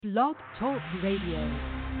Blog Talk Radio.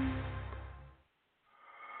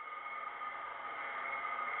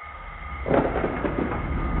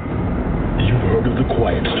 You've heard of the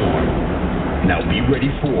quiet storm. Now be ready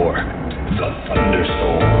for the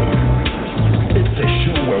Thunderstorm. It's a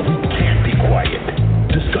show where we can't be quiet,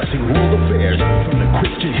 discussing world affairs from the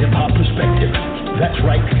Christian hip-hop perspective. That's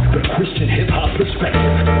right, the Christian hip-hop perspective.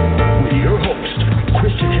 With your host,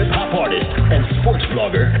 Christian hip-hop artist and sports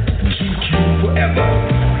blogger, GQ Forever.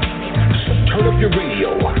 So turn up your radio.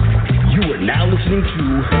 You are now listening to the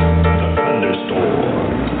Thunderstorm.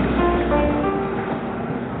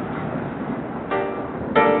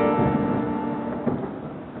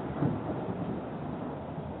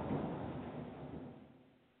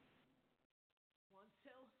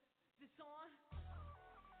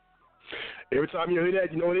 Every time you hear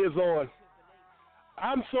that, you know it is on.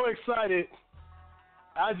 I'm so excited,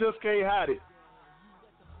 I just can't hide it.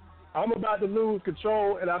 I'm about to lose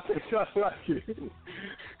control, and I think y'all like it.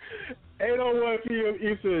 8:01 p.m.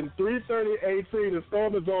 Eastern, 3:30 AT. The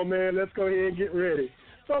storm is on, man. Let's go ahead and get ready.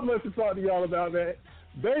 So much to talk to y'all about, man.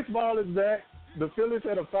 Baseball is back. The Phillies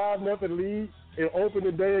had a 5-0 lead in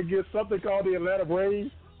opening day against something called the Atlanta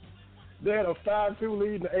Braves. They had a 5-2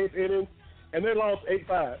 lead in the 8th inning, and they lost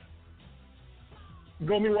 8-5.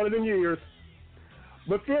 Gonna be one of them years.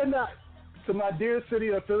 But fear not, to my dear city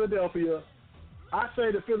of Philadelphia, I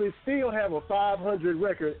say the Phillies still have a 500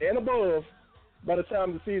 record and above by the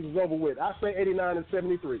time the season's over with. I say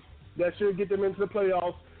 89-73. That should get them into the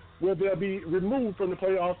playoffs, where they'll be removed from the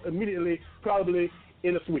playoffs immediately, probably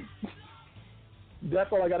in a sweep.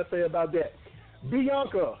 That's all I got to say about that.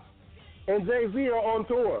 Bianca and Jay-Z are on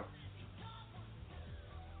tour.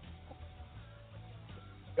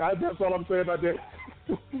 That's all I'm saying about that.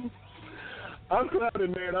 I'm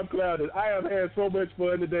clouded, man. I'm clouded. I have had so much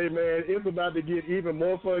fun today, man. It's about to get even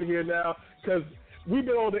more fun here now because we've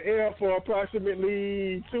been on the air for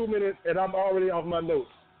approximately 2 minutes, and I'm already off my notes.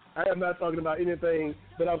 I am not talking about anything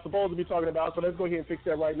that I'm supposed to be talking about, so let's go ahead and fix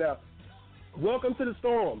that right now. Welcome to the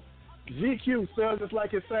storm. GQ spells just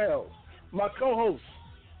like it sounds. My co-hosts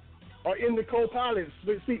are in the co-pilot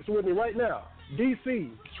seats with me right now.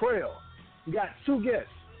 DC, Trail. We got 2 guests.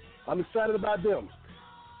 I'm excited about them.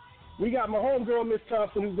 We got my homegirl, Miss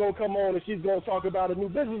Thompson, who's going to come on, and she's going to talk about a new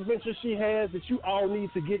business venture she has that you all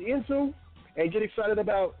need to get into and get excited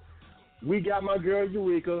about. We got my girl,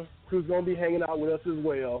 Eureka, who's going to be hanging out with us as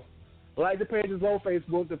well. Like the pages on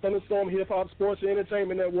Facebook, the Thunderstorm Hip Hop Sports and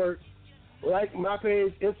Entertainment Network. Like my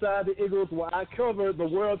page, Inside the Eagles, where I cover the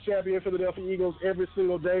world champion Philadelphia Eagles every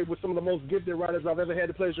single day with some of the most gifted writers I've ever had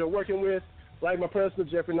the pleasure of working with. Like my personal,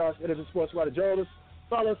 Jeffrey Knox, editor, sports writer, journalist.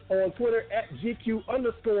 Follow us on Twitter at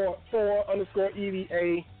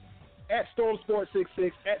GQ_4_EVA, at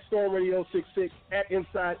StormSport66, at StormRadio66, at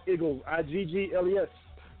Inside Eagles, IGGLES.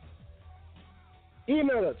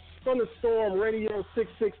 Email us,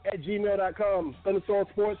 thunderstormradio66@gmail.com,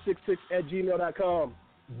 thunderstormsport66@gmail.com.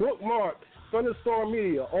 Bookmark Thunderstorm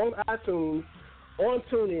Media on iTunes, on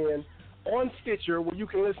TuneIn, on Stitcher, where you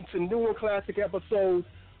can listen to new and classic episodes.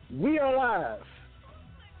 We are live,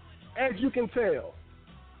 as you can tell.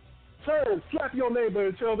 Turn, slap your neighbor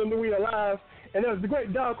and tell them that we are live. And as the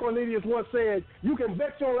great Don Cornelius once said, you can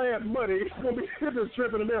bet your ass money it's going to be the hippest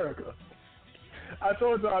trip in America. I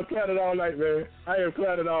told you I'm clouded all night, man. I am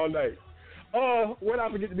clouded all night. What I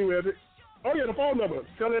forget to do with it? Oh, yeah, the phone number.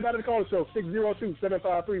 Tell everybody to call the show,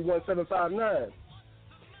 602-753-1759.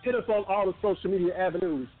 Hit us on all the social media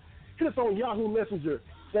avenues. Hit us on Yahoo Messenger.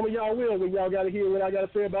 Some of y'all will when y'all got to hear what I got to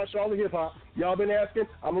say about Charlotte hip-hop. Y'all been asking,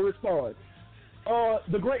 I'm going to respond.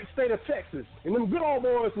 The great state of Texas, and them good old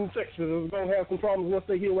boys in Texas are going to have some problems once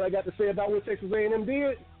they hear what I got to say about what Texas A&M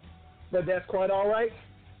did, but that's quite all right.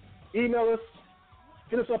 Email us,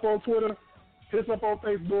 hit us up on Twitter, hit us up on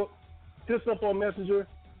Facebook, hit us up on Messenger,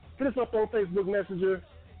 hit us up on Facebook Messenger.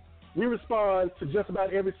 We respond to just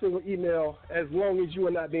about every single email as long as you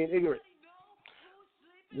are not being ignorant.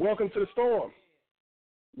 Welcome to the storm.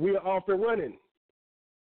 We are off and running.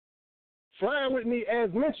 Flying with me,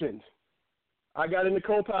 as mentioned, I got in the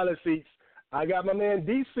co-pilot seats. I got my man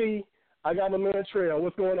DC. I got my man Trail.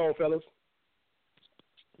 What's going on, fellas?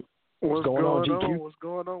 What's going on, GQ? What's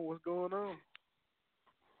going on?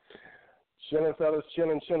 Chilling, fellas.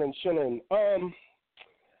 Chilling. I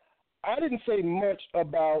didn't say much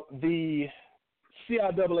about the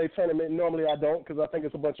CIAA tournament. Normally I don't because I think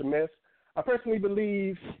it's a bunch of mess. I personally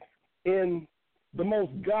believe in the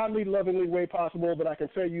most godly, lovingly way possible, but I can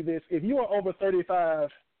tell you this. If you are over 35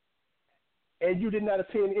 and you did not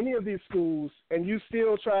attend any of these schools and you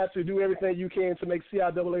still try to do everything you can to make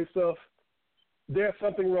CIAA stuff, there's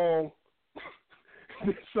something wrong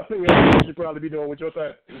something else you should probably be doing with your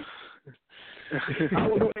time. I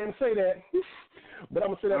won't go ahead and say that, but I'm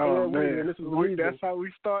gonna say that for one reason. This is the reason. That's how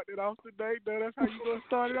we started off today. That's how you gonna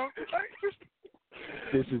start it off today.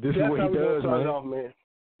 This is what he does, man. Off, man.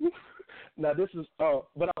 Now this is,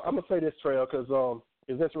 but I'm gonna say this, Trail, because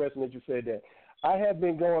it's interesting that you said that. I have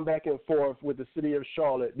been going back and forth with the city of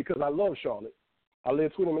Charlotte because I love Charlotte. I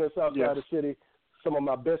live 20 minutes outside the city. Some of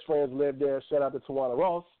my best friends live there. Shout out to Tawana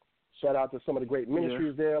Ross. Shout out to some of the great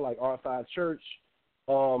ministries there, like R5 Church.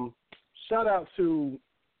 Shout out to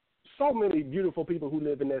so many beautiful people who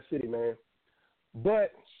live in that city, man.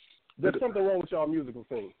 But there's something wrong with y'all musical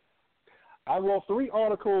scene. I wrote 3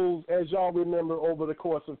 articles, as y'all remember, over the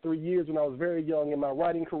course of 3 years when I was very young in my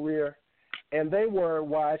writing career, and they were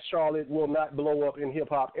Why Charlotte Will Not Blow Up in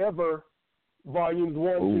Hip-Hop Ever, Volumes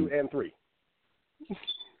 1, 2, and 3.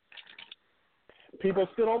 People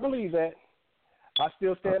still don't believe that. I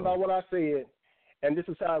still stand by what I said, and this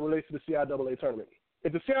is how it relates to the CIAA tournament.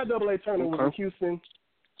 If the CIAA tournament was in Houston,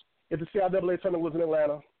 if the CIAA tournament was in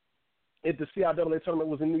Atlanta, if the CIAA tournament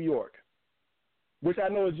was in New York, which I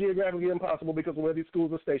know is geographically impossible because of where these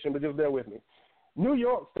schools are stationed, but just bear with me. New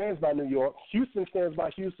York stands by New York. Houston stands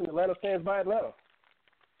by Houston. Atlanta stands by Atlanta.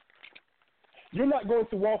 You're not going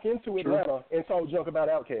to walk into Atlanta and talk junk about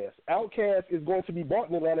Outkast. Outkast is going to be bought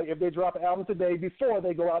in Atlanta if they drop an album today before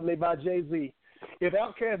they go out and they buy Jay-Z. If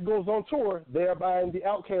Outkast goes on tour, they're buying the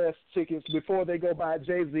Outkast tickets before they go buy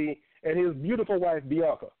Jay-Z and his beautiful wife,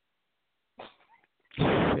 Bianca.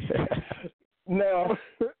 Now,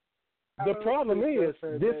 the problem is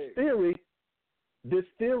this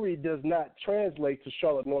theory does not translate to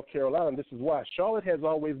Charlotte, North Carolina. This is why. Charlotte has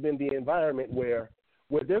always been the environment where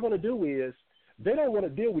what they're going to do is they don't want to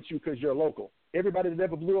deal with you because you're local. Everybody that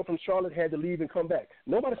ever blew up from Charlotte had to leave and come back.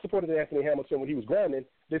 Nobody supported Anthony Hamilton when he was grinding.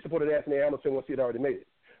 They supported Anthony Hamilton once he had already made it.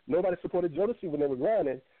 Nobody supported Jodeci when they were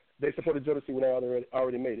grinding. They supported Jodeci when they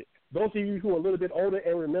already made it. Those of you who are a little bit older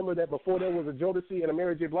and remember that before there was a Jodeci and a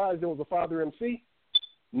Mary J. Blige, there was a Father MC.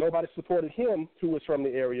 Nobody supported him who was from the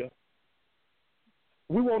area.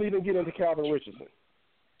 We won't even get into Calvin Richardson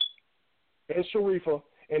and Sharifa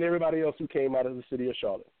and everybody else who came out of the city of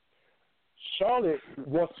Charlotte. Charlotte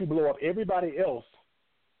wants to blow up everybody else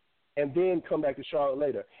and then come back to Charlotte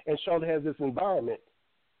later. And Charlotte has this environment.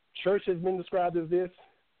 Church has been described as this.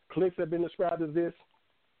 Cliques have been described as this.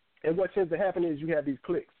 And what tends to happen is you have these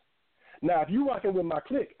cliques. Now, if you're rocking with my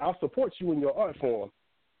clique, I'll support you in your art form.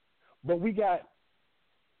 But we got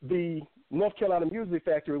the North Carolina Music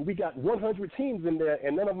Factory. We got 100 teams in there,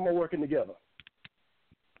 and none of them are working together.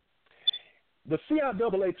 The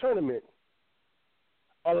CIAA tournament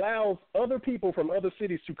allows other people from other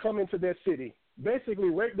cities to come into their city,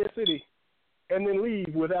 basically rape their city, and then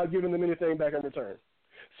leave without giving them anything back in return.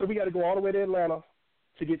 So we got to go all the way to Atlanta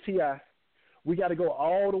to get T.I. We got to go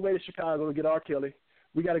all the way to Chicago to get R. Kelly.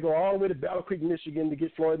 We got to go all the way to Battle Creek, Michigan to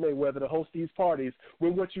get Floyd Mayweather to host these parties,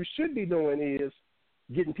 when what you should be doing is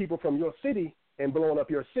getting people from your city and blowing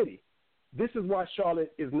up your city. This is why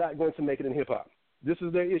Charlotte is not going to make it in hip-hop. This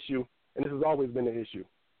is their issue, and this has always been their issue.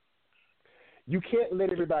 You can't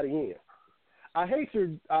let everybody in. I hate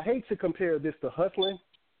to compare this to hustling,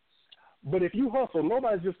 but if you hustle,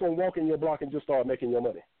 nobody's just going to walk in your block and just start making your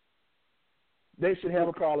money. They should have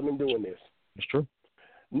a problem in doing this. That's true.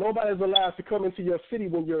 Nobody's allowed to come into your city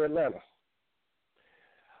when you're in Atlanta.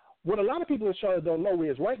 What a lot of people in Charlotte don't know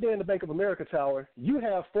is right there in the Bank of America Tower, you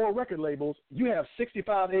have 4 record labels. You have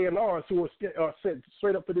 65 A&Rs who are set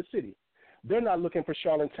straight up for this city. They're not looking for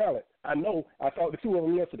Charlotte talent. I know. I talked to 2 of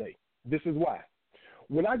them yesterday. This is why.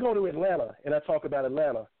 When I go to Atlanta and I talk about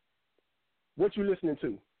Atlanta, what you listening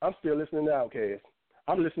to? I'm still listening to Outkast.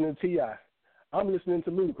 I'm listening to T.I. I'm listening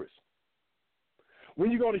to Ludacris. When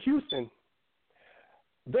you go to Houston,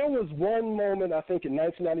 there was one moment, I think in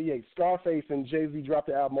 1998, Scarface and Jay-Z dropped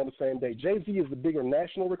the album on the same day. Jay-Z is the bigger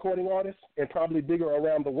national recording artist and probably bigger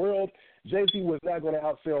around the world. Jay-Z was not going to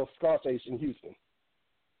outsell Scarface in Houston.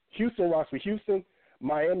 Houston rocks with Houston.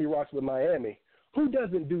 Miami rocks with Miami. Who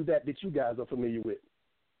doesn't do that you guys are familiar with?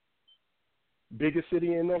 Biggest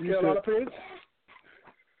city in North Carolina, Prince?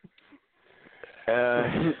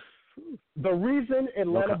 The reason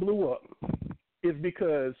Atlanta blew up is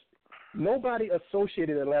because nobody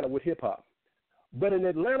associated Atlanta with hip-hop. But an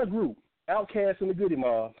Atlanta group, Outkast and the Goody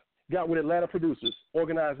Mob, got with Atlanta producers,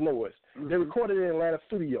 Organized Noise. They recorded in Atlanta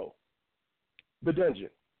studio, The Dungeon.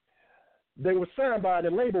 They were signed by the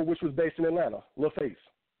label, which was based in Atlanta, LaFace.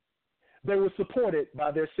 They were supported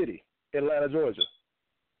by their city, Atlanta, Georgia.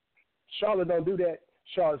 Charlotte don't do that.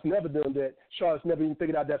 Charlotte's never done that. Charlotte's never even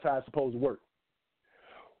figured out that's how it's supposed to work.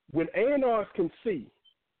 When A&Rs can see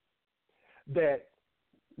that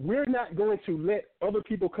We're not going to let other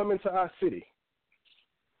people come into our city,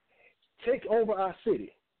 take over our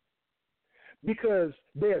city, because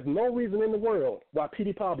there's no reason in the world why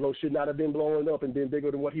Petey Pablo should not have been blowing up and been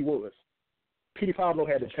bigger than what he was. Petey Pablo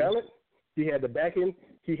had the talent, he had the backing,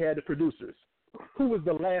 he had the producers. Who was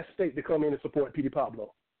the last state to come in and support Petey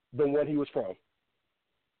Pablo? The one he was from.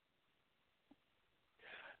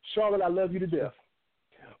 Charlotte, I love you to death.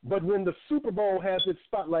 But when the Super Bowl has its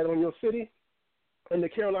spotlight on your city and the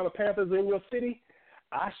Carolina Panthers are in your city,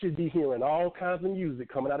 I should be hearing all kinds of music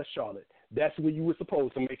coming out of Charlotte. That's where you were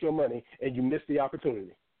supposed to make your money, and you missed the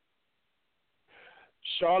opportunity.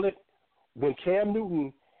 Charlotte, when Cam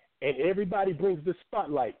Newton and everybody brings the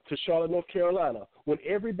spotlight to Charlotte, North Carolina, when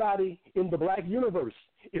everybody in the black universe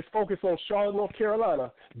is focused on Charlotte, North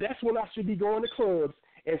Carolina, that's when I should be going to clubs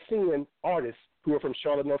and seeing artists who are from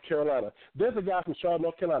Charlotte, North Carolina. There's a guy from Charlotte,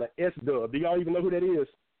 North Carolina, S-Dub. Do y'all even know who that is?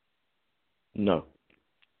 No.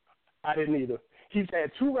 I didn't either. He's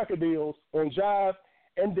had 2 record deals on Jive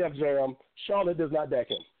and Def Jam. Charlotte does not back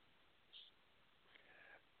him.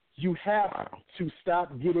 You have to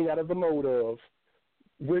stop getting out of the mode of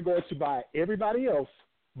we're going to buy everybody else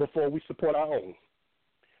before we support our own.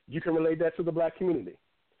 You can relate that to the black community.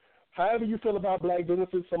 However you feel about black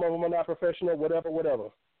businesses, some of them are not professional, whatever.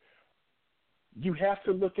 You have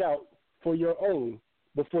to look out for your own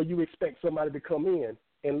before you expect somebody to come in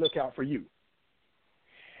and look out for you.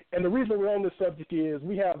 And the reason we're on this subject is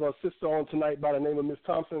we have a sister on tonight by the name of Miss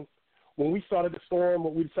Thompson. When we started the Storm,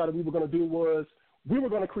 what we decided we were going to do was we were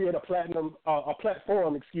going to create a platform,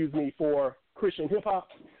 for Christian hip-hop,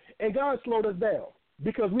 and God slowed us down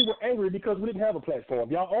because we were angry because we didn't have a platform.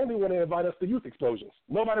 Y'all only want to invite us to youth explosions.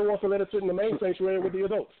 Nobody wants to let us sit in the main sanctuary with the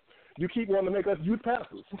adults. You keep wanting to make us youth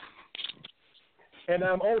pastors. And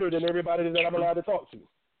I'm older than everybody that I'm allowed to talk to.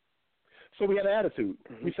 So we had an attitude.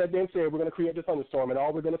 We sat there and said, we're going to create the Thunderstorm, and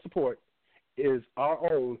all we're going to support is our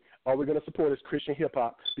own. All we're going to support is Christian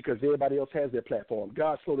hip-hop because everybody else has their platform.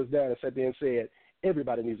 God slowed us down and sat there and said,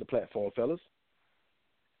 everybody needs a platform, fellas.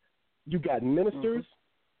 You got ministers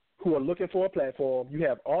who are looking for a platform. You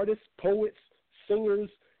have artists, poets, singers,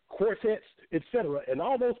 quartets, etc., and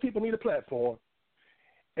all those people need a platform.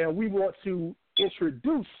 And we want to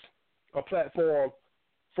introduce a platform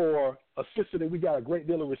for a sister that we got a great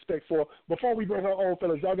deal of respect for. Before we bring her on,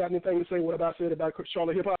 fellas, y'all got anything to say what I said about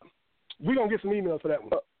Charlotte hip-hop? We're going to get some emails for that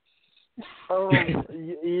one.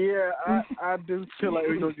 I do feel like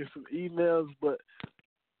we're going to get some emails, but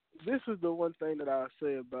this is the one thing that I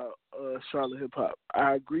say about Charlotte hip-hop.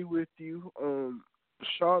 I agree with you.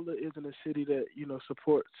 Charlotte isn't a city that,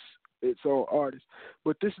 supports its own artists,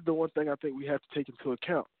 but this is the one thing I think we have to take into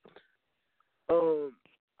account.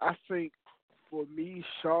 I think for me,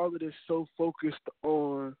 Charlotte is so focused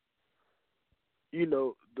on,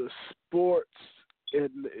 the sports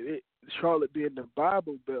and Charlotte being the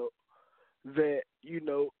Bible Belt that,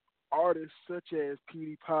 artists such as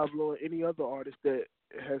Petey Pablo and any other artist that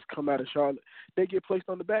has come out of Charlotte, they get placed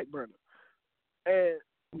on the back burner. And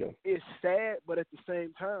it's sad, but at the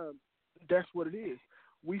same time, that's what it is.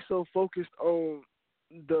 We so focused on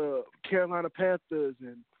the Carolina Panthers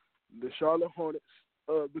and the Charlotte Hornets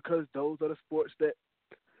because those are the sports that,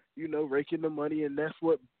 rake in the money, and that's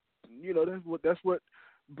what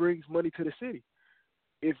brings money to the city.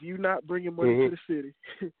 If you're not bringing money to the city,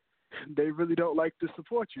 they really don't like to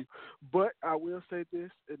support you. But I will say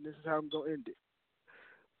this, and this is how I'm going to end it.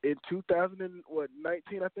 In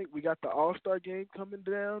 2019, I think we got the All-Star game coming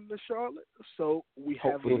down to Charlotte, so we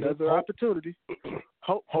have another opportunity.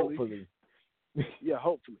 Hopefully. Yeah,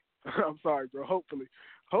 hopefully. I'm sorry, bro. Hopefully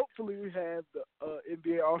we have the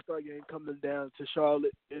NBA All-Star game coming down to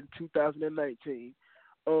Charlotte in 2019.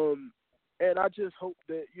 And I just hope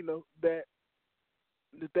that,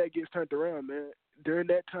 that gets turned around, man. During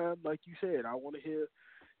that time, like you said, I want to hear,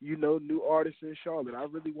 new artists in Charlotte. I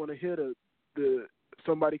really want to hear the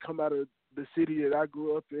somebody come out of the city that I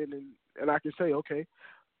grew up in, and I can say, okay,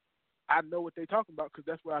 I know what they're talking about because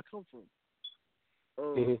that's where I come from.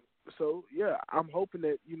 So yeah, I'm hoping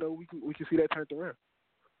that we can see that turned around.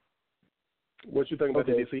 What you think about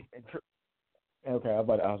the DC? Okay, I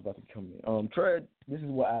was about to come in. Tread, this is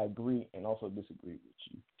where I agree and also disagree with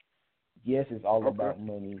you. Yes, it's all about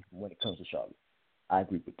money when it comes to Charlotte. I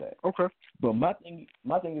agree with that. Okay. But my thing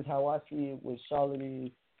is how I see it with Charlotte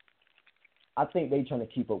is, I think they trying to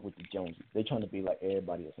keep up with the Joneses. They trying to be like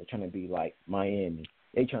everybody else. They trying to be like Miami.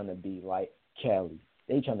 They trying to be like Cali.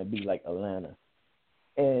 They trying to be like Atlanta.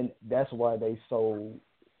 And that's why they so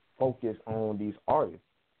focused on these artists.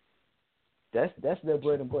 That's their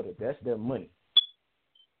bread and butter. That's their money.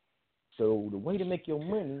 So the way to make your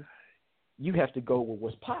money, you have to go with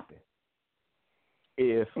what's popping.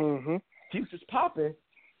 If Future's popping,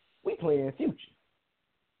 we playing Future.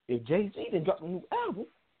 If Jay-Z done dropped a new album,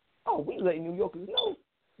 we letting New Yorkers know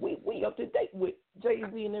we up to date with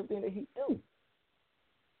Jay-Z and everything that he do.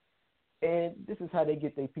 And this is how they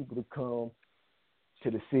get their people to come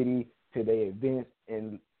to the city, to their events,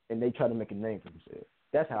 and they try to make a name for themselves.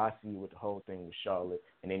 That's how I see with the whole thing with Charlotte,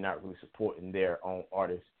 and they're not really supporting their own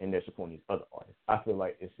artists, and they're supporting these other artists. I feel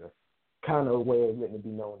like it's a kind of a way of letting it be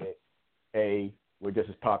known that, hey, we're just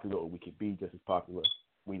as popular, or we could be just as popular.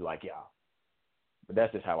 We like y'all. But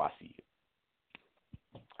that's just how I see it.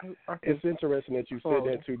 It's interesting that you said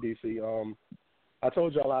that too, DC. I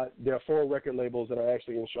told y'all there are 4 record labels that are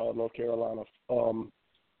actually in Charlotte, North Carolina. A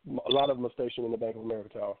lot of them are stationed in the Bank of America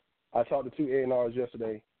Tower. I talked to 2 A&Rs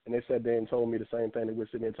yesterday, and they said and told me the same thing that we're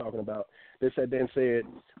sitting here talking about. They said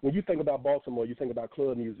when you think about Baltimore, you think about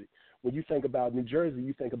club music. When you think about New Jersey,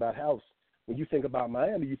 you think about house. When you think about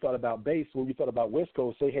Miami, you thought about bass. When you thought about West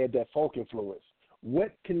Coast, they had that funk influence.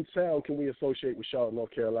 What sound can we associate with Charlotte,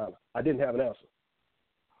 North Carolina? I didn't have an answer.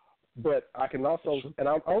 But I can also, and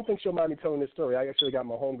I don't think she'll mind me telling this story. I actually got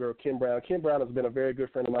my homegirl, Kim Brown. Kim Brown has been a very good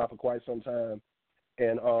friend of mine for quite some time.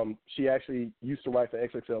 And she actually used to write for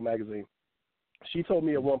XXL magazine. She told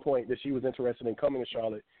me at one point that she was interested in coming to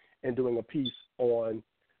Charlotte and doing a piece on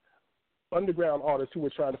underground artists who were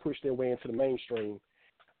trying to push their way into the mainstream.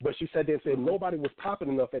 But she said nobody was popping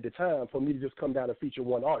enough at the time for me to just come down and feature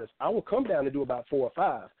one artist. I will come down and do about 4 or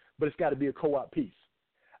 5, but it's got to be a co-op piece.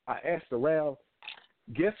 I asked around.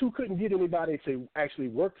 Guess who couldn't get anybody to actually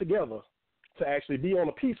work together to actually be on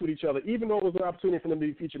a piece with each other, even though it was an opportunity for them to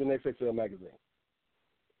be featured in XXL magazine?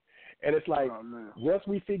 And it's like, once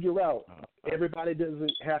we figure out everybody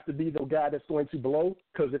doesn't have to be the guy that's going to blow,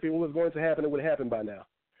 because if it was going to happen, it would have happened by now.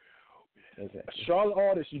 Exactly. Charlotte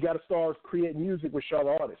artists, you got to start creating music with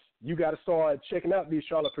Charlotte artists. You got to start checking out these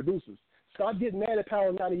Charlotte producers. Stop getting mad at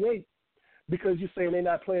Power 98 because you're saying they're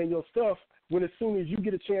not playing your stuff, when as soon as you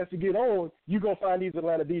get a chance to get on, you're going to find these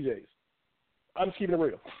Atlanta DJs. I'm just keeping it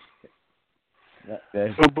real.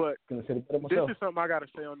 But this is something I got to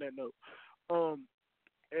say on that note.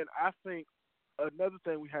 And I think another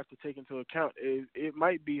thing we have to take into account is it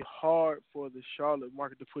might be hard for the Charlotte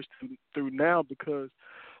market to push through now because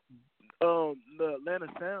the Atlanta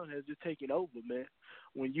sound has just taken over, man.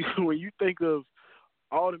 When you think of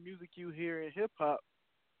all the music you hear in hip-hop,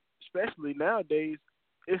 especially nowadays,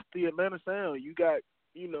 it's the Atlanta sound. You got,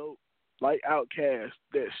 like Outkast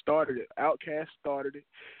that started it. Outkast started it.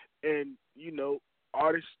 And,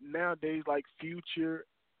 artists nowadays like Future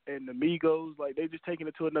and the Migos, like they just taking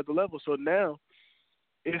it to another level. So now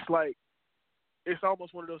it's like it's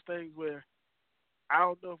almost one of those things where I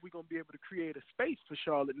don't know if we're going to be able to create a space for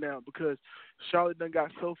Charlotte now because Charlotte done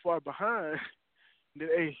got so far behind that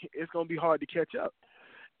it's going to be hard to catch up.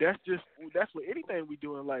 That's what anything we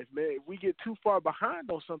do in life, man. If we get too far behind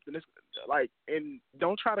on something, it's like, and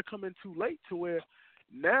don't try to come in too late to where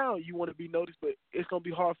now you want to be noticed, but it's going to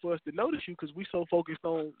be hard for us to notice you because we so focused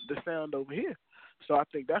on the sound over here. So I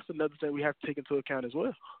think that's another thing we have to take into account as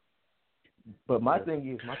well. But my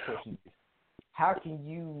question is, how can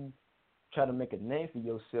you try to make a name for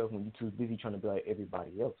yourself when you're too busy trying to be like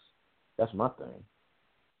everybody else? That's my thing.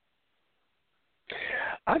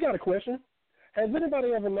 I got a question. Has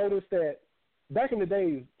anybody ever noticed that back in the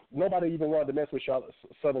days, nobody even wanted to mess with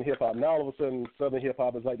Southern hip-hop? Now, all of a sudden, Southern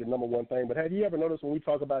hip-hop is like the number one thing. But have you ever noticed when we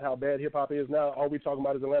talk about how bad hip-hop is now, all we talking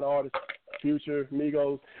about is Atlanta artists, Future,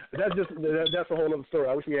 Migos? That's a whole other story.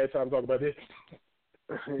 I wish we had time to talk about this.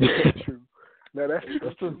 Yeah, true. No, that's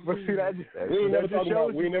true. But see, we ain't never talking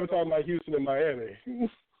about Houston and Miami.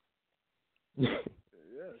 Yeah,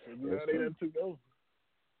 so they done took over.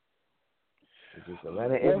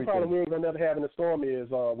 One problem we ain't gonna never have in the storm is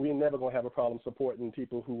we ain't never gonna have a problem supporting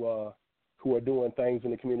people who are doing things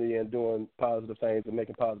in the community and doing positive things and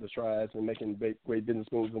making positive strides and making great business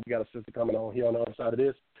moves. And we got a sister coming on here on the other side of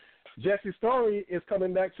this. Jesse Story is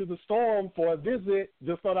coming back to the storm for a visit.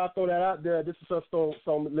 Just thought I'd throw that out there. This is her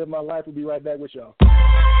song, Live My Life. We'll be right back with y'all. K6,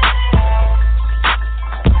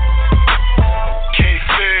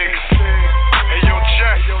 hey yo,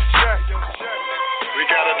 check. We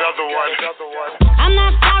got another one. I'm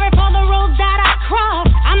not sorry for the roads that I cross.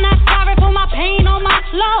 I'm not sorry for my pain or my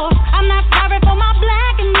flaws. I'm not sorry for my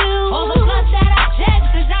black and blue. All the blood that I shed,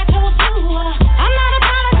 'cause I told you. I'm not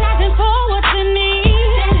apologizing for what's in me.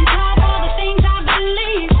 Standing tall for the things I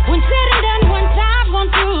believe. When said and done, once I've gone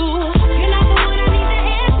through, you're not the one I need the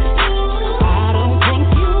answers to. I don't think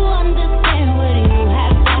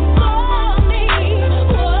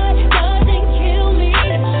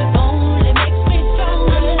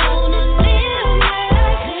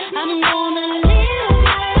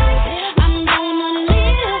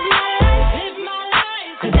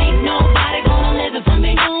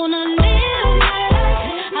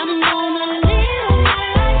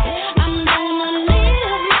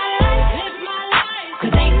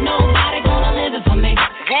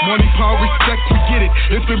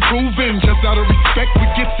improving. Just out of respect, we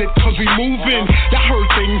get it cause we moving. Y'all heard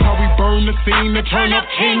things, how we burn the scene and turn up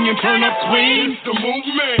king and turn up queen. It's the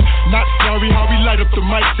movement. Not sorry how we light up the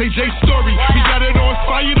mic. JJ story, we got it on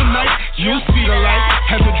fire tonight. You'll see the light.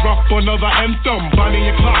 Had to drop another anthem. Bonnie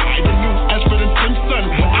and Clyde, the new Alfred and Simpson.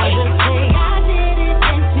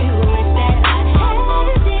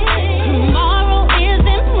 Tomorrow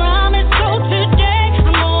isn't promised, so today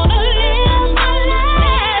I'm gonna live my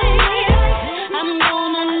life. I'm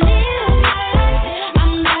gonna live my life.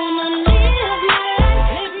 I'm gonna live my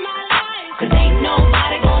life. Live my life. 'Cause ain't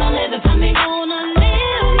nobody gonna live it for me. Gonna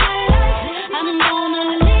live my life. I'm gonna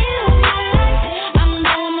live my life. I'm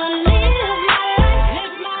gonna live my life.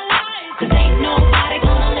 Live my life. 'Cause ain't nobody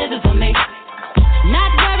gonna live it for me.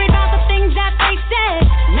 Not worried about the things that they say.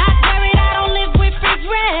 Not worried I don't live with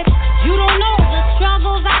regret. You don't know the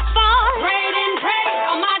struggles I fought. Prayed and prayed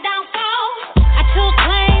on my downfall. I took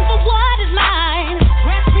claim for what is mine.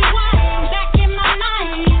 Press rewind back in my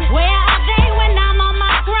mind. Where are they when I'm on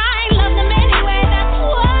my grind? Love them anyway, that's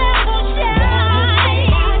why I'm gonna shine.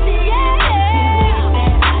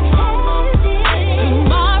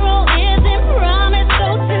 Tomorrow isn't promised, so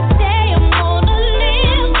today I'm gonna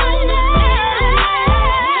live my life.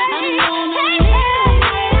 I'm gonna live my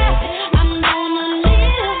life. I'm gonna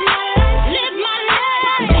live my life. Live my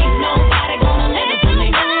life. 'Cause ain't nobody gonna live it for me.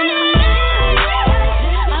 I'm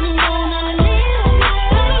gonna live my life. I'm gonna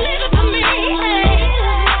live it for me.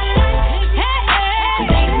 Hey,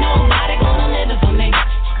 'cause ain't nobody gonna live it for me.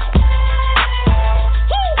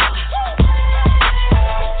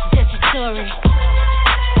 Just a story.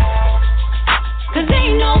 'Cause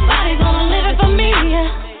ain't nobody gonna live it for me.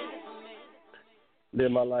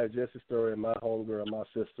 Live my life, just a story, my homegirl, my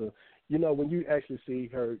sister. You know, when you actually see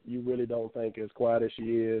her, you really don't think as quiet as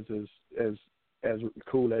she is, as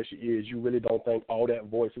cool as she is, you really don't think all that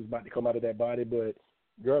voice is about to come out of that body, but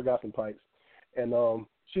girl got some pipes. And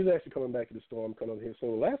she's actually coming back to the Storm, coming up here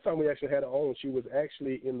soon. Last time we actually had her on, she was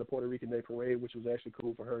actually in the Puerto Rican Day Parade, which was actually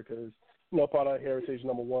cool for her because, you know, part of her heritage,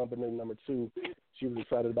 number one, but then number two, she was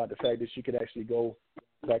excited about the fact that she could actually go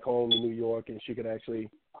back home to New York and she could actually,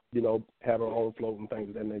 you know, have her own float and things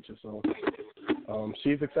of that nature. So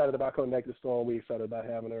she's excited about coming back to the Storm. We're excited about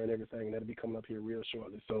having her and everything, and that'll be coming up here real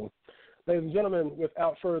shortly. So, ladies and gentlemen,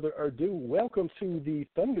 without further ado, welcome to the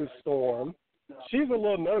Thunderstorm. She's a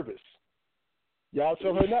little nervous. Y'all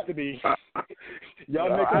tell her not to be. Y'all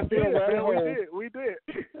make her feel right at home. We did.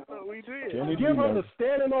 Give her the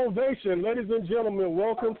standing ovation. Ladies and gentlemen,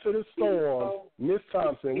 welcome to the Storm, Miss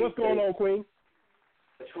Thompson. What's going on, Queen?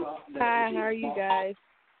 Hi, how are you guys?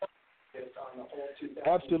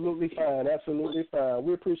 Absolutely fine, absolutely fine.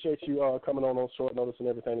 We appreciate you coming on short notice and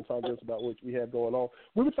everything and talking to us about what we have going on.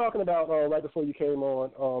 We were talking about right before you came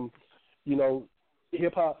on, you know,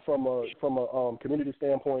 hip hop from a community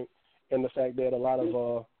standpoint, and the fact that a lot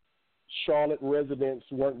of Charlotte residents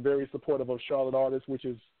weren't very supportive of Charlotte artists, which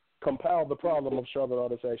has compiled the problem of Charlotte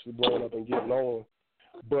artists actually blowing up and getting on.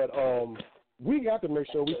 But we got to make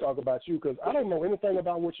sure we talk about you because I don't know anything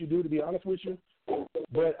about what you do, to be honest with you.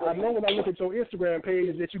 But I know when I look at your Instagram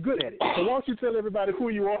page that you're good at it. So why don't you tell everybody who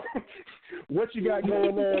you are, what you got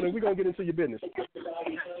going on, and we're going to get into your business. Okay, hi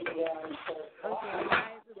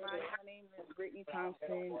everybody. My name is Brittany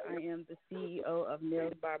Thompson. I am the CEO of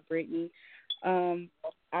Nails by Brittany.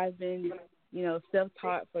 I've been, you know,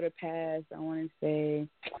 self-taught for the past, I want to say,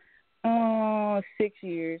 6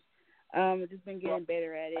 years. I've just been getting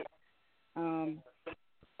better at it.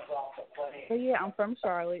 So yeah, I'm from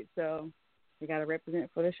Charlotte, so we got to represent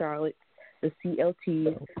for the Charlotte, the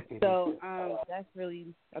CLT. So that's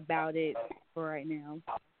really about it for right now.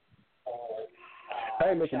 I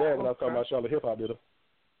ain't making that when I was talking about Charlotte hip hop, did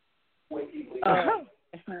I?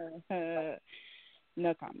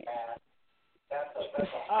 No comment.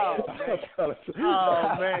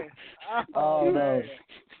 Oh man.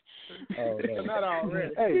 Not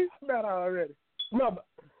already. Hey, not already. No, but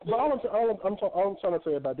all I'm trying to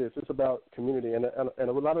say about this, it's about community, and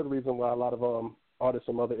a lot of the reason why a lot of artists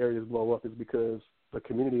from other areas blow up is because the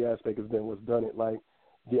community aspect has been what's done it. Like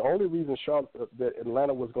the only reason that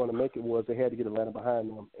Atlanta was going to make it was they had to get Atlanta behind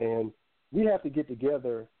them, and we have to get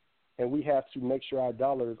together, and we have to make sure our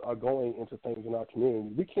dollars are going into things in our community.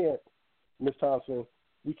 We can't, Ms. Thompson,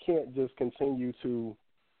 we can't just continue to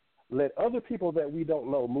let other people that we don't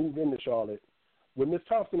know move into Charlotte. When Ms.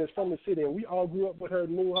 Thompson is from the city and we all grew up with her,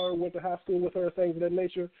 knew her, went to high school with her, things of that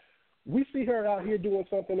nature, we see her out here doing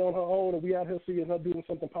something on her own, and we out here seeing her doing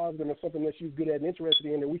something positive and something that she's good at and interested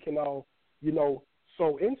in that we can all, you know,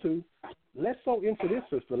 sow into. Let's sow into this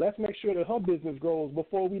sister. Let's make sure that her business grows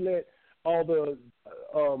before we let all the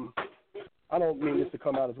I don't mean this to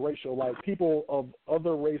come out as racial. Like people of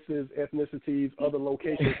other races, ethnicities, other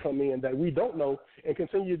locations come in that we don't know and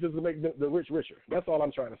continue just to make the rich richer. That's all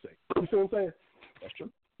I'm trying to say. You see what I'm saying? That's true.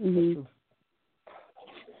 Mm-hmm.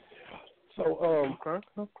 So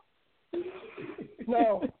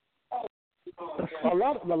now a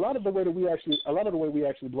lot of the way we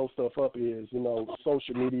actually blow stuff up is, you know,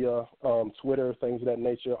 social media, Twitter, things of that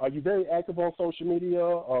nature. Are you very active on social media?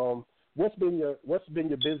 What's been your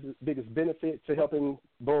biggest benefit to helping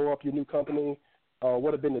blow up your new company?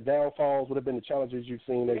 What have been the downfalls? What have been the challenges you've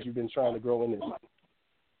seen as you've been trying to grow in this?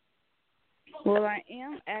 Well, I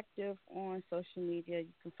am active on social media.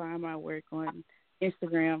 You can find my work on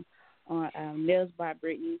Instagram on Nails by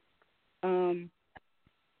Brittany.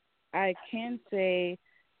 I can say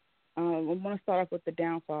I want to start off with the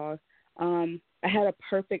downfalls. I had a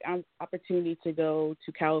perfect opportunity to go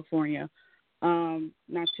to California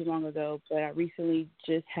not too long ago, but I recently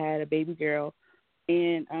just had a baby girl,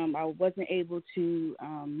 and I wasn't able to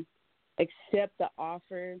accept the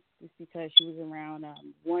offer just because she was around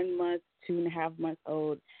 1 month, 2.5 months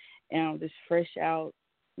old, and I was just fresh out,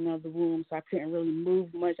 you know, the womb, so I couldn't really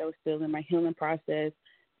move much. I was still in my healing process.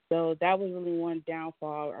 So that was really one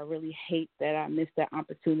downfall. I really hate that I missed that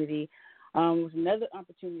opportunity. It was another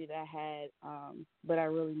opportunity that I had, but I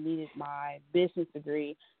really needed my business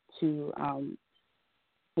degree to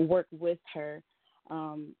work with her.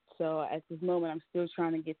 So at this moment, I'm still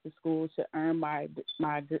trying to get to school to earn my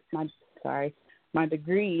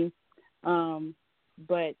degree.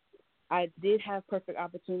 But I did have perfect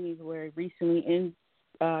opportunities where recently in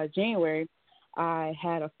January, I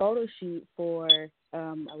had a photo shoot for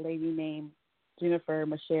a lady named Jennifer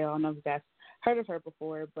Michelle. I don't know if you guys heard of her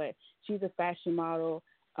before, but she's a fashion model.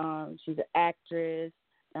 She's an actress.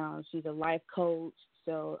 She's a life coach.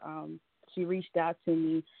 So she reached out to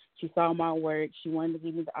me. She saw my work. She wanted to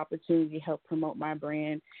give me the opportunity to help promote my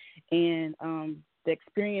brand. And the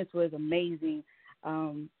experience was amazing.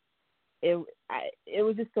 It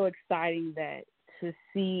was just so exciting that to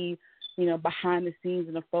see, you know, behind the scenes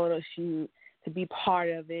in a photo shoot, to be part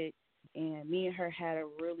of it. And me and her had a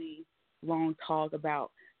really long talk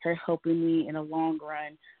about her helping me in the long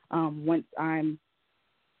run once I'm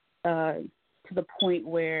to the point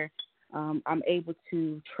where I'm able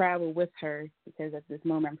to travel with her, because at this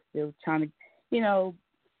moment I'm still trying to, you know,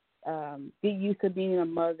 get used to being a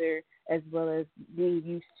mother as well as being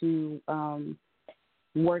used to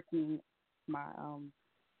working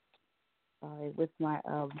with my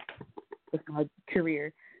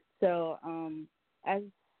career. So as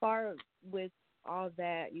far with all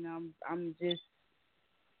that, you know, I'm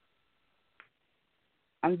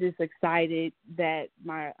just excited that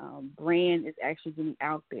my brand is actually getting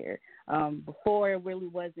out there. Before it really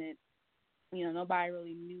wasn't, you know, nobody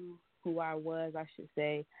really knew who I was, I should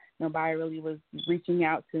say. Nobody really was reaching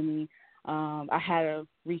out to me. I had to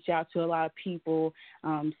reach out to a lot of people.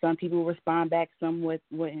 Some people respond back, some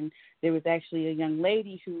wouldn't. There was actually a young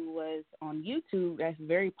lady who was on YouTube that's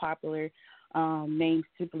very popular, named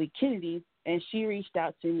Simply Kennedy, and she reached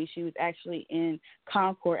out to me. She was actually in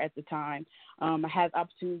Concord at the time. I had the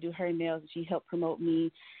opportunity to do her nails, and she helped promote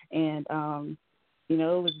me, and, you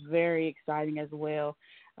know, it was very exciting as well.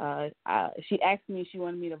 She asked me if she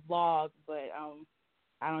wanted me to vlog, but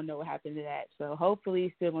I don't know what happened to that. So hopefully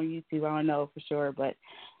it's still on YouTube. I don't know for sure, but,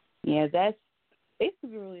 yeah, that's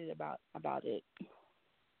basically really about it.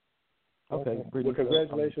 Okay. Well,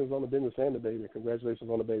 congratulations on the business and the baby. Congratulations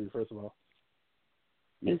on the baby, first of all.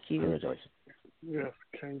 Thank you. Congratulations. Yes,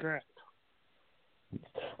 congrats.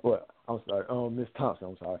 Well, I'm sorry. Ms. Thompson,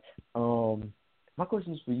 I'm sorry. My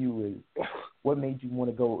question is for you is, what made you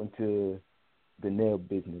want to go into the nail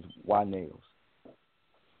business? Why nails?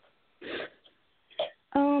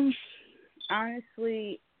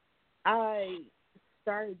 Honestly, I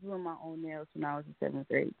started doing my own nails when I was in 7th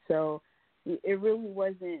grade. So it really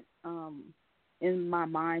wasn't in my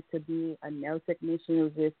mind to be a nail technician. It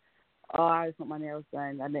was just, I just want my nails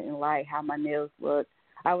done. I didn't like how my nails looked.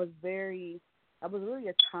 I was really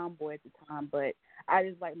a tomboy at the time, but I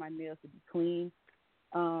just like my nails to be clean.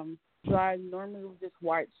 So I normally would just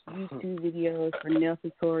watch YouTube videos for nail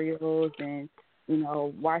tutorials and, you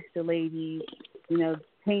know, watch the ladies, you know,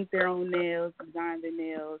 paint their own nails, design their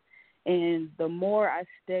nails. And the more I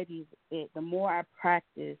studied it, the more I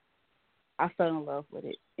practiced, I fell in love with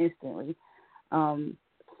it instantly.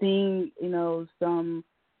 Seeing, you know, some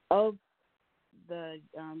of the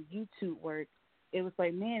YouTube work, it was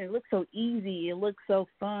like, man, it looks so easy. It looks so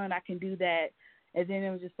fun. I can do that. And then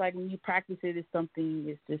it was just like when you practice it, it's something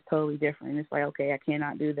that's just totally different. It's like, okay, I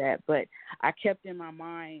cannot do that. But I kept in my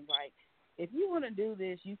mind, like, if you want to do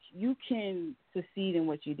this, you can succeed in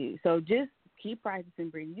what you do. So just keep practicing,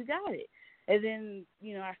 Brittany. You got it. And then,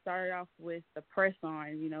 I started off with the press on.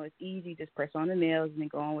 It's easy, just press on the nails and then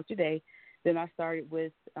go on with your day. Then I started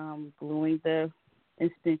with gluing the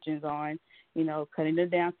extensions on, cutting them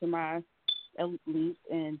down to my length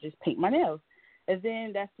and just paint my nails. And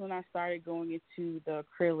then that's when I started going into the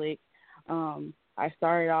acrylic. I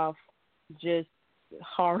started off just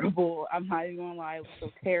horrible. I'm not even going to lie. It was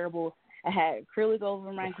so terrible. I had acrylic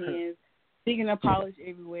over my hands, sticking of polish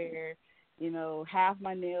everywhere. Half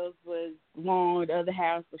my nails was long, the other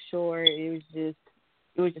half was short. It was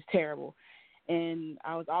just terrible. And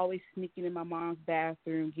I was always sneaking in my mom's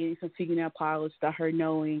bathroom, getting some fingernail polish without her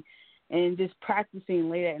knowing, and just practicing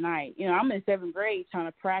late at night. I'm in 7th grade trying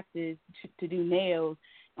to practice to do nails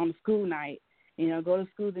on the school night. Go to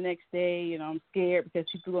school the next day, I'm scared because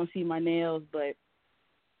people are going to see my nails. But,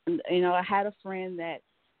 I had a friend that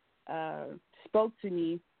spoke to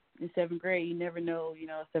me in 7th grade. You never know,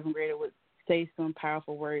 a 7th grader would say some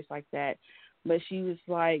powerful words like that. But she was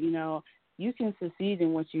like, you can succeed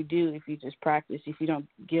in what you do if you just practice, if you don't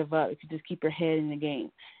give up, if you just keep your head in the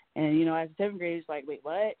game. And, as a 7th grader, it's like, wait,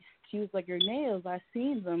 what? She was like, your nails, I've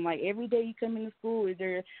seen them. Like, every day you come into school, is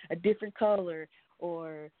there a different color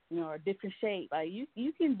or, a different shape? Like, you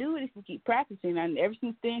can do it if you keep practicing. And ever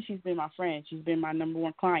since then, she's been my friend. She's been my number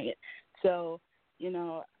one client. So,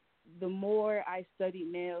 the more I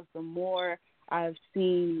studied nails, the more I've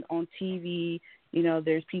seen on TV,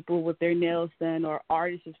 there's people with their nails done or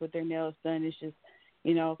artists with their nails done. It's just,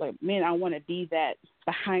 like, man, I want to be that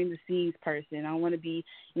behind the scenes person. I want to be,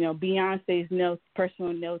 Beyonce's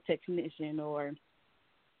personal nail technician or,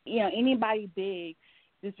 anybody big,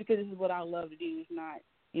 just because this is what I love to do. It's not,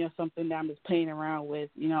 something that I'm just playing around with.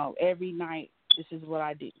 Every night, this is what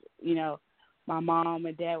I do. My mom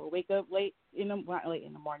and dad would wake up not late in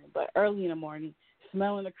the morning, but early in the morning,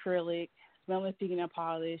 smelling acrylic, smelling fingernail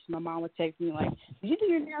polish. My mom would text me like, did you do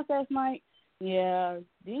your nails last night? Yeah.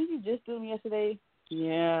 Didn't you just do them yesterday?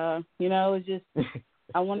 Yeah. It's just,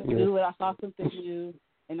 I want to do it. I saw something new,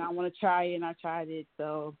 and I want to try it, and I tried it.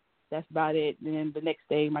 So that's about it. And then the next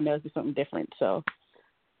day, my nails do something different. So.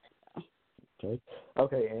 Okay.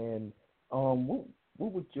 And what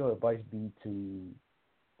would your advice be to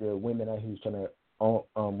the women out who's trying to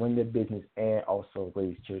run their business and also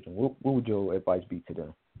raise children? What would your advice be to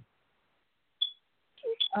them?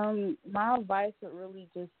 My advice would really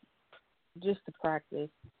just to practice.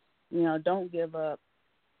 Don't give up.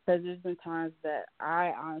 Because there's been times that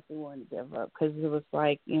I honestly wanted to give up because it was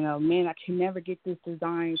like, man, I can never get this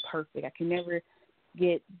design perfect. I can never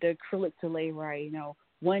get the acrylic to lay right.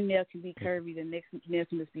 One nail can be curvy, the next nail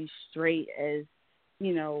can just be straight as,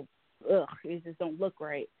 it just don't look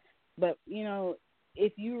right. But,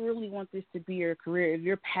 if you really want this to be your career, if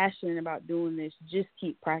you're passionate about doing this, just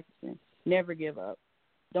keep practicing. Never give up.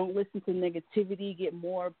 Don't listen to negativity. Get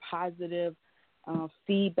more positive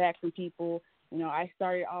feedback from people. I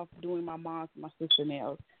started off doing my mom's and my sister's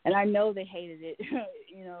nails, and I know they hated it,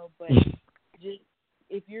 but just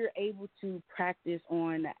if you're able to practice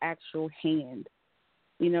on the actual hand,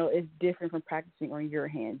 it's different from practicing on your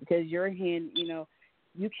hand because your hand,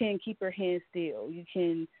 you can keep your hand still. You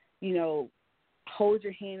can, hold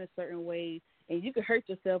your hand a certain way, and you can hurt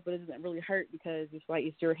yourself, but it doesn't really hurt because it's like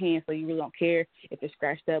it's your hand, so you really don't care if it's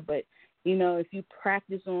scratched up. But, if you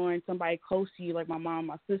practice on somebody close to you, like my mom,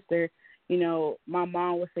 my sister, my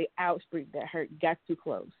mom would say, ouch, that hurt, got too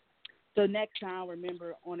close. So next time,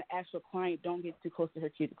 remember, on the actual client, don't get too close to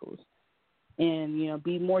her cuticles. And,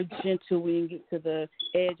 be more gentle when you get to the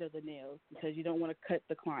edge of the nails because you don't want to cut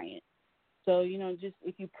the client. So, just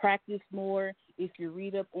if you practice more, if you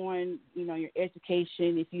read up on, your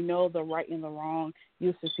education, if you know the right and the wrong,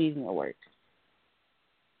 you'll succeed in your work.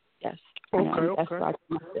 Yes. Okay. That's what I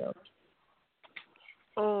myself.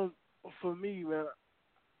 For me, man,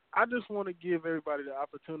 I just want to give everybody the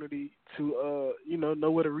opportunity to,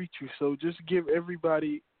 know where to reach you. So just give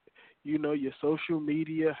everybody, your social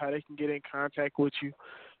media, how they can get in contact with you,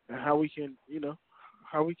 and how we can,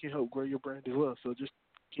 help grow your brand as well. So just,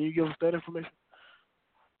 can you give us that information?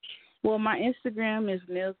 Well, my Instagram is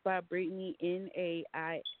Nails by Brittany,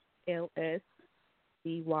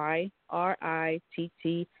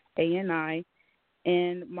 NailsByBrittany,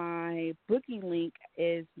 and my booking link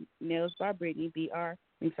is Nails by Brittany,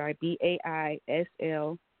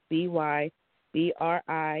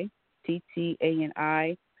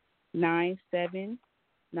 BAISLBYBRITTANI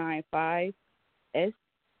 9795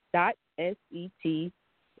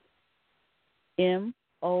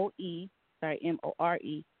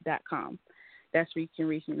 MORE.com. That's where you can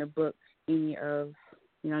reach me to book any of,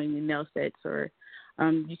 any nail sets, or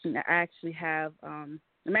you can actually have, I'm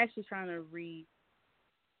actually trying to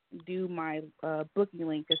do my booking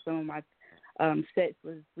link because some of my sets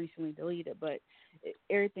was recently deleted, but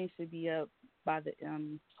everything should be up by the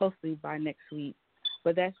hopefully by next week.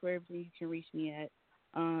 But that's where you can reach me at.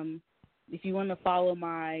 If you want to follow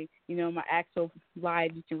my my actual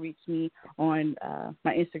live, you can reach me on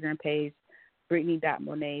my Instagram page,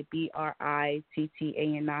 Brittany.Monae,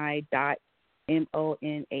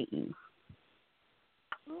 BRITTANI.MONAE.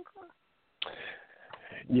 Okay.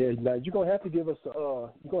 Yeah, now you're gonna have to give us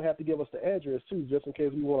the address too, just in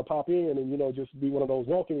case we want to pop in and just be one of those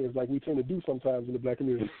walk-ins like we tend to do sometimes in the black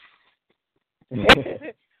community.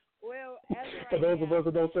 Well, for those of us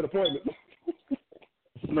that don't set appointments.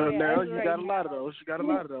 No, now you got a lot of those.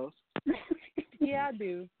 Yeah,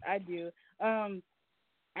 I do.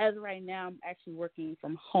 As of right now, I'm actually working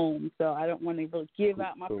from home, so I don't want to really give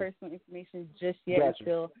out my personal information just yet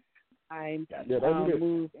until I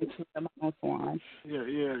move into my own salon.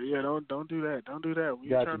 Yeah. Don't do that. We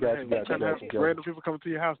trying to have random people coming to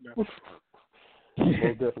your house now.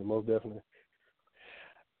 Most definitely.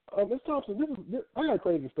 Ms. Thompson, I got a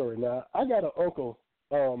crazy story now. I got an uncle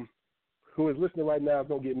who is listening right now is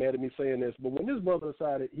going to get mad at me saying this, but when this brother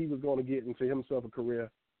decided he was going to get into himself a career,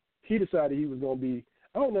 he decided he was going to be,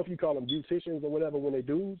 I don't know if you call them beauticians or whatever when they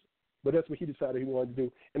dudes, but that's what he decided he wanted to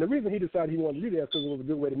do. And the reason he decided he wanted to do that is because it was a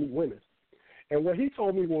good way to meet women. And what he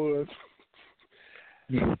told me was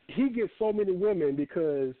he gets so many women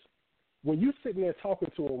because when you're sitting there talking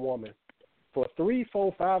to a woman for 3,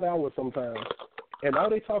 4, 5 hours sometimes, and all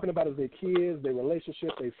they talking about is their kids, their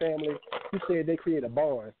relationship, their family, he said they create a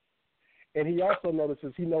bond. And he also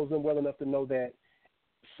notices he knows them well enough to know that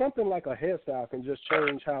something like a hairstyle can just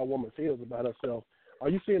change how a woman feels about herself. Are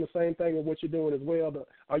you seeing the same thing in what you're doing as well?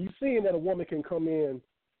 Are you seeing that a woman can come in,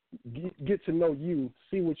 get to know you,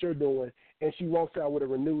 see what you're doing, and she walks out with a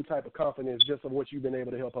renewed type of confidence just of what you've been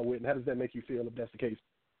able to help her with? And how does that make you feel if that's the case?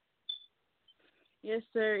 Yes,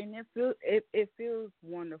 sir, and it feels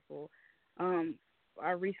wonderful.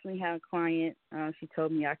 I recently had a client. She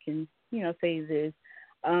told me I can, say this.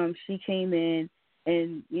 She came in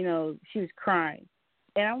and, she was crying.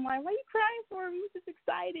 And I'm like, why are you crying for? You just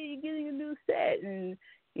excited. You're getting a new set. And,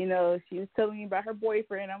 she was telling me about her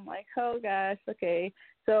boyfriend. I'm like, oh, gosh, okay.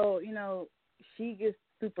 So, she gets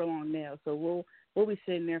super long nails. So we'll be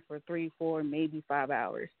sitting there for 3, 4, maybe 5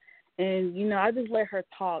 hours. And, I just let her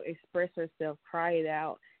talk, express herself, cry it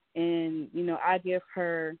out. And, I give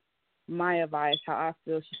her my advice, how I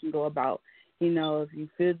feel she can go about, if you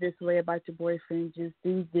feel this way about your boyfriend, just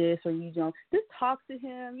do this, or you don't. Just talk to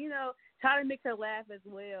him, try to make her laugh as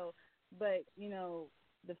well. But,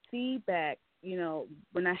 the feedback,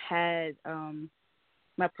 when I had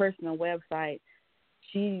my personal website,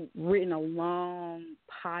 she written a long,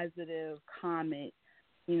 positive comment.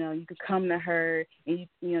 You could come to her and,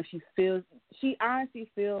 she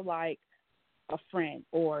honestly feels like a friend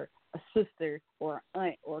or a sister or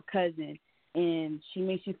aunt or cousin, and she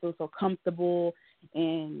makes you feel so comfortable.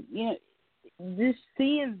 And just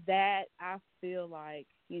seeing that, I feel like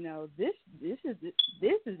this is it.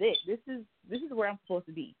 This is where I'm supposed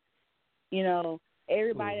to be.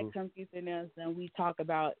 Everybody that comes to the nails done, we talk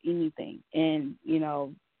about anything, and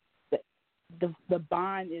the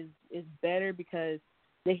bond is better because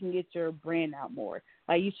they can get your brand out more.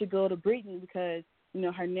 Like, you should go to Brittany because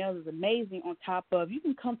her nails is amazing. On top of, you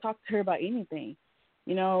can come talk to her about anything.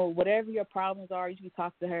 Whatever your problems are, you can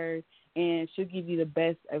talk to her, and she'll give you the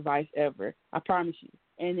best advice ever. I promise you.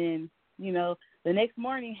 And then, the next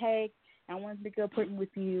morning, hey, I want to make an appointment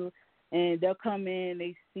with you, and they'll come in,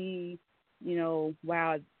 they see,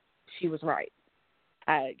 wow, she was right.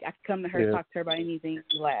 I could come to her, talk to her about anything,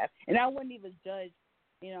 and laugh. And I wouldn't even judge.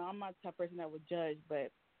 I'm not the type of person that would judge,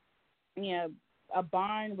 but, a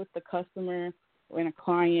bond with the customer and a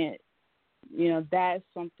client, that's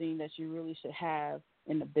something that you really should have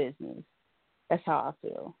in the business. That's how I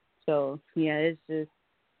feel. So, it's just,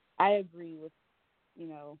 I agree with,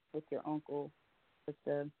 with your uncle, with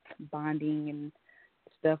the bonding and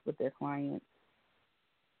stuff with their clients.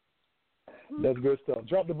 That's good stuff.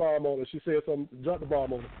 Drop the bomb on her. She said something. Drop the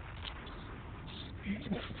bomb on her.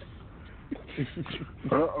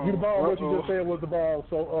 You the bomb. What you just said was the bomb.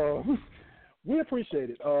 So we appreciate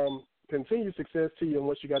it. Continued success to you and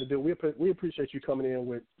what you got to do. We appreciate you coming in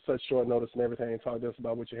with such short notice and everything and talking to us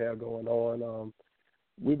about what you have going on.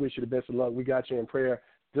 We wish you the best of luck. We got you in prayer.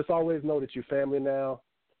 Just always know that you're family now.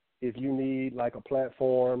 If you need like a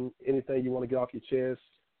platform, anything you want to get off your chest,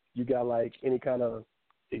 you got like any kind of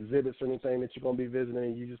exhibits or anything that you're going to be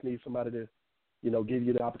visiting, you just need somebody to, give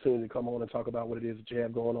you the opportunity to come on and talk about what it is that you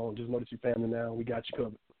have going on. Just know that you're family now. We got you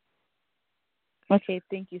covered. Okay,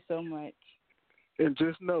 thank you so much. And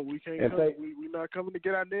just know we can't come. We're not coming to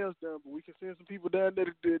get our nails done, but we can send some people down there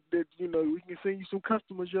that we can send you some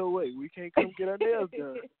customers your way. We can't come get our nails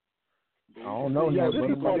done. I don't know. Yo,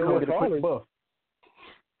 this is part of your calling.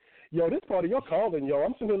 Yo, this part of your calling, yo.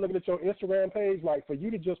 I'm sitting here looking at your Instagram page. Like, for you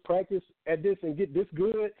to just practice at this and get this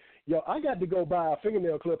good, yo, I got to go buy a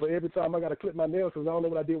fingernail clipper every time I got to clip my nails because I don't know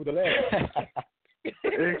what I did with the last one.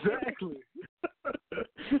 Exactly.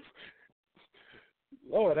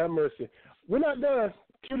 Lord have mercy. We're not done.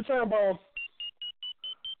 Cue the time bomb.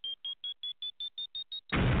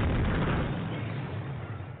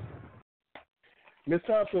 Miss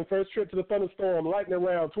Thompson, first trip to the Thunderstorm, lightning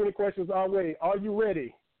round, 20 questions our way. Are you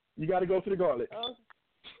ready? You got to go to the gauntlet. Oh.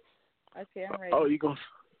 Okay, I'm ready. Oh, you going?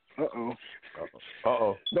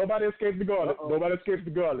 Uh-oh. Nobody escapes the gauntlet. Nobody escapes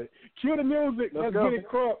the gauntlet. Cue the music. Let's get it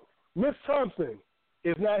crunk. Miss Thompson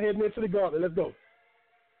is now heading into the gauntlet. Let's go.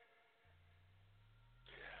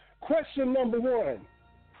 Question number 1.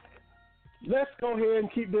 Let's go ahead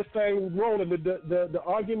and keep this thing rolling. The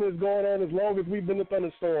argument is going on as long as we've been in the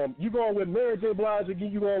Thunderstorm. You going with Mary J. Blige or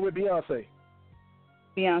you going with Beyonce?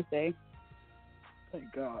 Beyonce.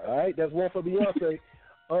 Thank God. All right, that's one for Beyonce.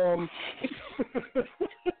 Or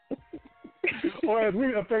as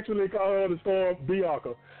we affectionately call her on the storm,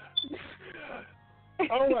 Bianca.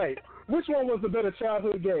 All right, which one was the better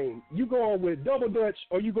childhood game? You going with Double Dutch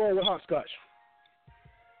or you going with hopscotch?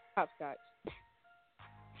 Hopscotch.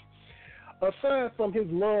 Aside from his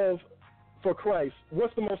love for Christ,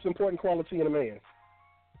 what's the most important quality in a man?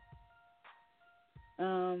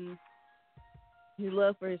 His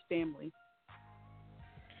love for his family.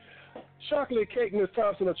 Chocolate cake, Miss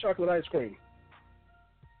Thompson, or chocolate ice cream?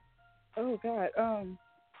 Oh God,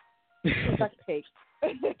 chocolate cake.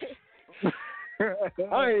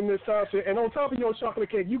 All right, Miss Thompson. And on top of your chocolate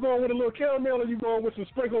cake, you going with a little caramel, or you going with some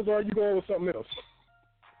sprinkles, or are you going with something else?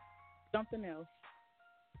 Something else.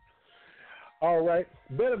 All right.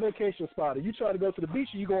 Better vacation spot. Are you trying to go to the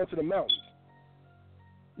beach, or you going to the mountains?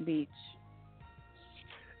 Beach.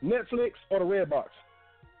 Netflix or the Redbox?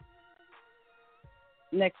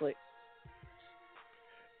 Netflix.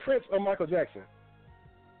 Prince or Michael Jackson?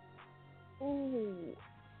 Ooh.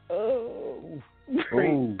 Oh.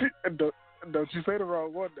 Ooh. Don't you say the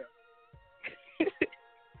wrong one now.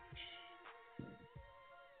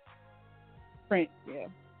 Prince, yeah.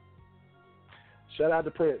 Shout out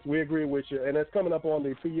to Prince. We agree with you. And that's coming up on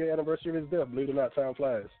the 2-year anniversary of his death. Believe it or not, time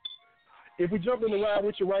flies. If we jump in the ride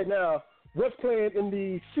with you right now, what's playing in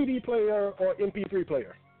the CD player or MP3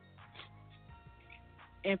 player?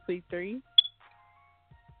 MP3.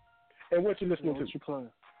 And what you listening to? What you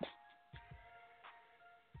playing?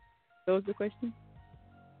 What was the question?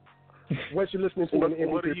 What you listening to in the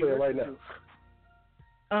MP3 player right now?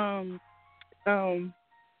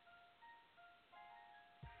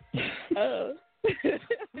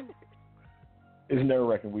 It's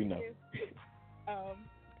nerve-wracking, we know. I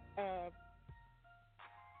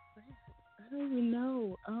don't even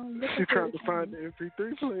know. She's trying to find the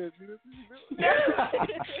MP3 player.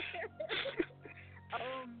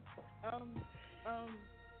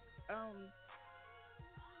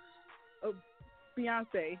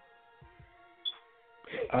 Beyonce.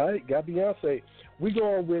 All right, got Beyonce. We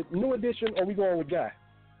going with New Edition or we going with Guy?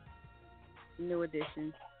 New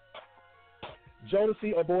Edition.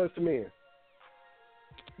 Jodeci or Boyz II Men?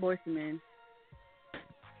 Boyz II Men.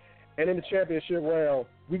 And in the championship round,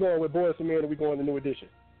 we going with Boyz II Men or we going to New Edition?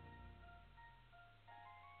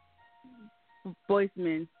 Boyz II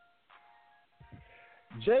Men.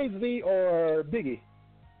 Jay-Z or Biggie?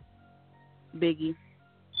 Biggie.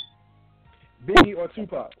 Biggie or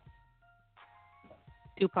Tupac?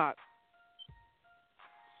 Tupac.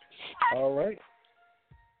 All right.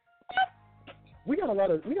 We got a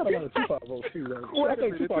lot of Tupac votes too. Right? I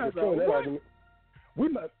think Tupac is killing that argument. We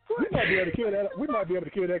might be able to kill that. We might be able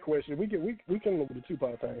to kill that question. We can look at the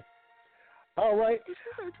Tupac thing. All right.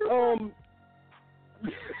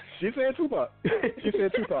 She said Tupac. She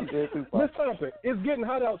said Tupac. Miss Thompson, it's getting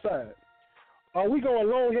hot outside. Are we going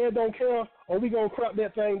long hair, don't care, or are we going to crop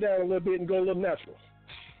that thing down a little bit and go a little natural?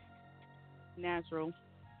 Natural.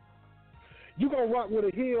 You going to rock with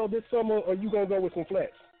a heel this summer, or you going to go with some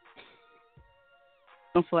flats?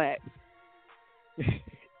 Some flats.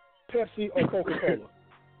 Pepsi or Coca-Cola?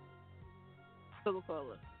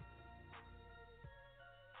 Coca-Cola.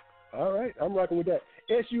 All right, I'm rocking with that.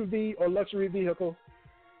 SUV or luxury vehicle?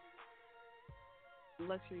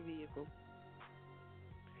 Luxury vehicle.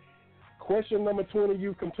 Question number 20,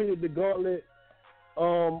 you've completed the gauntlet.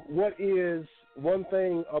 What is one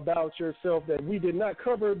thing about yourself that we did not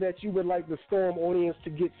cover that you would like the Storm audience to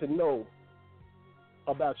get to know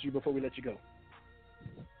about you before we let you go?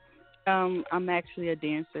 I'm actually a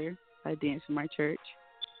dancer. I dance in my church,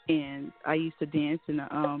 and I used to dance in a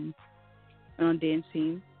on dance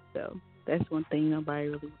team. So that's one thing nobody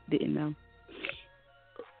really didn't know.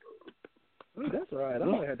 That's all right. I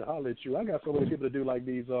might have to holler at you. I got so many people that do like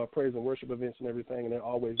these praise and worship events and everything, and they're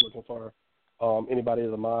always looking for anybody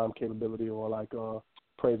as a mom capability or like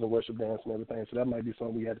praise and worship dance and everything. So that might be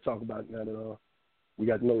something we had to talk about now that we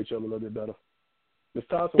got to know each other a little bit better. Ms.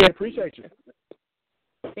 Thompson, we appreciate you.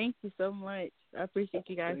 Thank you so much. I appreciate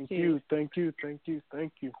you guys too. Thank you.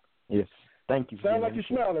 Yes, thank you. Sound like you're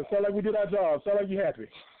smiling. Sound like we did our job. Sound like you're happy.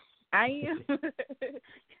 I am.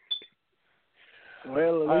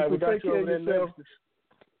 Well, at least we got you over there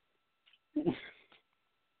next.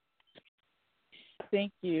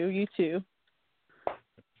 Thank you. You too.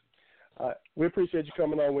 All right. We appreciate you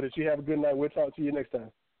coming on with us. You have a good night. We'll talk to you next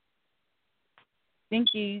time.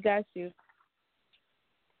 Thank you. You guys too.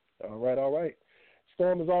 All right.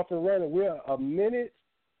 Storm is off and running. We're a minute.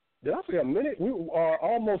 Did I say a minute? We are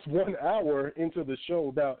almost 1 hour into the show,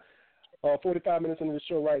 about 45 minutes into the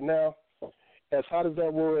show right now. As hot as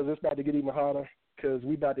that was, it's about to get even hotter because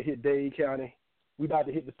we about to hit Dade County. We about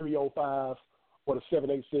to hit the 305 or the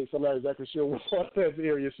 786. I'm not exactly sure what part of that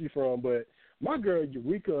area she's from, but my girl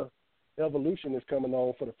Eureka Evolution is coming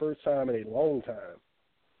on for the first time in a long time.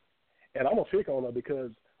 And I'm going to pick on her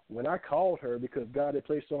because when I called her, because God had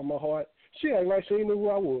placed her on my heart, she acted like she didn't know who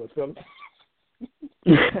I was, fellas.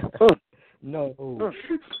 No.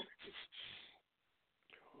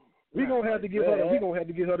 We're gonna have to give her. We're gonna have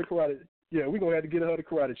to get her the karate. Yeah, we're gonna have to get her the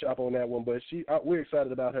karate chop on that one. But we're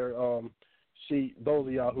excited about her. Those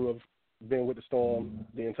of y'all who have been with the Storm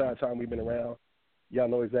the entire time we've been around, y'all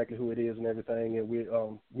know exactly who it is and everything. And we're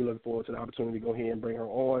looking forward to the opportunity to go ahead and bring her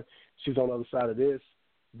on. She's on the other side of this.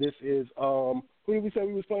 This is who did we say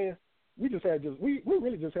we was playing? We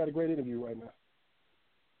really just had a great interview right now.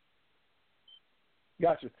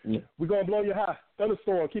 Gotcha. Yeah. We're going to blow you high.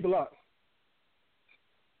 Thunderstorm. Keep it locked.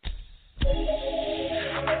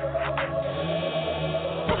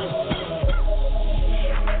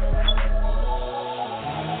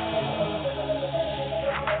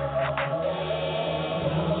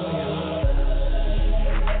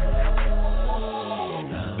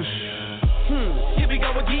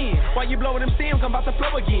 While you blowing them stems, I'm about to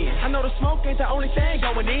flow again. I know the smoke ain't the only thing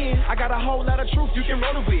going in. I got a whole lot of truth you can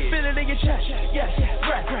roll it with. Feel it in your chest, yes,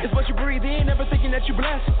 right. It's what you breathe in, never thinking that you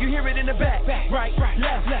blessed. You hear it in the back, right,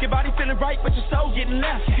 left. Your body feeling right, but your soul getting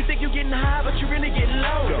left. You think you getting high, but you really getting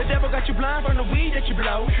low. The devil got you blind from the weed that you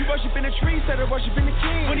blow. You worshiping the tree, instead of worshiping the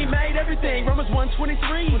king. When he made everything, Romans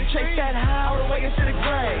 1:23. Chase that high all the way into the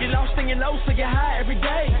grave. You're lost in your low, so you're high every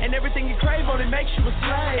day. And everything you crave only makes you a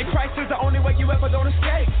slave. And Christ is the only way you ever gonna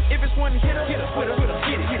escape. If it's one hit up, with her,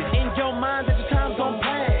 get it. In your mind that your time's gon'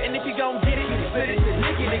 pass. And if you gon' get it, split it,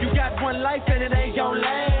 lick it. You got one life and it ain't gon'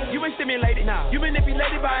 last. You ain't stimulated, you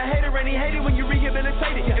manipulated by a hater and he hated when you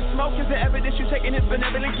rehabilitated. And smoke is the evidence you taking his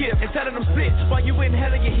benevolent gift. And telling them spit while you in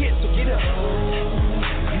hell and get hit, so get up.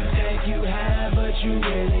 You think you high, but you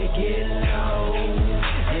really get low.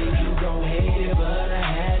 And you gon' hate it, but I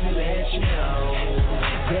had to let you know.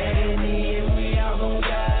 That in the end we all gon'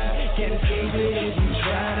 die. Can't escape it if you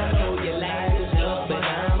try to know your life is up, but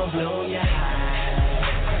I'ma blow your high.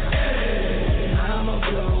 I'ma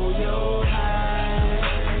blow your high.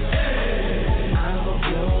 I'ma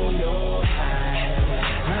blow your high.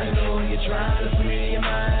 I know you're trying to free your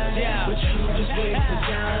mind, but you just waste the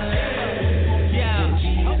time.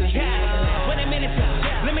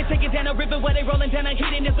 Let me take it down a river where they rolling down a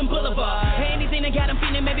hedonism boulevard. Hey, anything that got them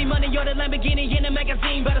feeling, maybe money or the Lamborghini in a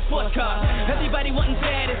magazine, but a sports car. Everybody wanting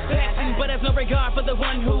satisfaction, but there's no regard for the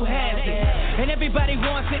one who has it. And everybody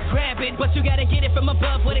wants it, grab it, but you gotta get it from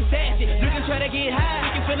above where they stash it. You can try to get high,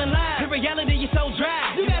 you can feel alive. The reality is so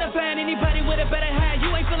dry. You gotta find anybody with a better high.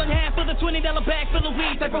 You ain't feeling half for the $20 bag full of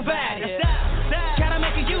weed they provide. Gotta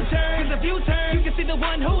make a U-turn, cause if you turn, you can see the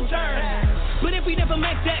one who turns. But if we never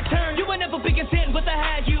make that turn, you will never be content with the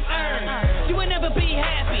high you earn. You will never be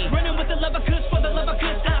happy, running with the love of kush for the love of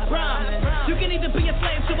kush, I promise. You can either be a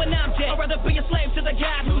slave to an object, or rather be a slave to the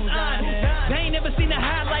God who's honest. They ain't never seen a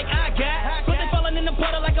high like I got, but they falling in the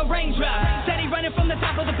puddle like a raindrop. Steady running from the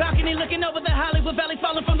top of the balcony, looking over the Hollywood Valley,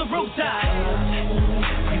 falling from the rooftop.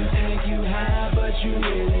 You think you high, but you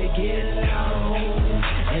really get low.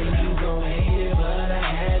 And you gon' hate it, but I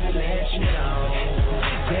had to let you know.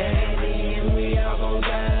 That in the end we all gon'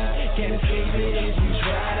 die. Can't escape it if you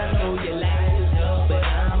try to know your life is up, but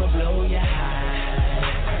I'ma blow your high.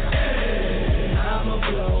 I'ma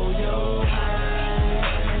blow your high.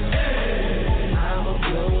 I'ma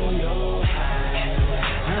blow your high.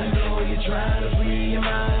 I know you're trying to free your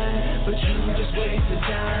mind, but you just wasting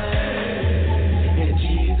time. And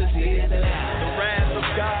Jesus is the light. The wrath of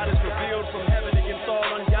God is revealed from heaven against all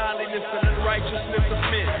ungodliness and unrighteousness of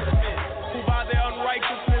men, who by their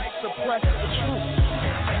unrighteousness suppress the truth.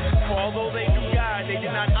 For although they knew God, they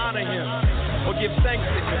did not honor him or give thanks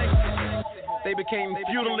to him. They became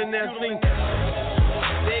futile in their thinking.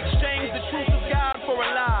 They exchanged the truth of God for a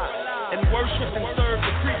lie and worshiped and served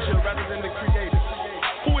the creature rather than the Creator,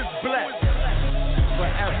 who is blessed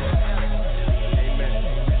forever. Amen.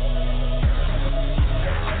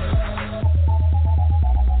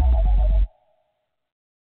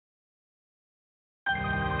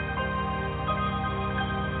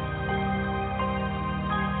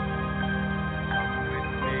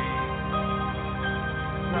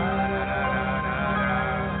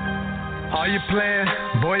 Are you playing?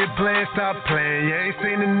 Boy, you playing, stop playing. You ain't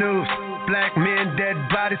seen the news. Black men, dead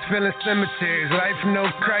bodies filling cemeteries. Life no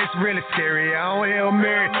Christ, really scary. I don't hear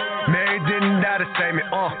Mary. Mary didn't die to save me.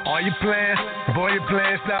 Are you playing? Boy, you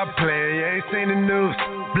playing, stop playing. You ain't seen the news.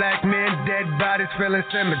 Black men, dead bodies filling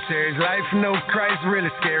cemeteries. Life no Christ,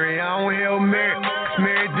 really scary. I don't hear Mary.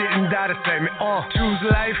 Mary didn't die to save me. Choose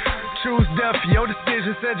life, choose death. Your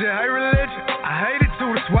decision said you hate religion. I hate it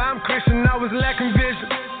too. That's why I'm Christian. I was lacking vision.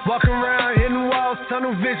 Walking around, hitting walls,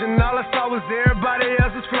 tunnel vision. All I saw was everybody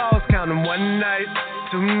else's flaws. Counting one night,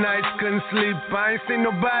 2 nights, couldn't sleep. I ain't seen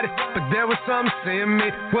nobody, but there was something seeing me.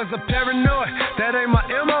 Was a paranoid, that ain't my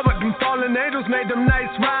MO. But them fallen angels made them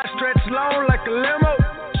nights ride, stretch long like a limo.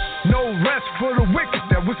 No rest for the wicked,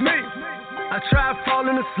 that was me. I tried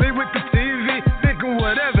falling asleep with the TV, thinking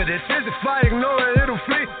whatever this is, if I ignore it, it'll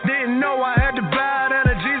flee. Didn't know I had to bow down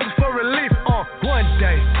to Jesus for relief. One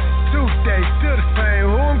day, 2 days, still the same.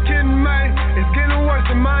 Who I'm kidding, man? It's getting worse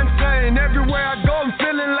than mine insane. Everywhere I go, I'm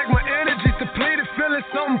feeling like my energy's depleted. Feeling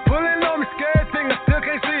something pulling on me, scared thing, I still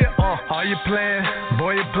can't see it. Are you playing?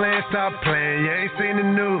 Boy, you playing, stop playing. You ain't seen the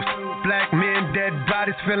news. Black men, dead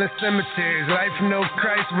bodies filling cemeteries. Life no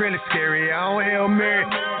Christ, really scary. I don't hear Mary.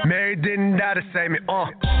 Mary didn't die to save me.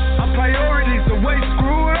 Our priorities are way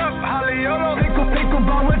screwed up. Hollyolo, think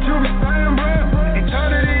about what you were saying, bro.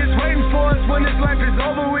 Eternity is waiting for us when this life is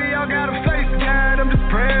over. We all gotta face God. I'm just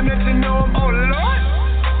praying that you know him. Oh Lord,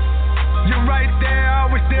 you're right there,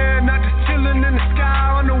 always there, not just chilling in the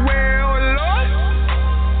sky unaware. Oh Lord,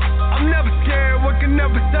 I'm never scared. What can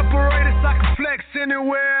never separate us? I can flex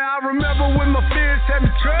anywhere. I remember when my fears had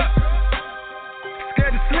me trapped.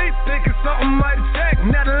 Scared to sleep, thinking something might attack.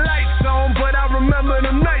 Now the lights on, but I remember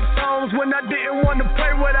them night songs when I didn't want to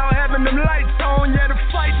play without having them lights on. Yeah, the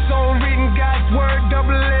fight's on, reading God's word,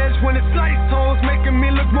 double-edged when it's light tones, making me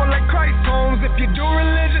look more like Christ homes. If you do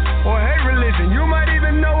religion or hate religion, you might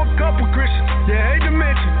even know a couple Christians you hate to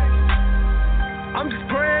mention. I'm just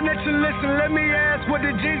praying that you listen. Let me ask, what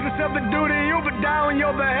did Jesus ever do to you but die on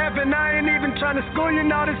your behalf? And I ain't even trying to school you,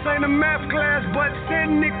 now this ain't a math class, but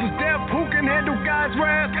sin equals death. Who can handle God's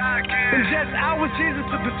wrath? God can. In just hours, Jesus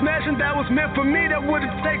took the smashing that was meant for me. That would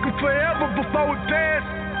have taken forever before it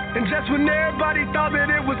passed. And just when everybody thought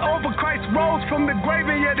that it was over, Christ rose from the grave,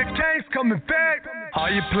 and yeah, the change coming back.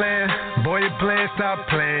 Are you playing? Boy, you playing, stop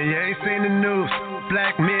playing. You ain't seen the news.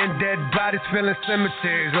 Black men, dead bodies filling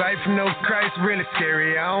cemeteries. Life no Christ, really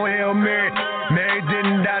scary. I don't hear Mary. Mary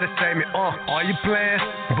didn't die to save me. Are you playing?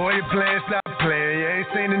 Boy, you playing, stop playing. You ain't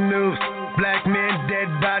seen the news. Black men, dead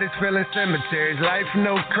bodies filling cemeteries. Life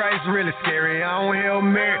no Christ, really scary. I don't hear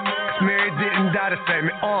Mary. Mary didn't die to save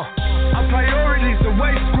me. Our priorities are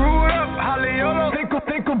way screwed up. Hollyolo,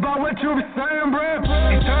 think about what you were saying, bro.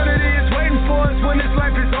 Eternity is waiting for us when this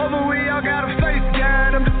life is over. We all gotta face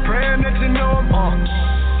God. I'm just praying that you know him.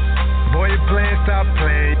 Boy, you playing, stop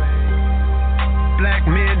playing. Black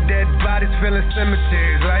men, dead bodies filling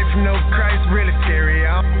cemeteries. Life no Christ, really scary.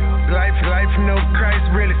 Life no Christ,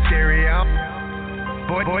 really scary.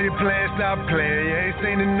 Boy, you playing, stop playing. You ain't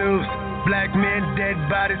seen the news. Black men, dead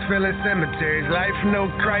bodies filling cemeteries. Life no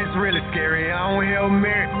Christ, really scary. I don't hear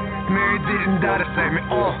Mary. Mary didn't die to save me.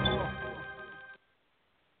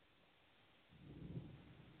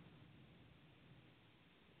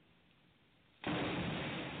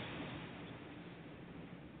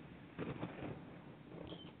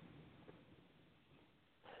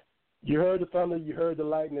 You heard the thunder, you heard the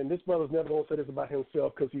lightning. This brother's never going to say this about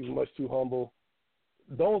himself because he's much too humble.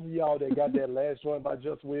 Those of y'all that got that last joint by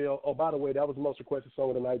Just Will, oh, by the way, that was the most requested song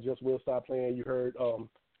of the night. Just Will, Stop Playing. You heard,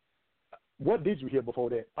 what did you hear before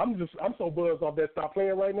that? I'm so buzzed off that Stop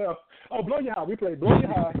Playing right now. Oh, Blow Your High. We played Blow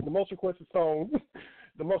Your High. The most requested song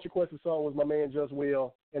was my man Just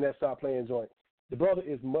Will and that Stop Playing joint. The brother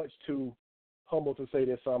is much too humble to say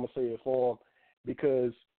that, so I'm going to say it for him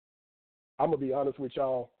because I'm going to be honest with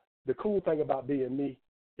y'all. the cool thing about being me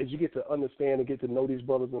is you get to understand and get to know these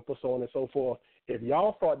brothers and so on and so forth. If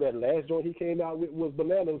y'all thought that last joint he came out with was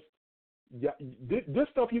bananas, this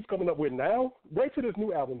stuff he's coming up with now, wait till this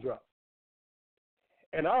new album drops.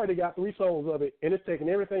 And I already got 3 songs of it, and it's taking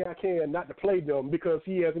everything I can not to play them because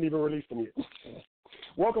he hasn't even released them yet.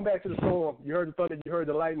 Welcome back to the storm. You heard the thunder, you heard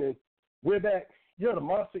the lightning. We're back. You heard a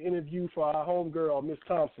monster interview for our homegirl, Miss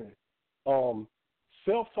Thompson.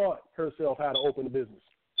 Self-taught herself how to open a business.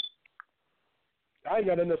 I ain't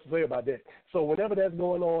got nothing else to say about that. So whenever that's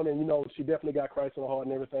going on, and, she definitely got Christ in her heart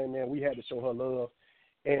and everything, man, we had to show her love.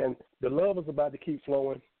 And the love is about to keep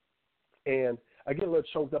flowing. And I get a little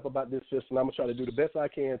choked up about this, sis, and I'm going to try to do the best I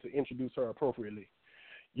can to introduce her appropriately.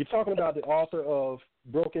 You're talking about the author of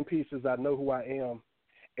Broken Pieces, I Know Who I Am,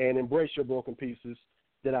 and Embrace Your Broken Pieces,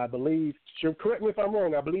 that I believe, correct me if I'm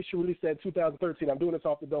wrong, I believe she released that in 2013. I'm doing this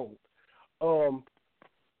off the dome.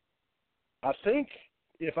 I think,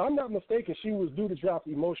 if I'm not mistaken, she was due to drop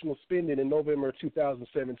Emotional Spending in November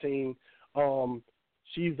 2017.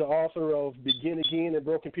 She's the author of Begin Again and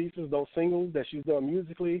Broken Pieces, those singles that she's done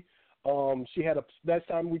musically. She had last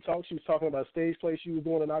time we talked, she was talking about a stage play she was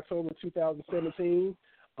doing in October 2017,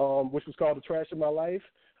 which was called The Trash of My Life.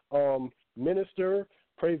 Minister,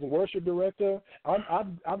 praise and worship director.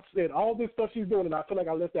 I've said all this stuff she's doing, and I feel like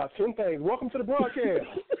I left out 10 things. Welcome to the broadcast.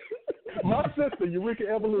 My sister, Eureka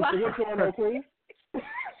Evolution. What's going on, Queen?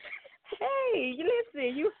 Hey,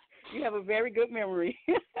 listen, you have a very good memory.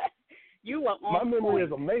 You are on My memory point.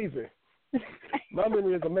 is amazing. My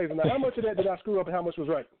memory is amazing. Now, how much of that did I screw up and how much was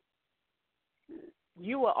right?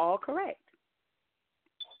 You were all correct.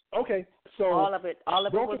 Okay, so all of it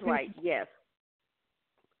was right. Yes.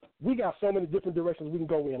 We got so many different directions we can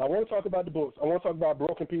go in. I want to talk about the books. I want to talk about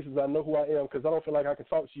Broken Pieces. I Know Who I Am, because I don't feel like I can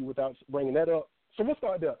talk to you without bringing that up. So we'll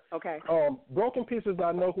start there. Okay. Broken Pieces,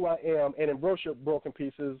 I Know Who I Am, and Embrace Your Broken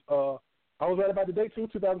Pieces. I was right about the date too,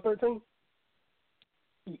 2013.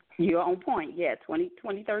 You're on point. Yeah,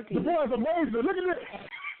 2013. The boy's amazing. Look at this.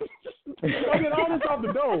 I get all this off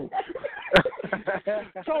the dome.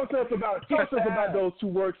 Talk to us about those 2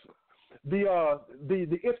 works.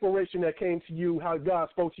 The inspiration that came to you, how God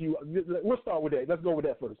spoke to you. We'll start with that. Let's go with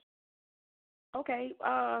that first. Okay.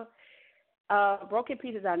 Broken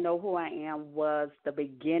Pieces, I Know Who I Am was the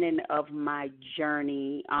beginning of my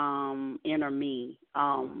journey, inner me.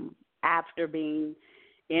 After being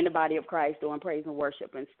in the body of Christ doing praise and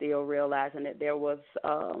worship and still realizing that there was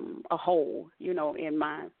a hole, in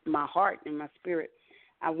my heart and my spirit,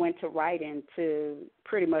 I went to writing to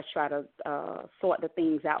pretty much try to sort the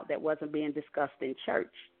things out that wasn't being discussed in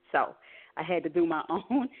church. So I had to do my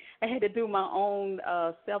own.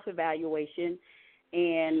 Self-evaluation,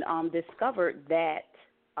 and discovered that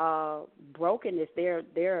brokenness. There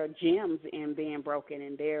are gems in being broken,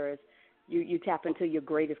 and there is you tap into your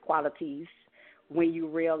greatest qualities when you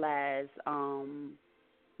realize,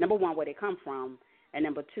 number one, where they come from, and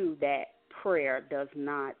number two, that prayer does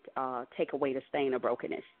not take away the stain of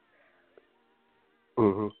brokenness.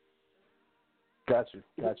 Mm-hmm. Got you.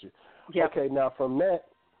 Yep. Okay, now from that,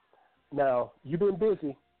 you've been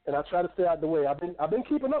busy, and I try to stay out the way. I've been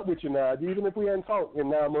keeping up with you now, even if we hadn't talked in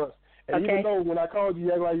 9 months. And even though when I called you,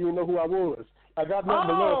 you act like you didn't know who I was. I got nothing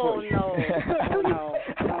but love for you. No.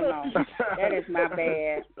 That is my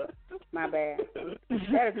bad. That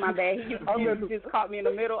is my bad. You just caught me in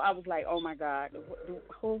the middle. I was like, oh, my God.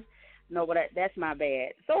 Who? No, but that's my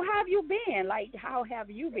bad. So how have you been? How have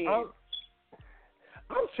you been?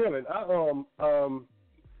 I'm chilling.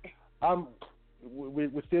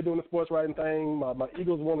 We're still doing the sports writing thing. My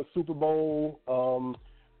Eagles won the Super Bowl.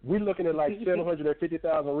 We're looking at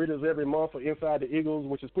 750,000 readers every month for Inside the Eagles,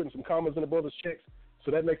 which is putting some commas in the brother's checks, so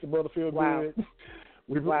that makes the brother feel good.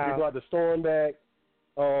 We brought the storm back.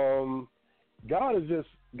 God has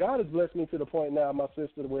blessed me to the point now, my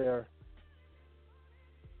sister, where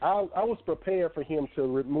I was prepared for him to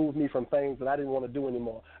remove me from things that I didn't want to do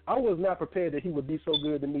anymore. I was not prepared that he would be so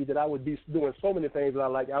good to me that I would be doing so many things that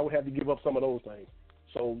I would have to give up some of those things.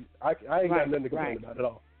 So I ain't got nothing to complain about at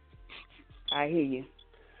all. I hear you.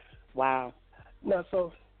 Wow. Now,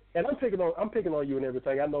 and I'm picking on you and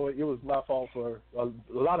everything. I know it was my fault for a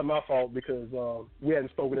lot of my fault because we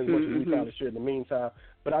hadn't spoken as much as we probably should in the meantime.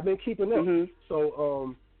 But I've been keeping up.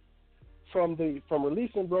 So from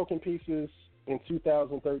releasing Broken Pieces in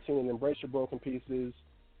 2013 and Embrace Your Broken Pieces,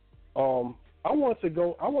 I want to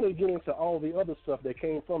get into all the other stuff that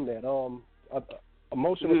came from that.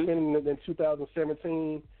 Emotional Spending in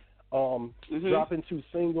 2017, dropping 2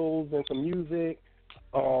 singles and some music.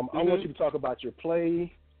 I want you to talk about your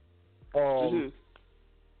play. Don't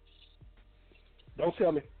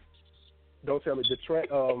tell me the track.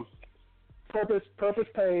 Purpose,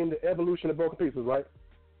 Pain, The Evolution of Broken Pieces, right?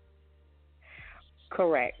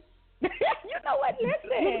 Correct. You know what?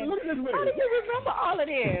 Listen. Look at this How do you remember all of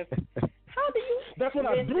this? How do you? That's what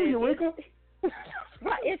I do, Eureka.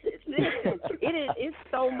 Right. It's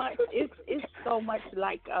so much. It's so much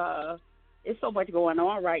like it's so much going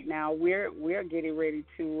on right now. We're getting ready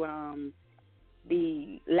to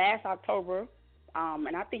the last October,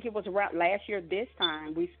 and I think it was around last year this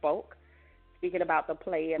time we spoke, speaking about the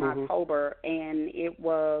play in October, and it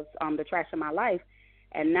was The Trash of My Life.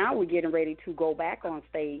 And now we're getting ready to go back on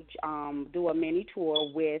stage, do a mini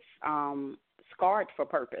tour with Scarred for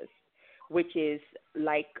Purpose, which is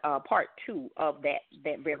like part 2 of that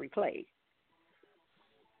very play.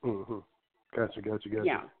 Mm-hmm. Gotcha.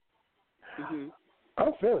 Yeah. Mm-hmm.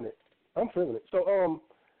 I'm feeling it.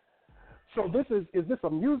 So this is this a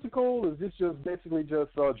musical? Is this just basically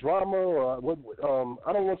just drama? Or what?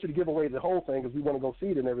 I don't want you to give away the whole thing because we want to go see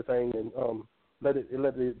it and everything, and let it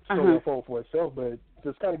story unfold for itself. But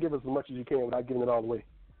just kind of give us as much as you can without giving it all away.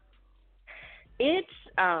 It's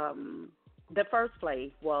the first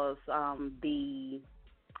play was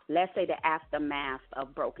let's say the aftermath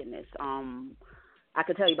of brokenness. I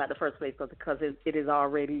could tell you about the first play because it has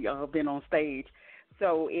already been on stage.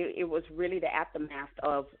 So it was really the aftermath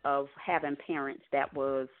of having parents that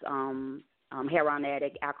was heroin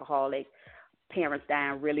addict, alcoholic, parents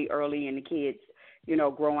dying really early, and the kids,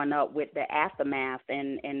 growing up with the aftermath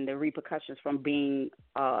and the repercussions from being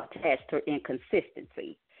attached to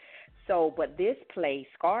inconsistency. So, but this play,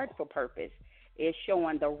 Scarred for Purpose, is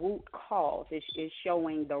showing the root cause. It's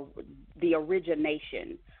showing the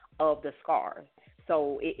origination of the scars.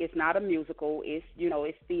 So it's not a musical. It's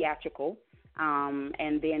it's theatrical.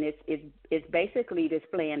 And then it's basically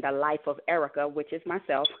displaying the life of Eureka, which is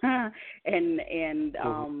myself, and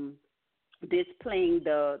displaying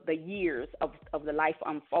the years of the life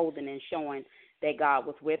unfolding and showing that God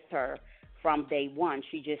was with her from day one.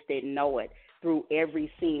 She just didn't know it through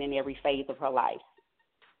every scene and every phase of her life.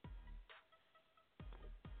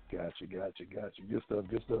 Gotcha. Good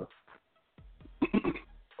stuff.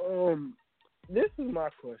 This is my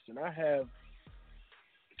question. I have,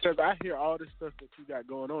 because I hear all this stuff that you got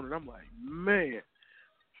going on, and I'm like, man,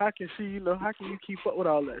 how can you keep up with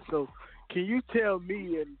all that? So can you tell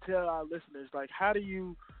me and tell our listeners, like, how do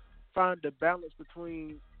you find the balance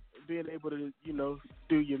between being able to,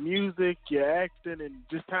 do your music, your acting, and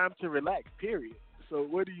just time to relax, period? So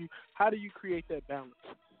how do you create that balance?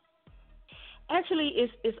 Actually,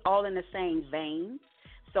 it's all in the same vein.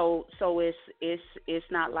 So it's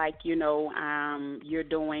not like I'm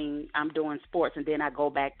doing sports and then I go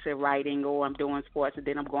back to writing, or I'm doing sports and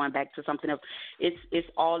then I'm going back to something else. It's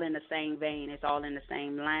all in the same vein. It's all in the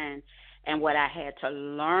same line. And what I had to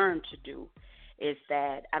learn to do is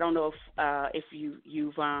that I don't know if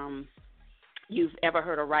you've ever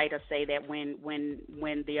heard a writer say that when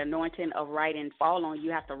the anointing of writing fall on you,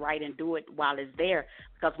 you have to write and do it while it's there,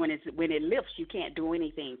 because when it lifts, you can't do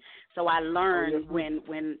anything. So I learned I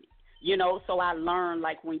learned,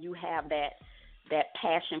 like, when you have that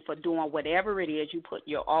passion for doing whatever it is, you put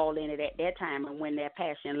your all in it at that time, and when that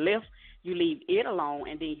passion lifts, you leave it alone,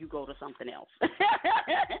 and then you go to something else.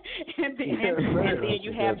 and then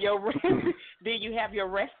you have your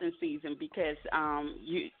resting season, because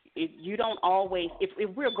you don't always, if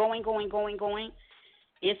we're going,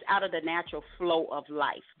 it's out of the natural flow of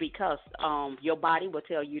life, because your body will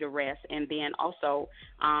tell you to rest, and then also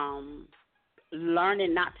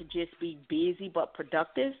learning not to just be busy but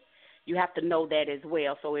productive. You have to know that as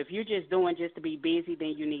well. So if you're just doing just to be busy,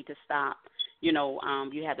 then you need to stop. You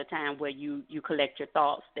have the time where you collect your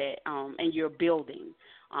thoughts and you're building,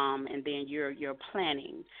 and then you're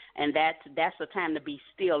planning, and that's the time to be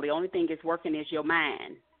still. The only thing that's working is your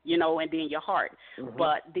mind, and then your heart. Mm-hmm.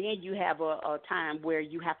 But then you have a time where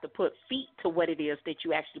you have to put feet to what it is that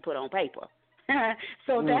you actually put on paper.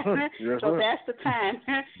 So that's the time.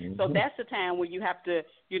 So that's the time where you have to,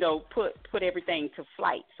 put everything to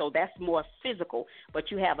flight. So that's more physical.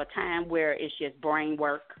 But you have a time where it's just brain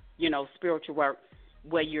work, spiritual work,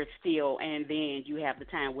 where you're still, and then you have the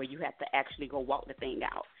time where you have to actually go walk the thing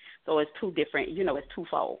out. So it's two different, it's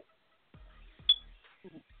twofold.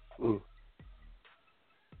 Mm.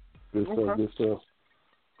 Good stuff.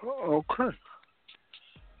 Okay.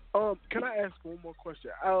 Can I ask one more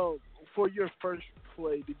question? For your first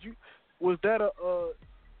play, was that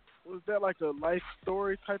like a life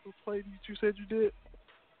story type of play that you said you did?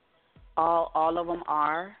 All of them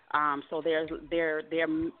are. So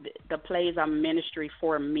the plays are ministry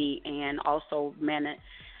for me, and also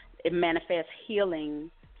it manifests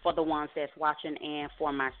healing for the ones that's watching and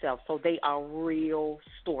for myself. So they are real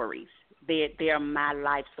stories. They are my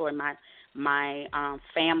life story, my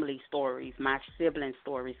family stories, my sibling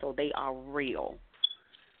stories, so they are real.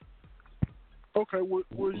 Okay, was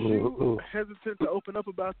you hesitant to open up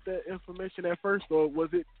about that information at first, or was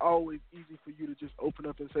it always easy for you to just open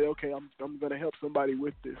up and say, okay, I'm going to help somebody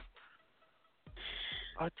with this?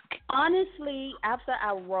 Honestly, after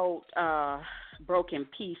I wrote Broken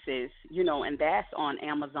Pieces, and that's on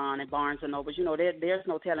Amazon and Barnes and Noble, there's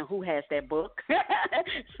no telling who has that book.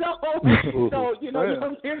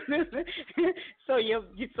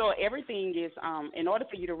 so everything is in order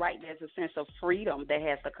for you to write, there's a sense of freedom that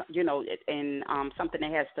has to, and something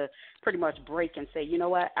that has to pretty much break and say, you know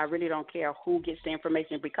what, I really don't care who gets the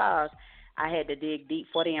information, because I had to dig deep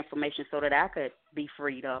for the information so that I could be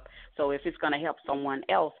freed up. So if it's going to help someone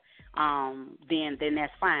else, then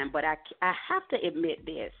that's fine. But I have to admit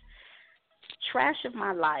this. Trash of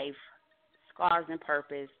My Life, Scars and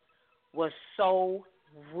Purpose, was so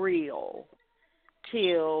real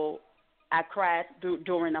till I cried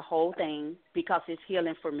during the whole thing, because it's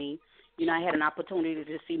healing for me. I had an opportunity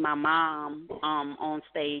to see my mom on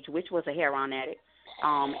stage, which was a heroin addict,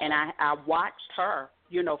 and I watched her,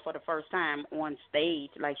 for the first time on stage.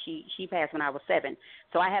 Like she passed when I was 7.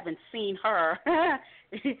 So I haven't seen her,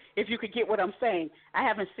 if you could get what I'm saying. I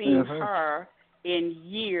haven't seen her in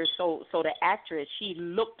years. So the actress, she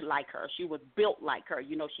looked like her. She was built like her.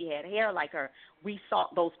 She had hair like her. We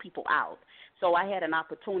sought those people out. So I had an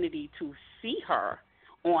opportunity to see her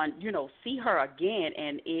see her again,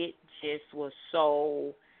 and it just was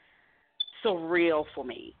so surreal for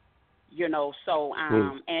me. And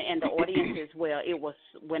the audience as well. It was,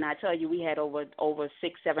 when I tell you, we had over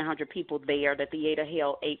 600-700 people there. The theater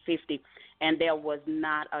held 850, and there was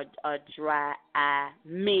not a dry eye,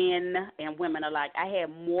 men and women alike. I had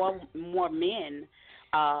more men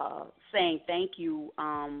saying thank you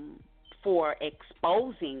for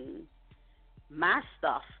exposing my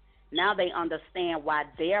stuff. Now they understand why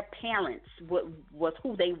their parents was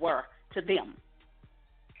who they were to them.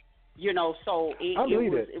 So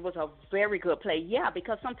it was a very good play. Yeah,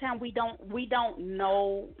 because sometimes we don't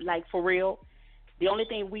know, like, for real. The only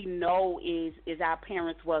thing we know is our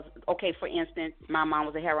parents was, okay, for instance, my mom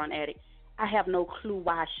was a heroin addict. I have no clue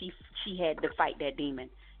why she had to fight that demon.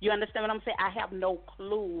 You understand what I'm saying? I have no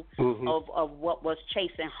clue of what was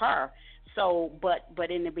chasing her. So, but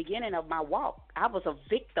in the beginning of my walk, I was a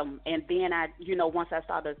victim, and then once I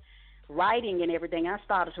started writing and everything, I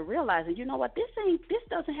started to realize, and you know what, this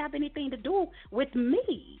doesn't have anything to do with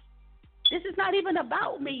me. This is not even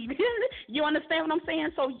about me. You understand what I'm saying?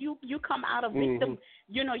 So you come out of victim,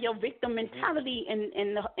 your victim mentality,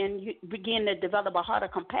 and you begin to develop a heart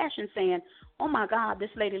of compassion, saying, oh my God, this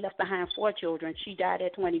lady left behind 4 children. She died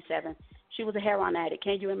at 27. She was a heroin addict.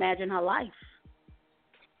 Can you imagine her life?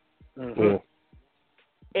 And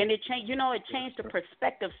it changed, it changed the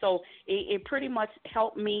perspective. So it pretty much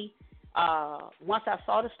helped me. Once I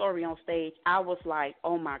saw the story on stage, I was like,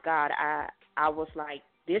 oh my God, I was like,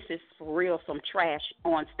 this is for real, some trash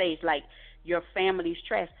on stage, like your family's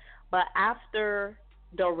trash. But after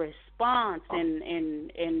the response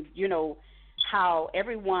and how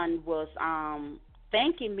everyone was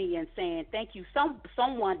thanking me and saying thank you,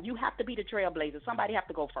 someone, you have to be the trailblazer. Somebody have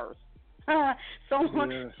to go first. So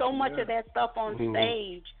much of that stuff on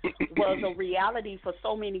stage was a reality for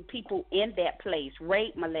so many people in that place.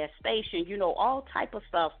 Rape, molestation, all type of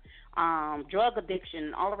stuff, drug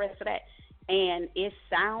addiction, all the rest of that. And it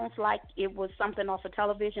sounds like it was something off of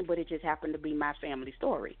television, but it just happened to be my family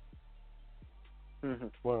story.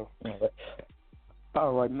 Wow.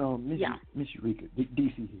 All right, no, Miss Eureka,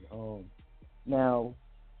 DC here. Now,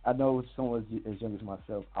 I know someone as young as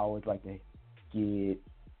myself, I always like to get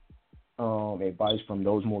advice from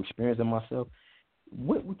those more experienced than myself.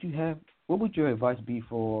 What would your advice be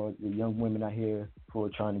for the young women out here who are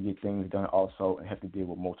trying to get things done also and have to deal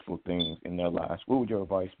with multiple things in their lives? What would your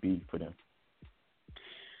advice be for them?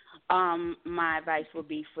 My advice would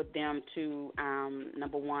be for them to,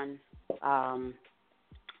 number one,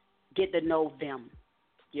 get to know them,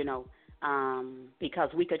 because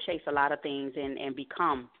we could chase a lot of things and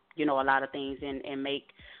become, a lot of things and make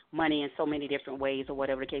money in so many different ways or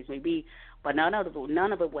whatever the case may be. But none of it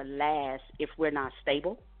will last if we're not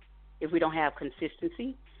stable, if we don't have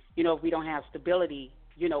consistency, if we don't have stability,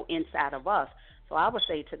 inside of us. So I would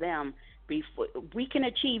say to them, we can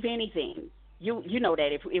achieve anything. You know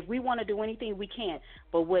that if we want to do anything, we can.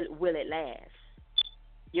 But will it last?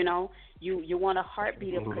 You want a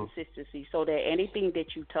heartbeat of consistency, so that anything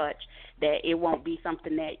that you touch, that it won't be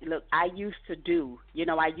something that, look, I used to do,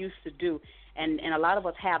 and a lot of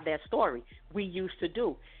us have that story. We used to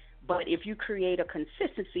do. But if you create a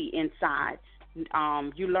consistency inside,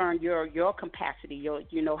 You learn your capacity,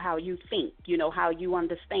 how you think, how you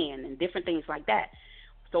understand, and different things like that.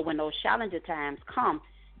 So when those challenging times come,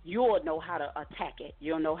 you'll know how to attack it.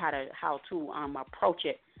 You'll know how to approach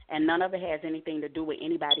it, and none of it has anything to do with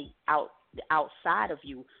anybody outside of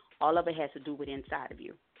you. All of it has to do with inside of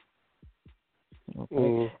you.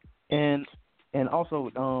 Okay. And also,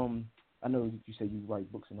 I know you said you write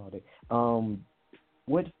books and all that.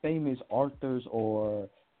 What famous authors or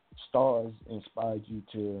stars inspired you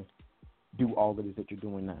to do all of this that you're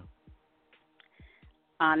doing now?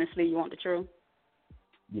 Honestly, you want the truth?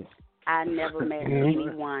 Yes. I never met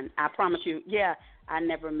anyone. I promise you. Yeah, I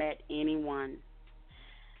never met anyone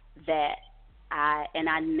that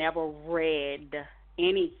I never read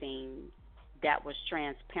anything that was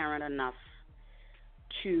transparent enough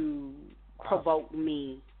to provoke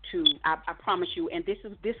me to. I promise you. And this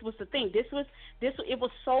was the thing. It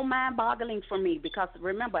was so mind-boggling for me because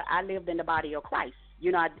remember, I lived in the body of Christ.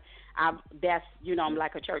 I'm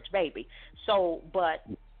like a church baby. So, but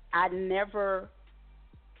I never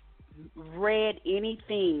read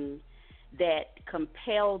anything that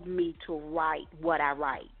compelled me to write what I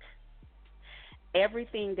write.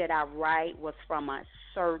 Everything that I write was from a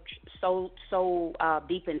search so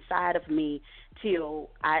deep inside of me till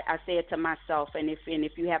I said to myself, and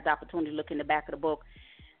if you have the opportunity to look in the back of the book,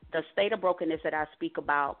 the state of brokenness that I speak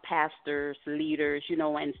about, pastors, leaders,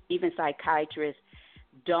 and even psychiatrists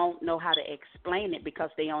don't know how to explain it because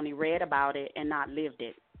they only read about it and not lived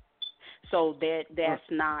it. So that's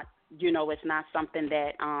not, it's not something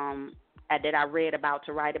that that I read about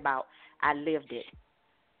to write about. I lived it.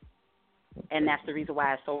 And that's the reason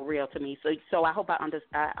why it's so real to me. So I hope I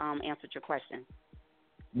answered your question.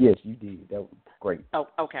 Yes, you did. That was great. Oh,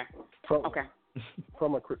 okay. Okay.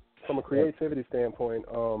 From a creativity standpoint,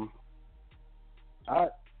 I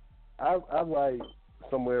write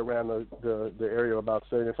somewhere around the area of about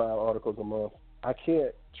 75 articles a month. I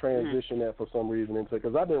can't transition that for some reason into,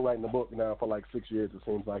 because I've been writing the book now for like 6 years, it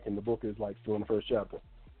seems like, and the book is like still in the first chapter.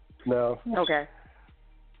 Now, okay.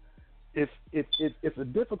 It's a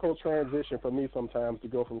difficult transition for me sometimes to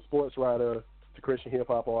go from sports writer to Christian hip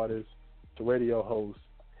hop artist to radio host.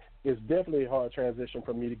 It's definitely a hard transition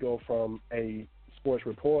for me to go from a sports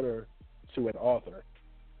reporter to an author.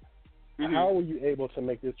 Mm-hmm. How were you able to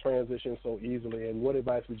make this transition so easily, and what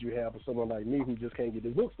advice would you have for someone like me who just can't get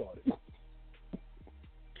this book started?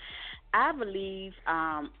 I believe,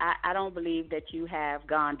 I don't believe that you have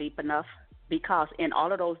gone deep enough, because in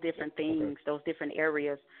all of those different things, those different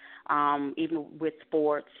areas, even with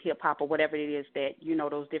sports, hip-hop, or whatever it is that,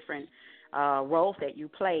 those different roles that you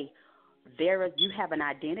play, you have an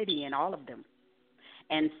identity in all of them.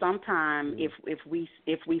 And sometimes if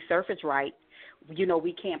we surface right,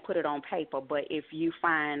 we can't put it on paper, but if you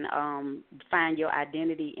find your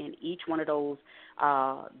identity in each one of those,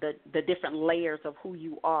 the different layers of who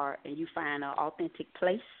you are, and you find an authentic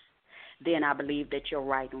place, then I believe that your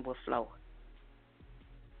writing will flow.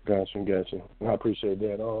 Gotcha. I appreciate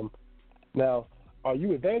that. Now, are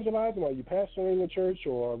you evangelizing? Are you pastoring the church,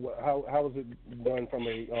 or how is it done from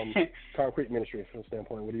a concrete ministry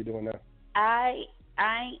standpoint? What are you doing now? I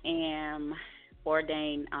am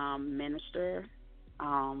ordained minister,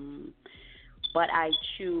 but I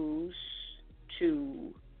choose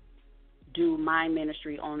to do my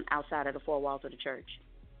ministry outside of the four walls of the church,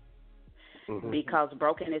 because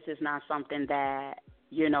brokenness is not something that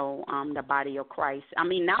the body of Christ. I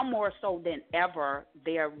mean, now more so than ever,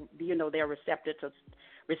 they're receptive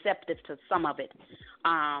to some of it.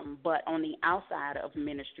 But on the outside of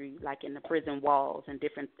ministry, like in the prison walls and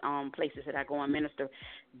different places that I go and minister,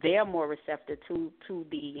 they're more receptive to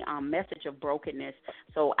the message of brokenness.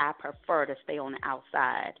 So I prefer to stay on the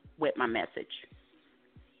outside with my message.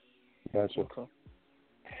 Gotcha. Okay.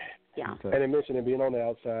 Yeah. Okay. And in mentioning being on the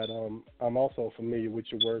outside, I'm also familiar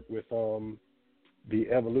with your work with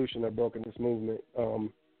the evolution of brokenness movement,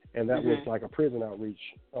 and that was like a prison outreach.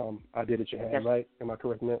 I did at your hand, right? Am I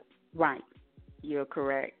correct in that? Right. You're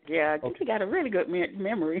correct. Yeah, I think you got a really good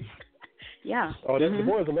memory. Yeah. Oh, the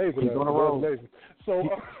boy's amazing. He's on the road. So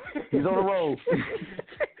he's on the road.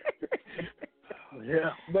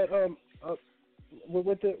 Yeah. But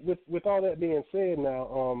with all that being said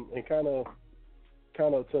now, and kind of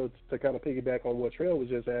to piggyback on what Trail was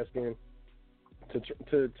just asking,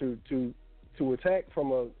 to attack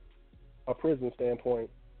from a prison standpoint,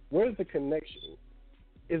 where's the connection?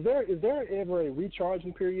 Is there ever a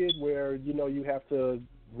recharging period where you have to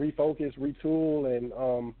refocus, retool,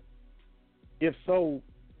 and if so,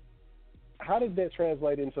 how does that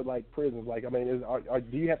translate into like prisons? Like, I mean,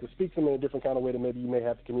 do you have to speak to them in a different kind of way that maybe you may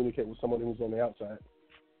have to communicate with someone who's on the outside?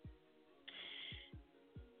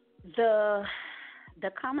 The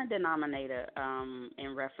common denominator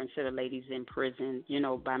in reference to the ladies in prison,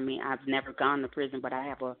 by me, I've never gone to prison, but I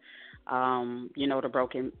have a, the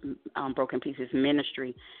Broken Pieces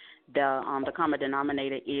ministry. The common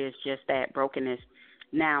denominator is just that brokenness.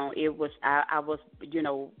 Now, it was, I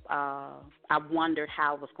wondered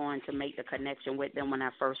how I was going to make the connection with them when I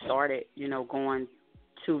first started, going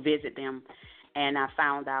to visit them. And I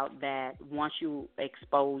found out that once you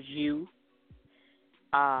expose you,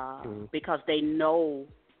 because they know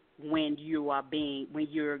when you're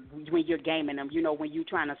gaming them, when you're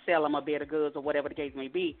trying to sell them a bit of goods or whatever the case may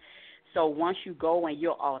be. So once you go and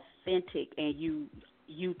you're authentic and you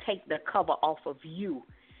take the cover off of you,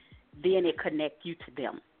 then it connects you to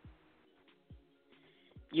them.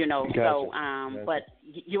 Gotcha. So but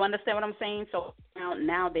you understand what I'm saying? So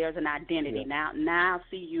now there's an identity. Yeah. Now I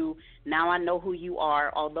see you. Now I know who you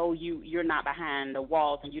are. Although you're not behind the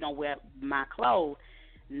walls and you don't wear my clothes.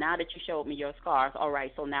 Now that you showed me your scars, all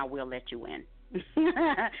right, so now we'll let you in.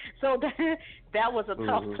 So that was a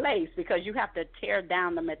tough place because you have to tear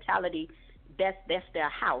down the mentality. That's their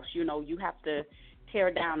house. You have to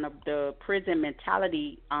tear down the prison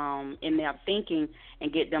mentality in their thinking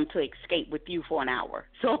and get them to escape with you for an hour.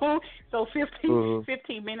 So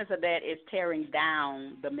 15 minutes of that is tearing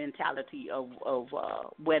down the mentality of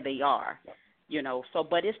where they are. So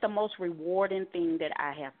but it's the most rewarding thing that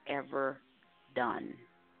I have ever done.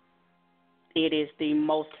 It is the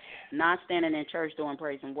most, not standing in church doing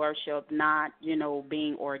praise and worship, not,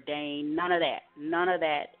 being ordained, none of that. None of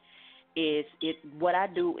that is it. What I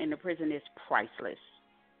do in the prison is priceless.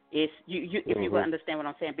 It's if you will understand what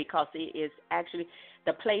I'm saying, because it is actually,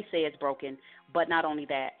 the place says broken, but not only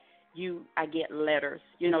that, I get letters.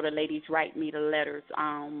 The ladies write me the letters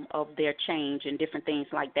of their change and different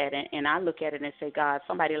things like that, and I look at it and say, God,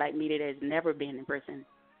 somebody like me that has never been in prison.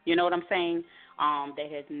 You know what I'm saying? That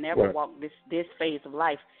has never walked this phase of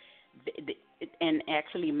life and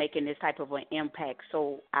actually making this type of an impact.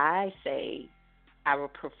 So I say I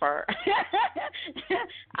would prefer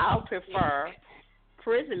I'll prefer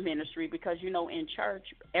prison ministry because, in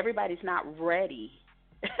church, everybody's not ready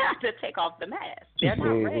to take off the mask. They're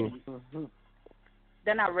not ready.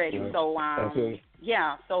 They're not ready. So,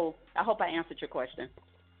 so I hope I answered your question.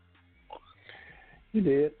 You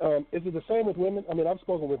did. Is it the same with women? I mean, I've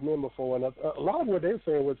spoken with men before, and a lot of what they're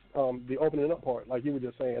saying was the opening up part, like you were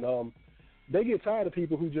just saying. They get tired of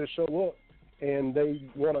people who just show up, and they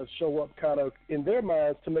want to show up kind of in their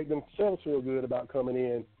minds to make themselves feel good about coming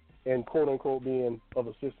in and quote-unquote being of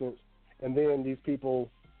assistance. And then these people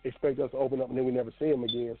expect us to open up, and then we never see them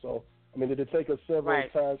again. So, I mean, did it take us several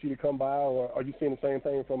times for you to come by, or are you seeing the same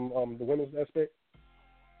thing from the women's aspect?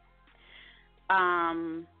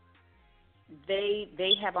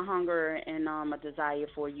 They have a hunger and a desire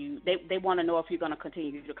for you. They want to know if you're going to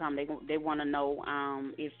continue to come. They want to know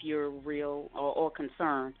if you're real or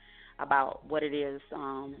concerned about what it is,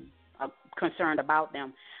 concerned about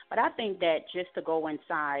them. But I think that just to go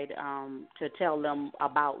inside to tell them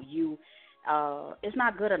about you is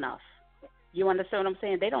not good enough. You understand what I'm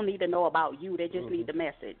saying? They don't need to know about you. They just need the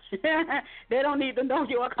message. They don't need to know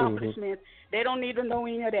your accomplishments. They don't need to know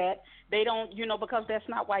any of that. They don't, because that's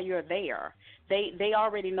not why you're there. They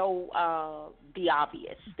already know the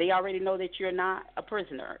obvious. They already know that you're not a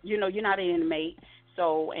prisoner. You're not an inmate.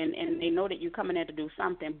 So, and they know that you're coming in to do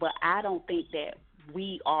something. But I don't think that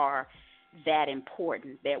we are that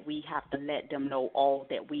important that we have to let them know all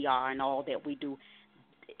that we are and all that we do.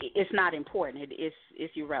 It's not important.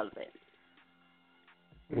 It's irrelevant.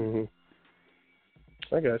 I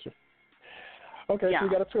got you. Okay, so you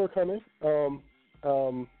got a tour coming, and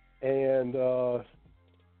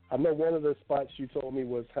I know one of the spots you told me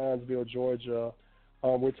was Hinesville, Georgia.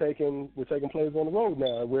 We're taking plays on the road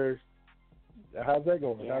now. How's that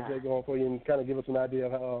going? Yeah. How's that going for you? And kind of give us an idea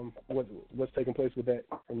of how, what's taking place with that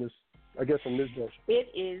from this junction. It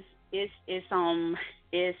is.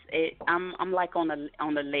 I'm like on the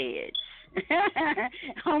ledge.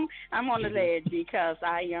 I'm on the ledge because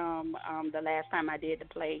the last time I did the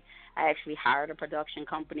play, I actually hired a production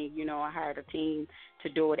company. I hired a team to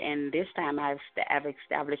do it, and this time I've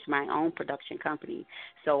established my own production company.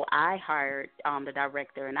 So I hired the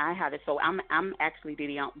director, and I hired it. So I'm actually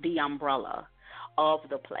the umbrella of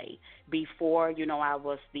the play. Before, I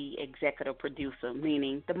was the executive producer,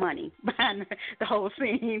 meaning the money behind the whole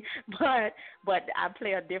scene. But I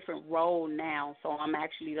play a different role now, so I'm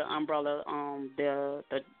actually the umbrella, the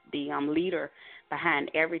leader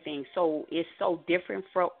behind everything. So it's so different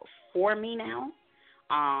for me now,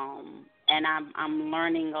 and I'm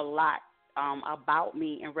learning a lot about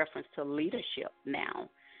me in reference to leadership now.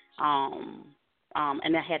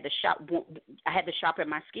 and I had to sharpen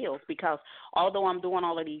my skills, because although I'm doing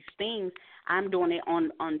all of these things, I'm doing it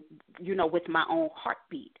on with my own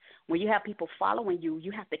heartbeat. When you have people following you,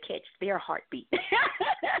 you have to catch their heartbeat.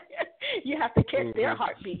 You have to catch their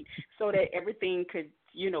heartbeat so that everything could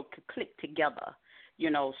click together.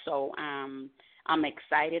 So I'm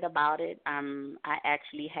excited about it. I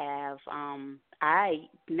actually have. I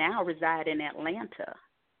now reside in Atlanta.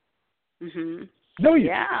 Mhm. No, you.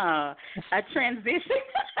 Yeah, I transitioned.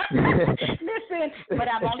 Listen, but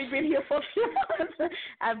I've only been here for a few months.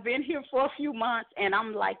 I've been here for a few months, and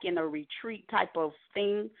I'm like in a retreat type of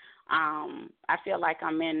thing. I feel like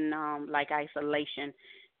I'm in like isolation,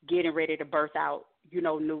 getting ready to birth out,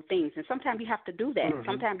 new things. And sometimes you have to do that. Mm-hmm.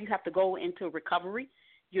 Sometimes you have to go into recovery,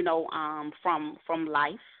 from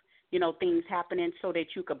life, things happening so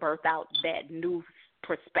that you could birth out that new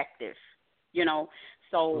perspective,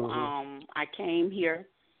 So I came here,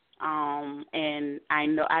 and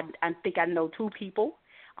I think I know two people.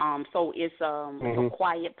 So it's a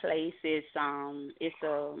quiet place. It's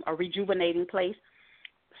a rejuvenating place.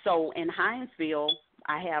 So in Hinesville,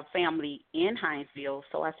 I have family in Hinesville.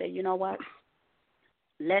 So I said, you know what?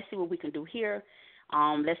 Let's see what we can do here.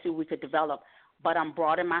 Let's see what we could develop. But I'm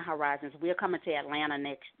broadening my horizons. We're coming to Atlanta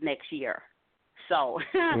next year. So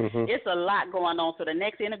it's a lot going on. So the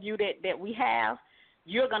next interview that we have,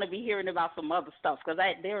 you're going to be hearing about some other stuff, because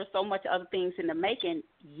there are so much other things in the making,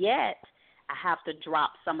 yet I have to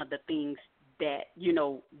drop some of the things that,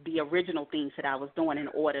 the original things that I was doing in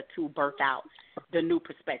order to birth out the new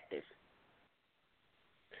perspective.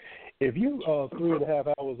 If you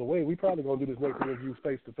 3.5 hours away, we probably going to do this next interview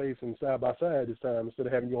face-to-face and side-by-side this time instead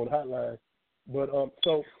of having you on the hotline. But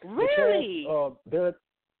so really? The cast,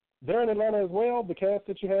 they're in Atlanta as well, the cast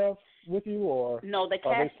that you have with you? Or no, the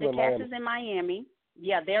cast is in Miami.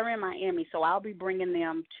 Yeah, they're in Miami, so I'll be bringing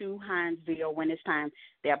them to Hinesville when it's time.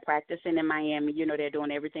 They're practicing in Miami. They're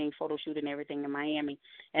doing everything, photo shoot and everything in Miami.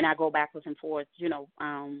 And I go backwards and forwards,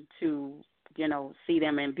 to, see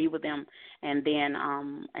them and be with them. And then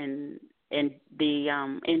in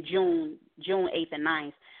June 8th and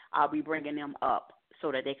 9th, I'll be bringing them up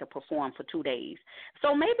so that they can perform for 2 days.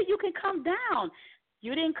 So maybe you can come down.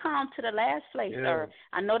 You didn't come to the last place, sir.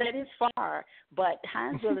 I know that it's far, but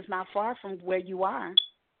Hinesville is not far from where you are.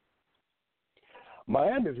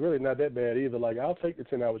 Miami's really not that bad either. Like, I'll take the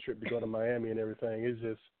 10-hour trip to go to Miami and everything. It's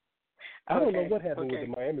just, I don't know what happened with the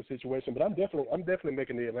Miami situation, but I'm definitely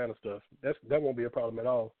making the Atlanta stuff. That won't be a problem at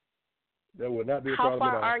all. That would not be a problem at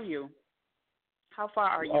all. How far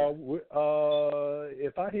are you?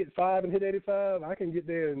 If I hit 5 and hit 85, I can get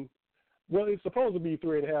there in. Well, it's supposed to be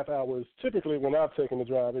 3.5 hours. Typically, when I've taken the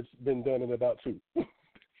drive, it's been done in about 2.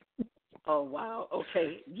 Oh, wow.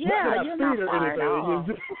 Okay. Yeah, you're not far at all.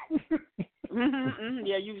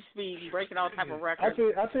 Yeah, you speed, breaking all type of records.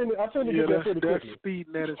 I tend to get there pretty quickly. That's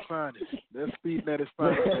speeding at its finest. That's speeding at its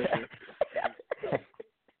finest.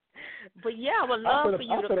 But, yeah, I would love for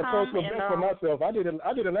you to come. I set a personal best for myself. I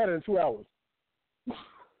did Atlanta in 2 hours.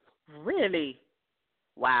 Really?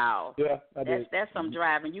 Wow. Yeah, I did. That's some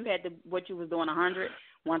driving. You had what you was doing, 100,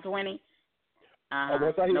 120?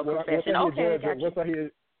 Once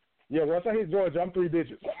I hit Georgia, I'm 3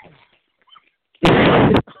 digits.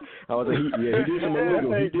 I was he did some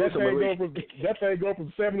illegal. That thing go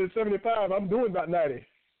from 70 to 75. I'm doing about 90.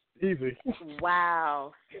 Easy.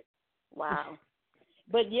 Wow.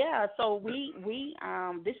 But yeah, so we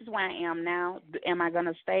this is where I am now. Am I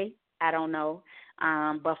gonna stay? I don't know.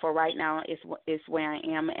 But for right now, it's where I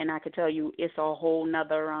am, and I can tell you it's a whole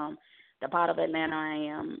nother. The part of Atlanta I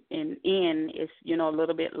am in is a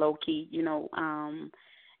little bit low key,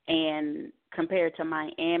 and compared to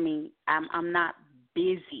Miami, I'm not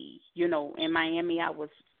busy. In Miami I was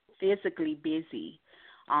physically busy.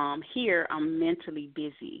 Here I'm mentally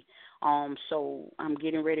busy. So I'm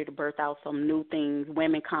getting ready to birth out some new things,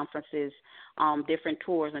 women conferences, different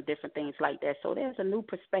tours and different things like that. So there's a new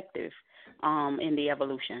perspective in the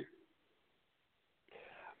evolution.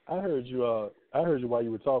 I heard you while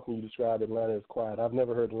you were talking. You described Atlanta as quiet. I've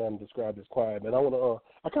never heard Atlanta described as quiet, but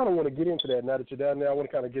I kind of want to get into that now that you're down there. I want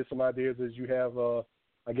to kind of get some ideas as you have,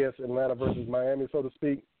 I guess, Atlanta versus Miami, so to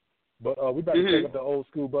speak. But we about to take up the old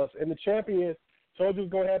school bus. And the champion told you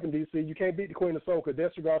it's going to happen, DC. You can't beat the Queen of Soul because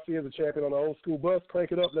Destry Garcia is a champion on the old school bus.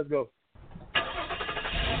 Crank it up. Let's go.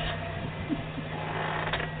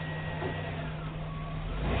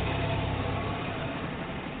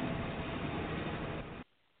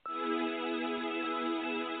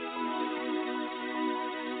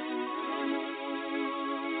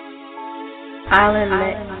 Island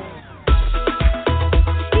Lit.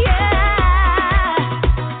 Yeah,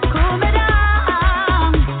 cool me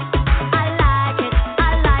down. I like it.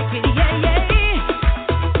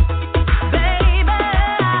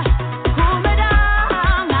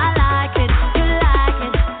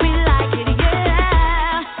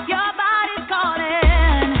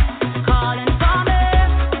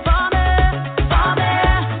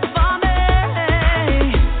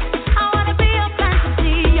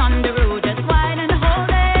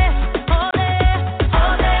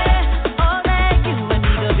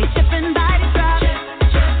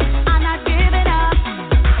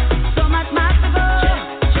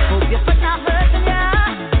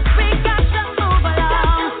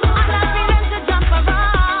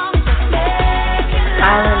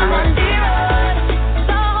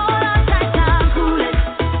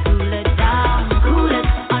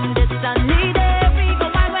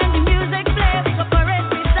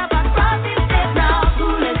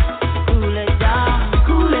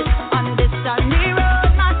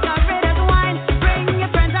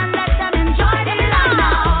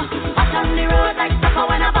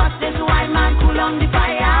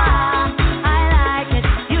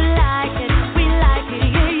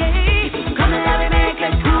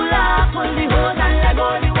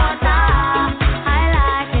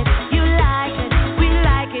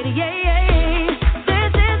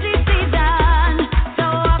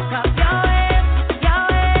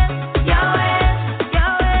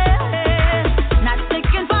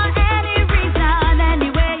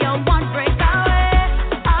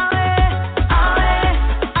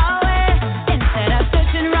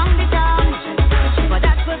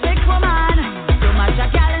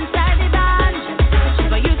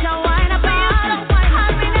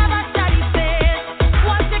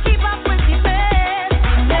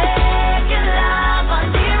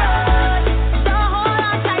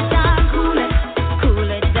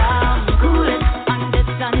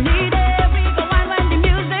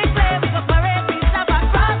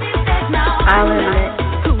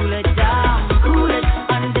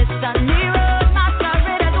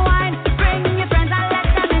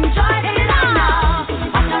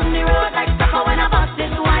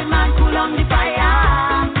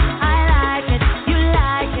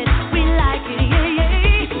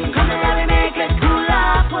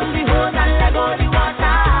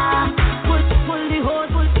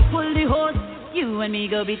 You and me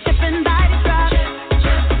go be tripping by the drop.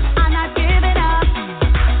 I'm not giving up.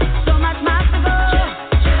 So much miles to go.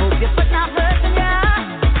 Hope your foot not hurting ya.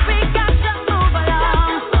 We got to move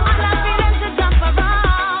along. I'm not feeling to jump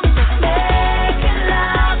around. Just making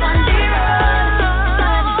love on the road. So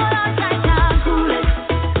hold on tight now. Cool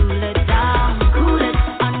it down. Cool it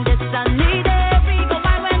on this sunny day. We go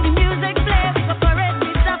by when the music plays. We go parade,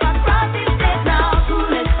 we stop across the stage now.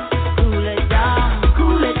 Cool it down.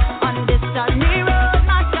 Cool it on this sunny road.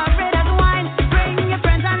 Masquerade as wine. Bring your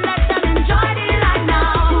friends and let them enjoy the light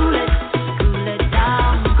now. Cool it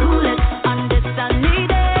down. Cool it on this sunny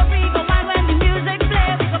day. We go by when the music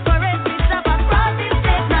plays. We go parade, we stop across the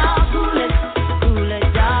stage now. Cool it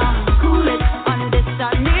down. Cool it on this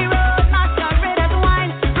sunny road. Masquerade as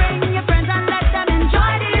wine. Bring your friends and let them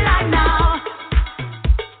enjoy the light now.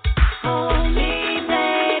 Hold me,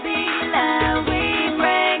 baby, let we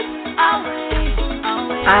break away.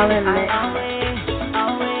 Island Mix.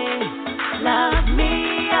 Love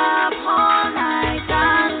me up all night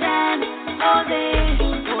and then all day.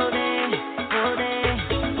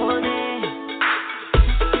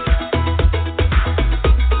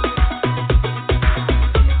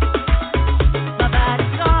 My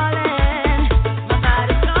body's calling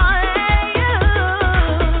you.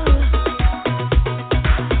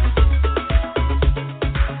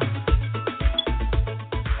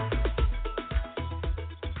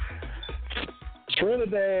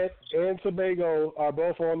 Trinidad and Tobago are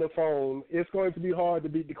both on the phone. It's going to be hard to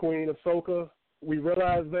beat the Queen of Soca. We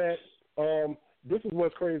realize that. This is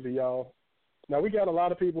what's crazy, y'all. Now, we got a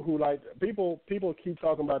lot of people who people keep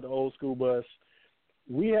talking about the old school bus.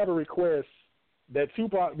 We have a request that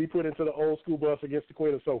Tupac be put into the old school bus against the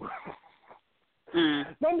Queen of Soca.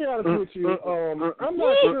 Let me be honest with you.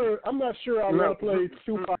 I'm not sure I want to play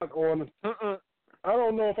Tupac on. I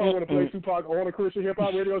don't know if I want to play Tupac on a Christian hip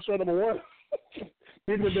hop radio show. Number one,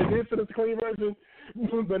 even if they did send us the clean version.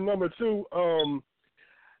 But number two,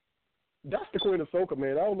 that's the Queen of Soca,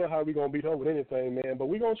 man. I don't know how we gonna beat her with anything, man. But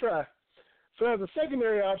we gonna try. So as a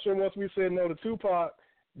secondary option, once we said no to Tupac,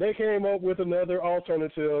 they came up with another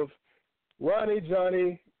alternative. Ronnie,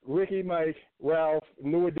 Johnny, Ricky, Mike, Ralph,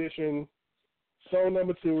 New Edition, song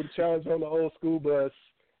number 2, the challenge on the old school bus.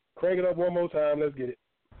 Crank it up one more time. Let's get it.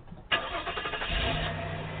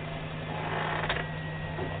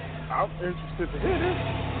 I'm interested to hear this.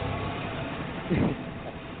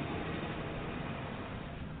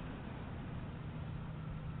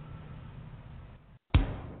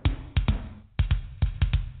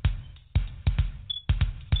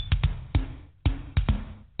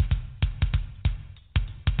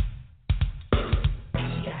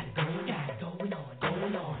 She got it going on, get going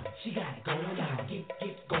on. She got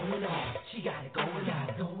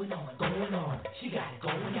it going on. She got it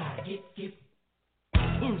going on, get.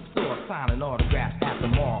 In store, signing autographs at the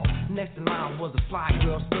mall. Next in line was a fly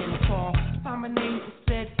girl standing tall. Found my name and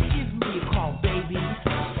said, give me a call, baby.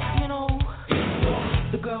 You know,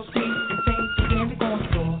 the girl screamed and sang to Dandy on the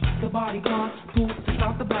floor. The bodyguard pulled to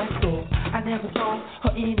stop the back door. I never saw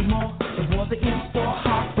her anymore. It was an in-store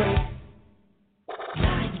heartbreak.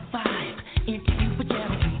 95, interview for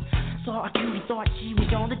Geraldine. Saw a cutie, thought she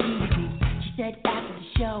was on the TV crew. She said after the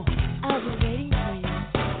show, I'll be waiting for you.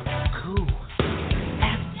 Cool.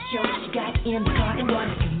 After the show, she got in the car and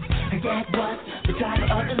wanted to. Her dad was the driver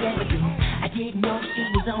of the limousine. I didn't know she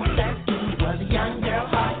was on 13. Was a young girl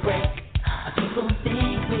heartbreak. People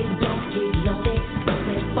think we don't get lonely, but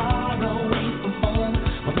we're far away from home.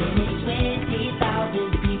 Well, then it's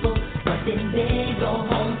 20,000 people, but then they go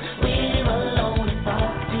home. We're alone and far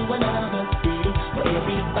to another city where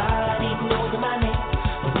everybody knows my name.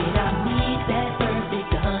 But when I meet that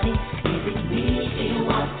perfect honey, is it me she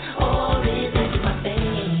wants, or is it my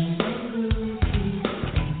fame?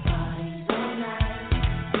 Same parties all night,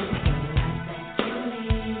 it's the life that you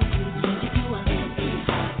lead. You do a little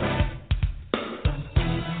heartbreak.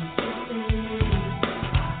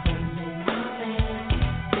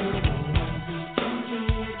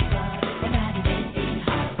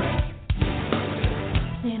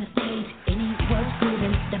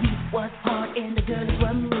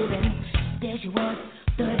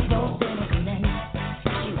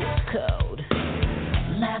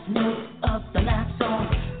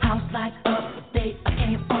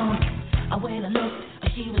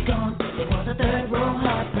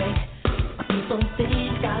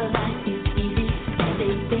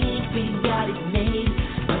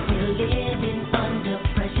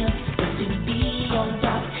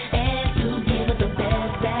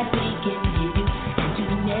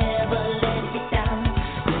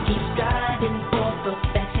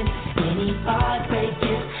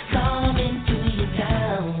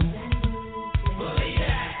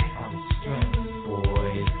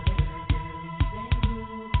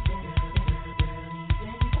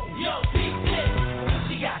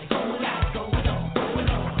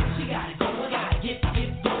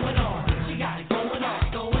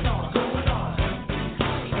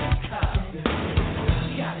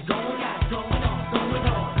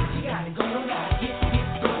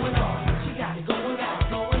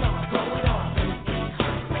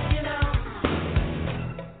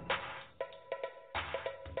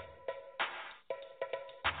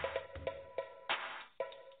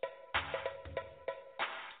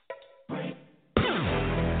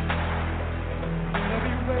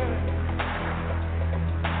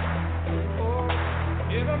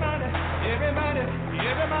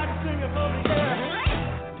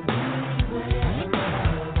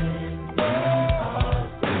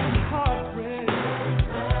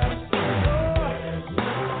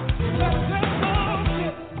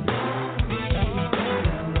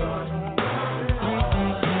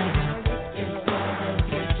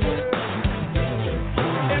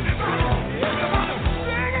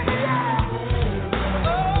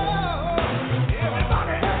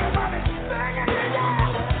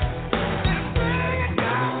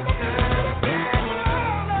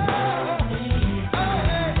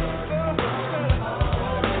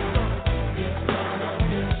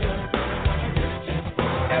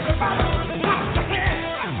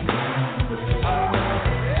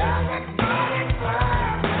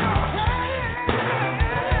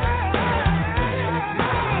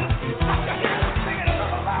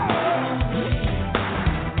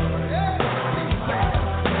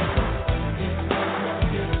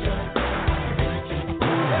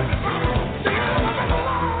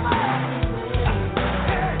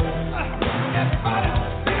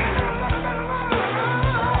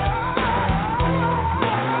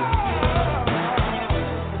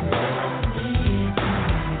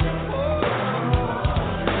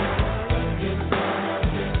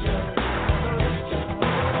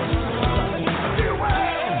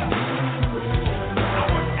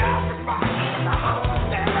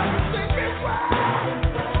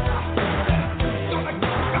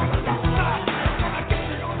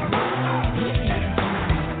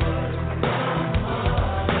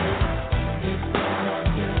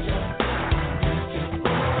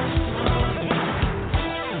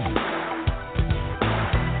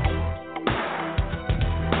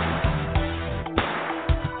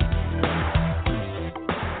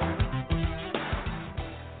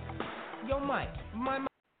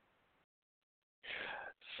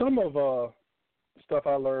 Some of stuff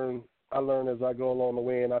I learn as I go along the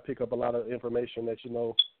way, and I pick up a lot of information that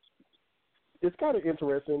it's kind of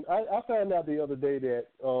interesting. I found out the other day that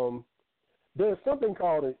there's something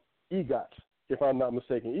called an EGOT, if I'm not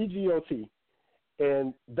mistaken, EGOT,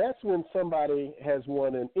 and that's when somebody has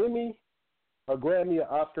won an Emmy, a Grammy, an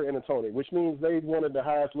Oscar, and a Tony, which means they've won at the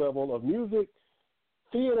highest level of music,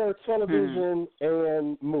 theater, television,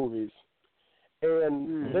 and movies.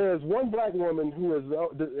 And there's one black woman who has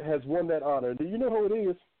won that honor. Do you know who it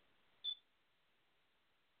is?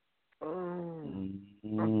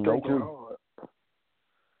 No clue.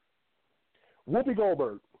 Whoopi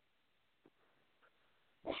Goldberg.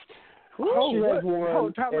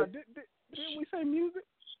 Didn't we say music?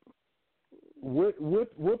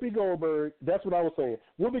 Whoopi Goldberg, that's what I was saying.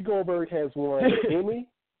 Whoopi Goldberg has won an Emmy,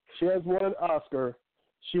 she has won an Oscar,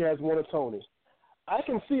 she has won a Tony. I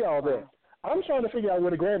can see all that. I'm trying to figure out where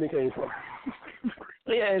the Grammy came from.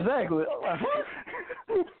 Yeah, exactly.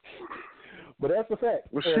 But that's the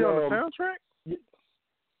fact. Was she on the soundtrack?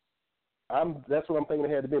 That's what I'm thinking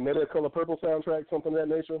it had to be. Maybe a Color Purple soundtrack, something of that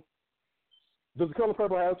nature. Does the Color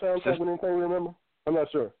Purple have a soundtrack with anything we remember? I'm not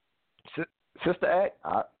sure. Sister Act?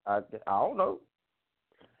 I don't know.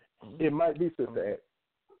 It might be Sister Act.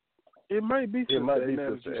 It might be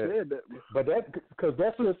Sister Act. But because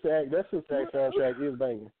that Sister Act soundtrack is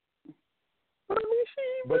banging.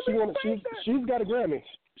 But she's got a Grammy.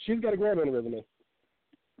 She's got a Grammy on the resume.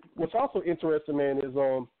 What's also interesting, man, is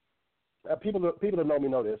people that know me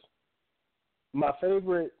know this. My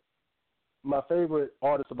favorite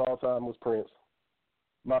artist of all time was Prince.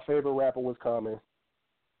 My favorite rapper was Common.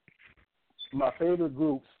 My favorite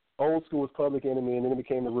groups, old school, was Public Enemy, and then it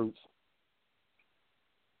became the Roots.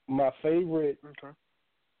 My favorite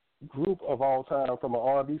group of all time from an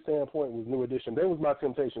R&B standpoint was New Edition. They was my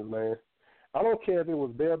Temptations, man. I don't care if it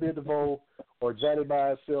was Bell Biv DeVoe or Johnny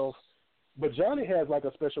by itself, but Johnny has like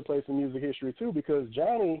a special place in music history too, because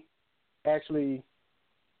Johnny actually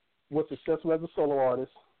was successful as a solo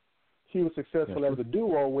artist. He was successful as a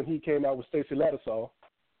duo when he came out with Stacey Lattisaw.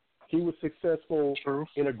 He was successful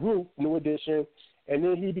in a group, New Edition, and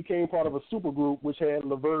then he became part of a super group which had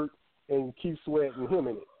LeVert and Keith Sweat and him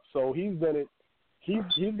in it. So he's done it. He's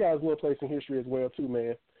got his little place in history as well too,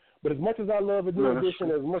 man. But as much as I love a New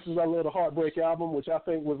Edition, as much as I love the Heartbreak album, which I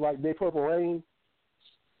think was like their Purple Rain,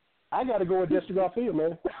 I got to go with Dexter Garfield,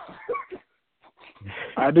 man.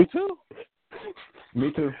 I do too.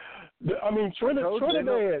 Me too. I mean,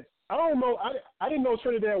 Trinidad, I don't know. I didn't know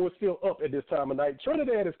Trinidad was still up at this time of night.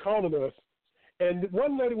 Trinidad is calling us, and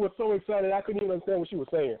one lady was so excited I couldn't even understand what she was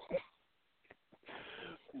saying.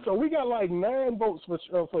 So we got like 9 votes for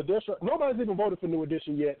Destra. Nobody's even voted for New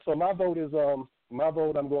Edition yet. So my vote is I'm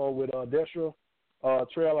going with Destra.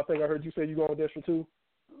 Trail, I think I heard you say you're going with Destra too.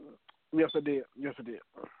 Yes, I did.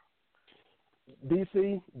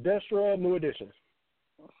 DC, Destra, New Edition.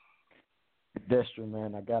 Destra,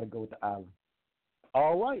 man. I gotta go with the island.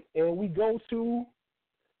 All right, and we go to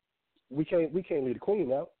we can't leave the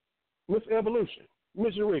queen out. Miss Evolution,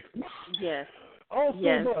 Miss Eureka. Yes. On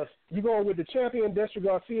Yes. Bus, you going with the champion Destra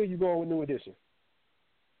Garcia? You going with New Edition?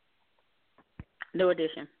 New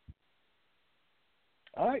Edition.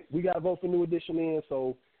 All right, we got to vote for New Edition in,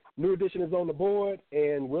 so New Edition is on the board,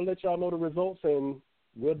 and we'll let y'all know the results, and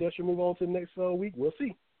we'll Destra move on to the next week. We'll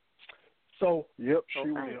see. So, yep,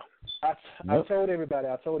 she will. I told everybody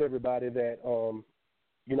that,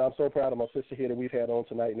 you know, I'm so proud of my sister here that we've had on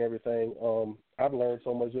tonight and everything. I've learned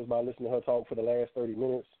so much just by listening to her talk for the last 30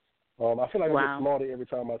 minutes. I feel like I get smarter every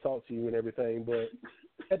time I talk to you and everything, but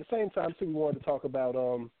at the same time, too, we wanted to talk about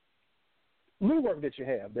new work that you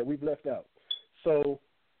have that we've left out. So,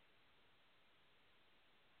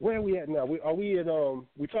 where are we at now? We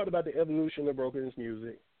talked about the evolution of brokenness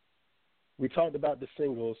music. We talked about the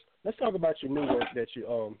singles. Let's talk about your new work that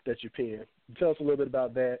you penned. Tell us a little bit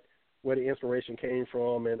about that, where the inspiration came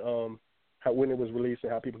from, and when it was released,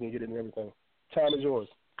 and how people can get it and everything. Time is yours.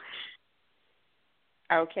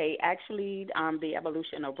 Okay, actually, the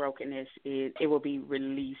evolution of brokenness it will be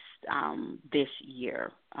released this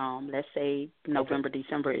year. Let's say November,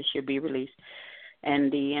 December, it should be released.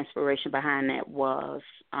 And the inspiration behind that was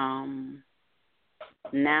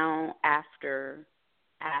now after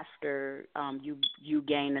you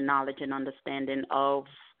gain the knowledge and understanding of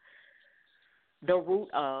the root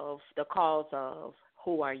of the cause of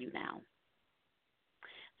who are you now.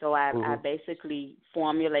 So I basically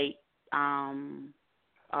formulate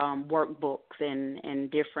workbooks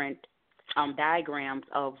and different diagrams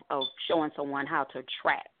of showing someone how to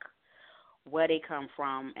track where they come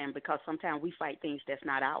from, and because sometimes we fight things that's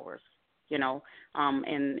not ours, you know,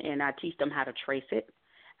 and I teach them how to trace it.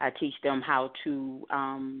 I teach them how to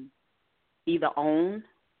either own,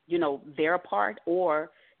 you know, their part or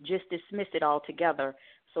just dismiss it altogether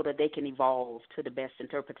so that they can evolve to the best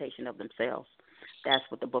interpretation of themselves. That's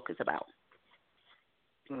what the book is about.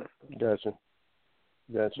 Gotcha.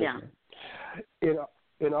 Yeah.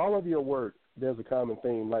 In all of your work, there's a common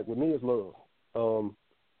theme. Like with me, is love.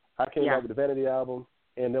 I came out with the Vanity album,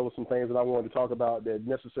 and there were some things that I wanted to talk about that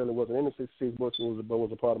necessarily wasn't in the 66 books, but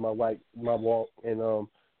was a part of my walk. And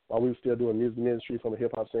while we were still doing music ministry from a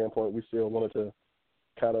hip hop standpoint, we still wanted to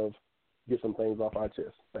kind of get some things off our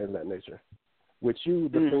chest, things of that nature. With you,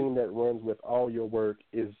 the theme that runs with all your work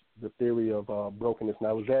is the theory of brokenness.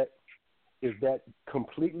 Now, is that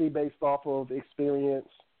completely based off of experience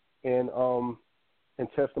and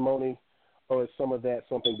testimony, or is some of that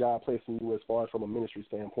something God placed in you as far as from a ministry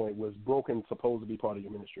standpoint? Was broken supposed to be part of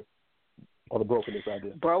your ministry, or the brokenness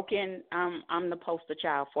idea? Broken, I'm the poster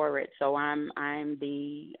child for it. So I'm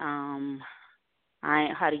the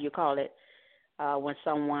how do you call it? When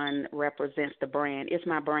someone represents the brand, it's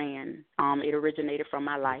my brand. It originated from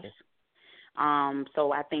my life.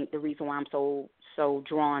 So I think the reason why I'm so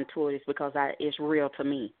drawn to it is because it's real to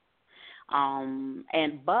me.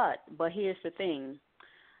 But here's the thing.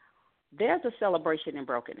 There's a celebration in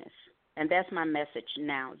brokenness, and that's my message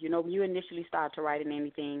now. You know, when you initially start to write in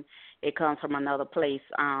anything, it comes from another place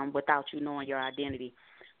without you knowing your identity.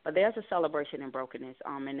 But there's a celebration in brokenness,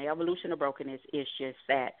 and the evolution of brokenness is just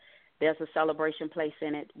that. There's a celebration place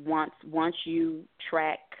in it. Once you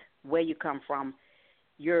track where you come from,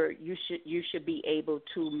 you should be able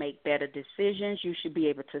to make better decisions. You should be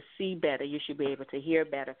able to see better. You should be able to hear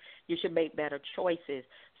better. You should make better choices.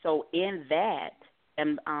 So in that,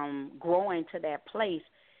 and growing to that place,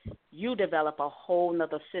 you develop a whole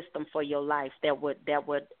nother system for your life that would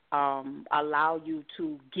allow you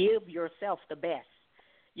to give yourself the best.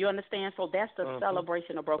 You understand? So that's the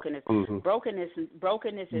celebration of brokenness. Brokenness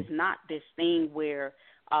is not this thing where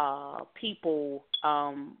people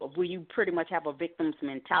where you pretty much have a victim's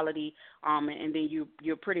mentality, and then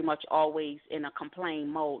you're pretty much always in a complain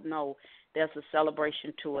mode. No, there's a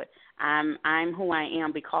celebration to it. I'm who I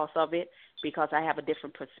am because of it, because I have a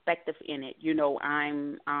different perspective in it. You know,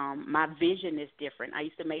 my vision is different. I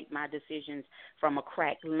used to make my decisions from a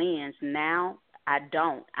cracked lens. Now I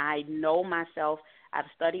don't. I know myself. I've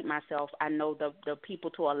studied myself. I know the people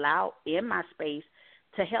to allow in my space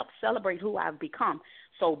to help celebrate who I've become.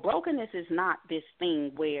 So brokenness is not this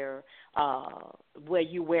thing where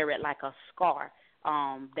you wear it like a scar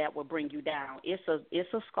that will bring you down. It's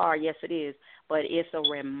a scar, yes it is, but it's a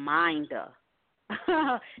reminder.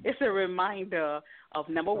 It's a reminder of,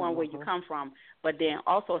 number one, where you come from, but then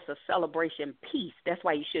also it's a celebration piece. That's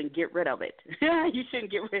why you shouldn't get rid of it. You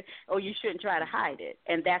shouldn't get rid, or you shouldn't try to hide it.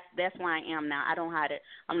 And that's where I am now. I don't hide it.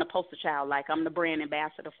 I'm the poster child. Like, I'm the brand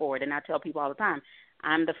ambassador for it, and I tell people all the time,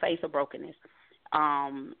 I'm the face of brokenness.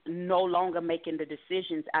 no longer making the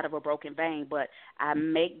decisions out of a broken vein, but I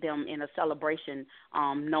make them in a celebration,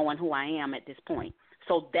 knowing who I am at this point.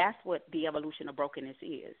 So that's what the evolution of brokenness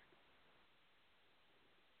is.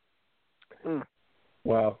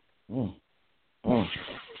 Wow. Wow. What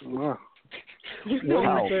do you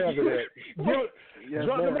say after that?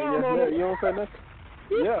 Drop the bomb on it. You don't say nothing?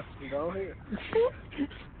 Yeah, go ahead.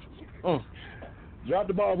 Drop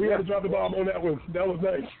the bomb. We had to drop the bomb on that one. That was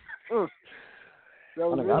nice. That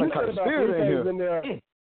was I got a spirit in there.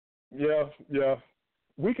 Yeah.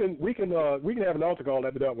 We can have an altar call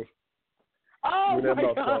after that one. Oh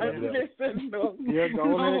my God! Listen, no. Yeah, go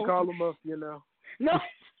ahead and call them up. You know. No.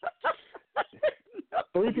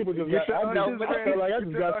 3 people just got.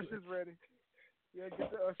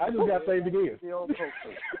 I just got saved again.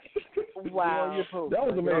 Wow. That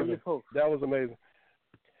was amazing. That was amazing.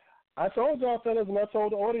 I told y'all fellas, and I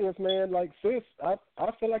told the audience, man, like, sis, I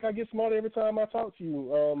feel like I get smarter every time I talk to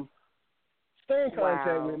you. Stay in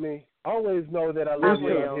contact with me. Always know that I live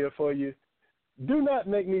here for you. Do not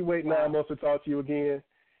make me wait 9 months to talk to you again.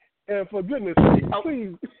 And for goodness sake,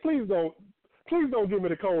 please don't give me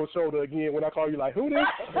the cold shoulder again when I call you like, who this?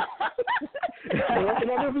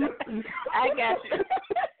 I got you.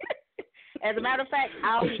 As a matter of fact,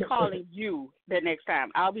 I'll be calling you the next time.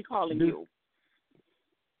 I'll be calling you.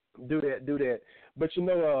 Do that. But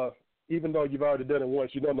even though you've already done it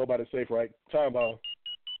once, you know nobody's safe, right? Time bomb.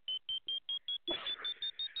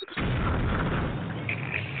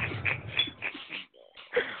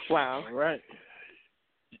 Wow. All right.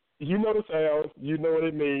 You know the sound. You know what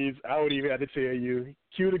it means. I don't even have to tell you.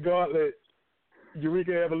 Cue the gauntlet.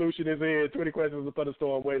 Eureka Evolution is in. 20 questions of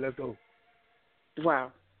Thunderstorm. Wait, let's go.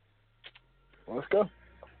 Wow. Let's go.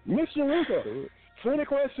 Miss Eureka, 20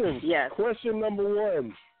 questions. Yes. Question number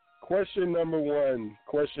one.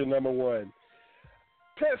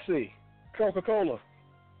 Pepsi, Coca-Cola.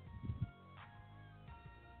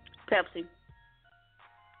 Pepsi.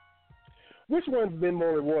 Which one's been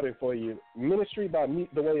more rewarding for you? Ministry by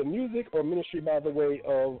the way of music or ministry by the way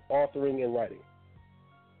of authoring and writing?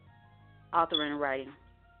 Authoring and writing.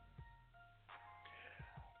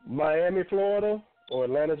 Miami, Florida or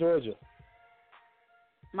Atlanta, Georgia?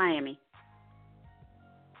 Miami.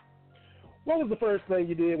 What was the first thing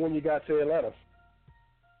you did when you got to Atlanta?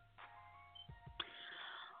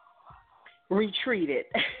 Retreated.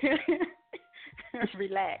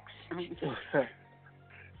 Relax.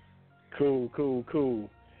 Cool.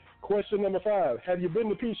 Question number 5. Have you been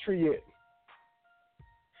to Peachtree yet?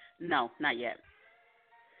 No, not yet.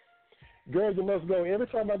 Girls, you must go. Every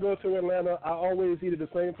time I go to Atlanta, I always eat at the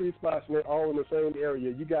same 3 spots, and they're all in the same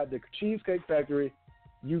area. You got the Cheesecake Factory.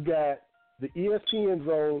 You got the ESPN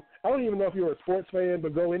Zone. I don't even know if you're a sports fan,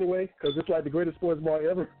 but go anyway, because it's like the greatest sports bar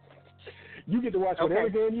ever. You get to watch whatever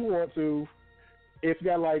game you want to. It's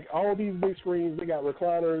got like all these big screens. They got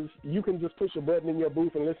recliners. You can just push a button in your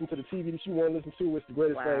booth and listen to the TV that you want to listen to. It's the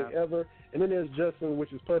greatest thing ever. And then there's Justin,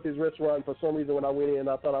 which is Puffy's restaurant. And for some reason, when I went in,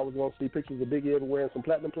 I thought I was going to see pictures of Biggie everywhere and some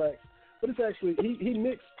platinum plaques. But it's actually he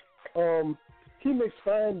mixed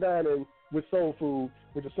fine dining with soul food,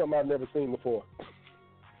 which is something I've never seen before.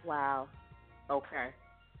 Wow. Okay.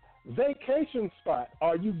 Vacation spot.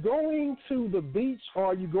 Are you going to the beach or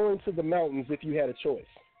are you going to the mountains if you had a choice?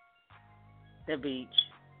 The beach.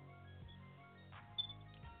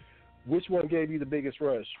 Which one gave you the biggest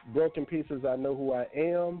rush? Broken Pieces, I Know Who I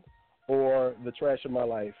Am, or The Trash of My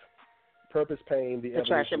Life? Purpose, Pain, The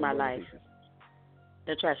Trash of My Broken Life. Pieces.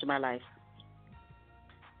 The Trash of My Life.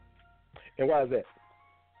 And why is that?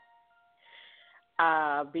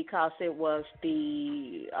 Because it was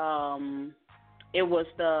the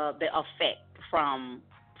effect from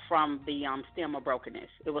the stem of brokenness.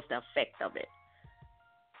 It was the effect of it.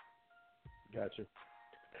 Gotcha.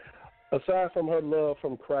 Aside from her love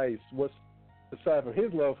from Christ, aside from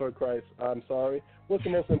his love for Christ, what's the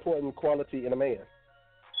most important quality in a man?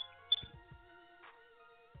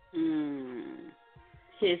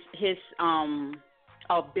 His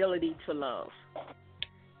ability to love.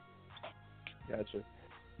 Gotcha.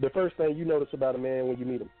 The first thing you notice about a man when you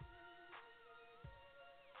meet him?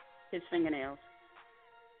 His fingernails.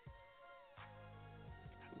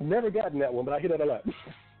 Never gotten that one, but I hear that a lot.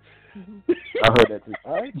 I've heard that too.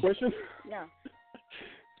 All right, question? Yeah.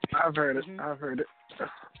 I've heard it. I've heard it.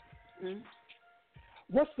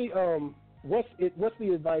 What's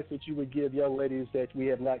the advice that you would give young ladies that we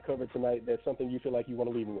have not covered tonight? That's something you feel like you want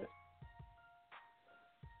to leave them with?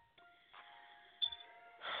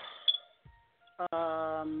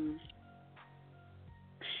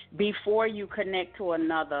 Before you connect to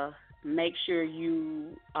another, make sure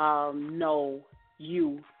you know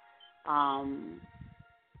you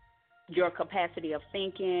your capacity of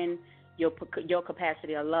thinking, your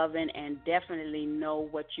capacity of loving, and definitely know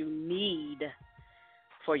what you need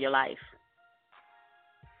for your life.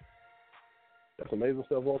 That's amazing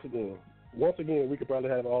stuff once again. Once again, we could probably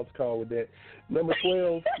have an altar call with that. Number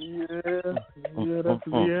 12.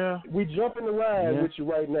 Yeah. We jump in the ride with you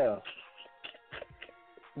right now.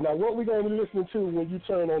 Now, what are we going to be listening to when you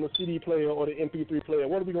turn on the CD player or the MP3 player?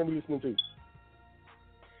 What are we going to be listening to?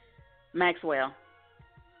 Maxwell.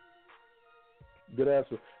 Good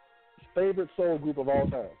answer. Favorite soul group of all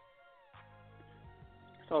time?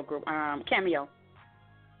 Soul group. Cameo.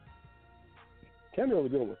 Cameo is a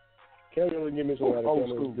good one. Cameo will give me some old Cameo is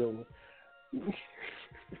school. a good one.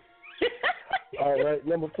 All right,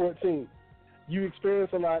 number 14. You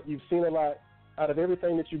experience a lot. You've seen a lot. Out of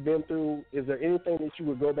everything that you've been through, is there anything that you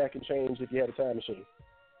would go back and change if you had a time machine?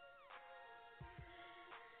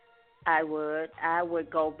 I would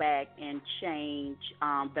go back and change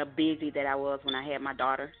the busy that I was when I had my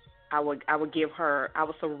daughter. I would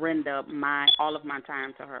surrender all of my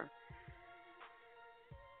time to her.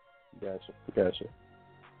 Gotcha.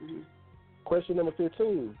 Mm-hmm. Question number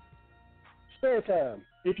 15. Spare time,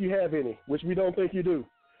 if you have any, which we don't think you do.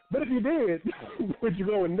 But if you did, would you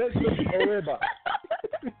go with Netflix or Redbox?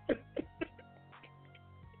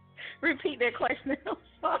 Repeat that question. I'm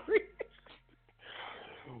sorry.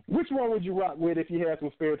 Which one would you rock with if you had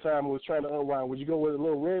some spare time and was trying to unwind? Would you go with a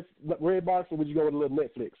little Redbox or would you go with a little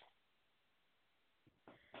Netflix?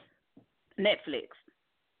 Netflix.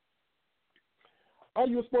 Are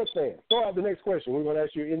you a sports fan? Throw out the next question. We're going to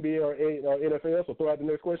ask you NBA or NFL, so throw out the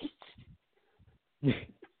next question.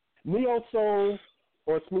 Neo soul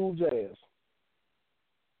or smooth jazz?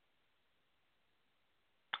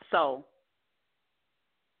 Soul.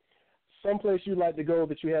 Someplace you'd like to go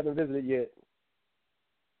that you haven't visited yet?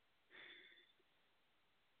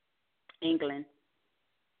 England.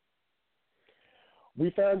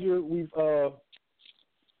 We found you.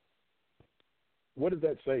 What does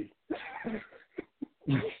that say?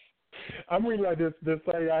 I'm reading like this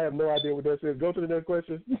thing. I have no idea what that says. Go to the next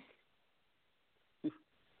question.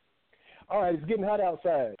 All right, it's getting hot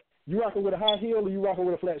outside. You rocking with a high heel or you rocking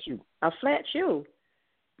with a flat shoe? A flat shoe.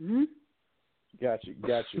 Mm-hmm. Got you.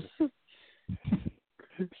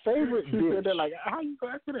 Favorite dish? They're like, how you go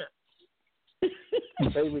after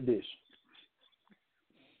that? Favorite dish?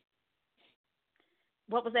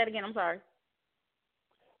 What was that again? I'm sorry.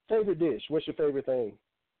 Favorite dish? What's your favorite thing?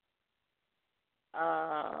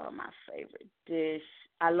 My favorite dish.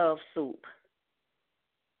 I love soup.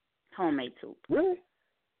 Homemade soup. Really?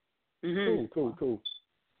 Mm-hmm. Cool.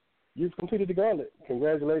 You've completed the gauntlet.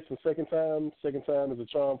 Congratulations. Second time is a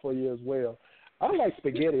charm for you as well. I like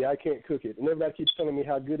spaghetti. I can't cook it. And everybody keeps telling me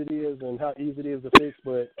how good it is and how easy it is to fix,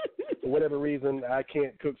 but for whatever reason, I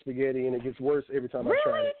can't cook spaghetti, and it gets worse every time I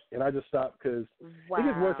try it. And I just stopped because it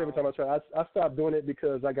gets worse every time I try it. I stopped doing it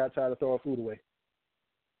because I got tired of throwing food away.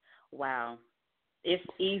 Wow. It's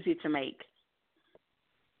easy to make.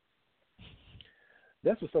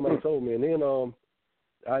 That's what somebody told me. And then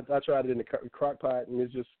I tried it in the crock pot, and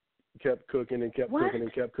it just kept cooking and kept cooking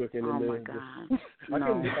and kept cooking. Oh, and my God.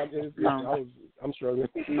 No. I'm struggling.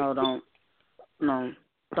 No,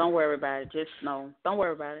 don't worry about it. Don't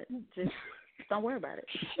worry about it. Just don't worry about it.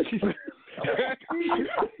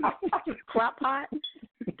 Crock pot,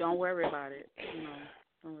 don't worry about it. No,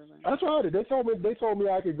 don't worry about it. I tried it. They told me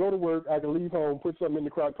I could go to work, I could leave home, put something in the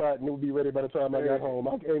crock pot, and it would be ready by the time I got home.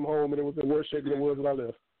 I came home, and it was in worse shape than it was when I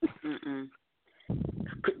left. Mm-mm.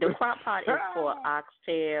 The crock pot is for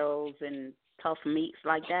oxtails and tough meats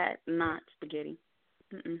like that, not spaghetti.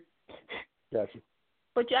 Mm-mm. Gotcha.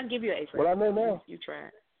 But I'll give you an A. Well, I know now. You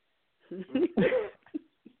tried.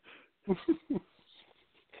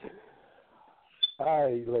 All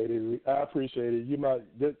right, lady. I appreciate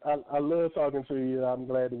it. I love talking to you. I'm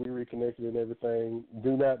glad that we reconnected and everything.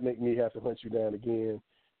 Do not make me have to hunt you down again,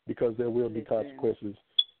 because there will be consequences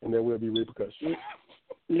and there will be repercussions.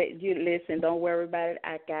 Listen, don't worry about it.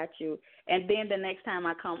 I got you. And then the next time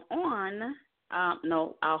I come on,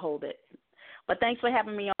 no, I'll hold it. But thanks for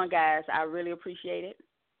having me on, guys. I really appreciate it.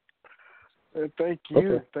 Thank you.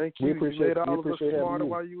 Okay. Thank you. You made all of us smarter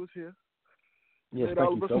while you was here. Yes, made thank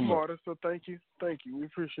all you of us so much. smarter, so thank you. We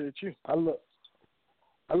appreciate you. I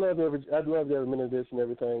love every minute of this and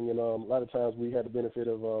everything, and a lot of times we had the benefit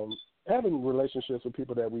of having relationships with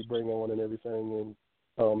people that we bring on and everything,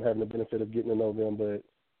 and having the benefit of getting to know them. But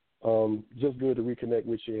just good to reconnect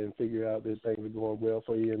with you and figure out that things are going well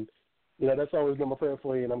for you, and that's always been my prayer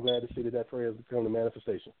for you, and I'm glad to see that prayer has become a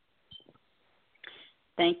manifestation.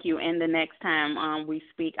 Thank you. And the next time we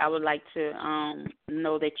speak, I would like to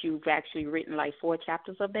know that you've actually written like 4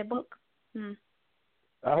 chapters of that book.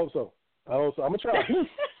 I hope so. I'm gonna try.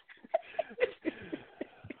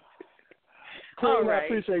 All right. I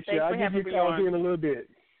appreciate you. Thanks I'll for give having you me a call on. here in a little bit.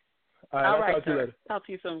 All right, All I'll right, talk to you sir. later. Talk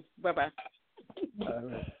to you soon. Bye-bye. All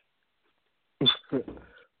right.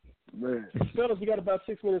 Man. Fellas, we got about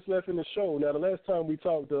 6 minutes left in the show. Now, the last time we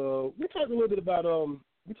talked a little bit about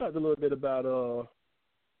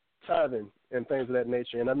tithing and things of that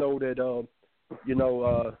nature. And I know that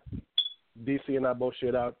DC and I both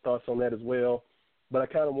shared our thoughts on that as well. But I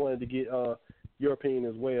kind of wanted to get your opinion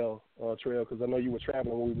as well, Trail, because I know you were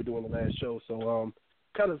traveling when we were doing the last show. So,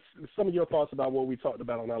 kind of some of your thoughts about what we talked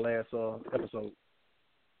about on our last episode.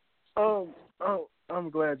 I'm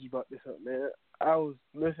glad you brought this up, man. I was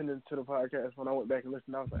listening to the podcast when I went back and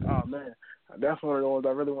listened. I was like, oh man, that's one of the ones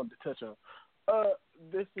I really wanted to touch on.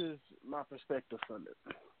 This is my perspective from it.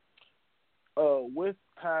 With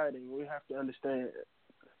tithing, we have to understand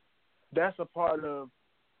that's a part of,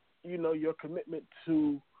 your commitment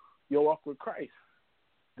to your walk with Christ.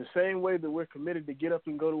 The same way that we're committed to get up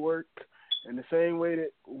and go to work, and the same way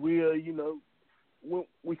that we are,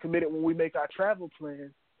 we committed when we make our travel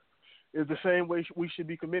plans, is the same way we should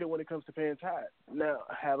be committed when it comes to paying tithes. Now,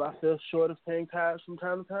 have I fell short of paying tithes from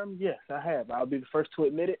time to time? Yes, I have. I'll be the first to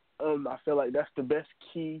admit it. I feel like that's the best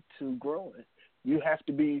key to growing. You have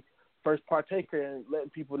to be first partaker and letting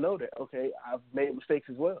people know that, okay, I've made mistakes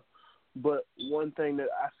as well. But one thing that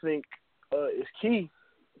I think is key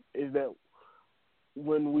is that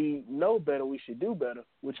when we know better, we should do better,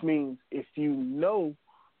 which means if you know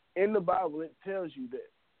in the Bible it tells you that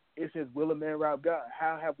it says, will a man rob God?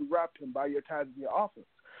 How have we robbed him? By your tithes and your offerings.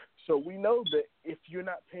 So we know that if you're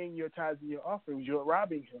not paying your tithes and your offerings, you're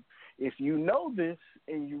robbing him. If you know this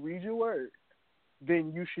and you read your word,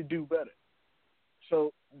 then you should do better.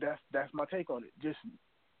 So that's my take on it. Just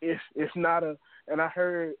it's not a, and I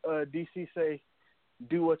heard DC say,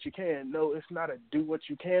 do what you can. No, it's not a do what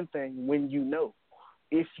you can thing when you know.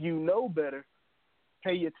 If you know better,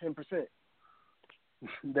 pay your 10%.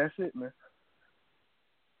 That's it, man.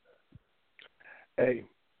 Hey,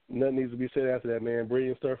 nothing needs to be said after that, man.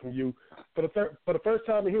 Brilliant stuff from you. For the first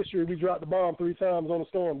time in history, we dropped the bomb 3 times on the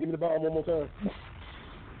storm. Give me the bomb one more time.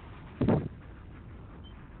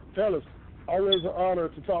 Fellas, always an honor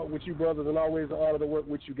to talk with you, brothers, and always an honor to work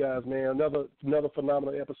with you guys, man. Another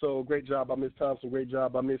phenomenal episode. Great job by Miss Thompson. Great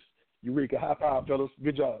job by Miss Eureka. High five, fellas.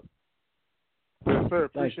 Good job. Yes, sir.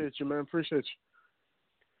 Appreciate you, man. Appreciate you.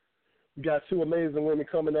 We got 2 amazing women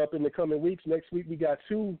coming up in the coming weeks. Next week, we got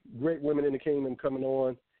 2 great women in the kingdom coming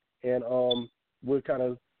on, and we'll kind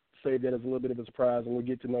of save that as a little bit of a surprise, and we'll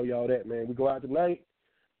get to know y'all that, man. We go out tonight.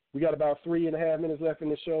 We got about 3.5 minutes left in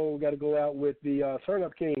the show. We got to go out with the Turn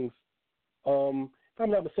Up Kings. If I'm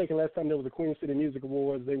not mistaken, last time there was the Queen City Music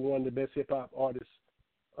Awards, they won the Best Hip Hop Artist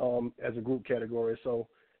as a group category. So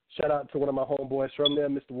shout out to one of my homeboys from there,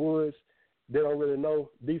 Mr. Woods. They don't really know.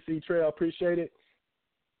 DC Trail, appreciate it.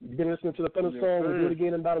 You've been listening to the Thunderstorm. We'll do it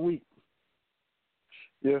again in about a week.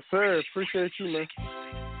 Yes, sir. Appreciate you, man.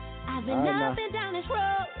 I've been up and down this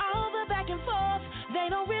road, over back and forth. They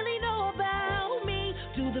don't really know about me.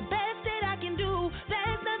 Do the best that I can do.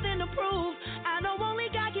 There's nothing to prove. I know only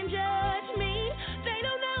God can judge me. They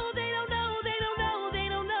don't know, they don't know, they don't know, they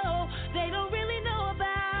don't know. They don't really know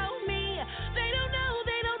about me. They don't know,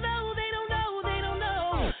 they don't know, they don't know, they don't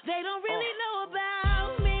know. They don't really know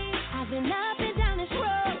about me. I've been up and down this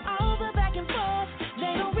road, over back and forth.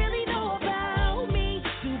 They don't really know about me.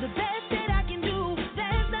 Do the best that I can do.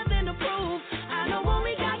 There's nothing to prove. I know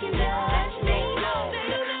only God can judge me.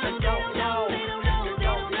 They don't know, they don't know, they don't know, they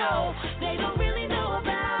don't know. They don't really know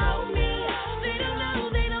about me. They don't know,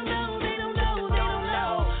 they don't know, they don't know, they don't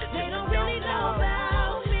know. They don't really know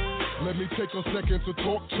about me. Let me take a second to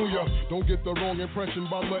talk to ya. Don't get the wrong impression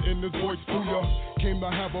by letting this voice fool ya. Came to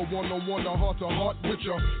have a one-on-one, a heart-to-heart with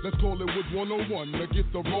ya. Let's call it with 101 to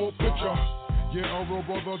get the raw picture. Yeah, a real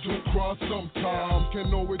brother do cry sometimes.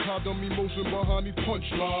 Can't always hide them emotion behind these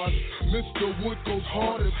punchlines. Mr. Wood goes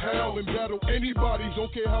hard as hell and battle anybody. Don't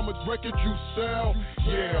care how much record you sell.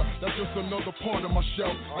 Yeah, that's just another part of my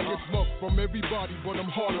shout. I get love from everybody, but I'm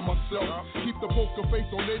hard on myself. Keep the poker face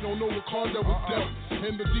on, they don't know what card that was dealt.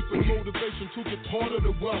 And the deepest motivation to get part of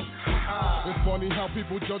the wealth. It's funny how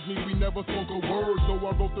people judge me, we never spoke a word. So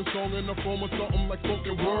I wrote the song in the form of something like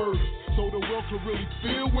spoken words. So the world could really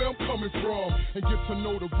feel where I'm coming from. And get to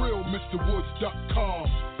know the real MrWoods.com.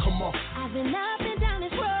 Come on. I've been up and down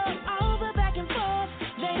this road, over back and forth.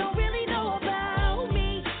 They don't really know about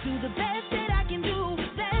me. Do the best that I can do.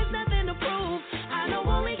 There's nothing to prove. I know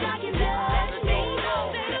only God can judge me. They don't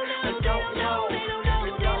know, they don't know, they don't know,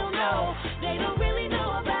 they don't know. They don't really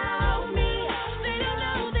know about me. They don't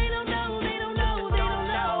know, they don't know, they don't know, they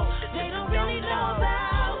don't know. They don't really know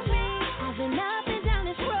about me.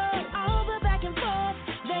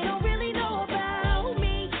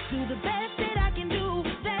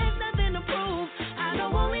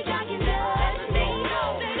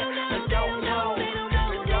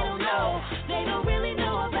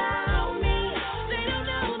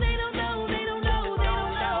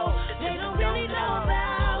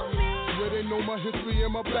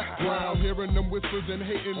 in my background. Hearing them whispers and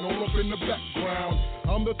hating all up in the background.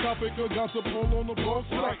 I'm the topic of gossip all on the blog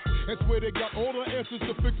site. And swear they got all the answers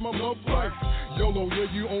to fix my love life. YOLO,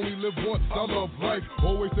 yeah, you only live once. I love life.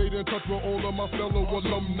 Always stayed in touch with all of my fellow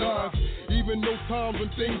alumni. Even those times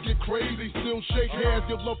when things get crazy, still shake hands,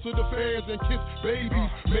 give love to the fans and kiss babies.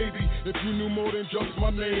 Maybe if you knew more than just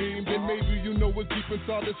my name, then maybe you know what's deep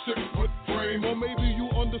inside this 6-foot frame. Or maybe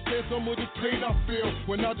you understand some of the pain I feel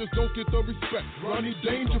when I just don't get the respect Ronnie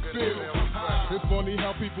Dangerfield. It's funny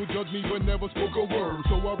how people judge me but never spoke a word.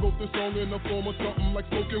 So I wrote this song in the form of something like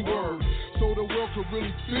spoken word, so the world could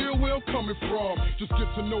really feel where I'm coming from. Just get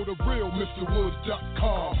to know the real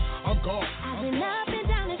MrWoods.com. I'm gone. I've been up and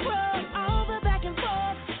down this road, over back and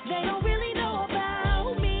forth. They don't really know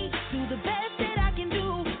about me. Do the best that I can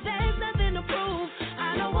do. There's nothing to prove.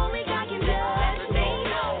 I know only God can do.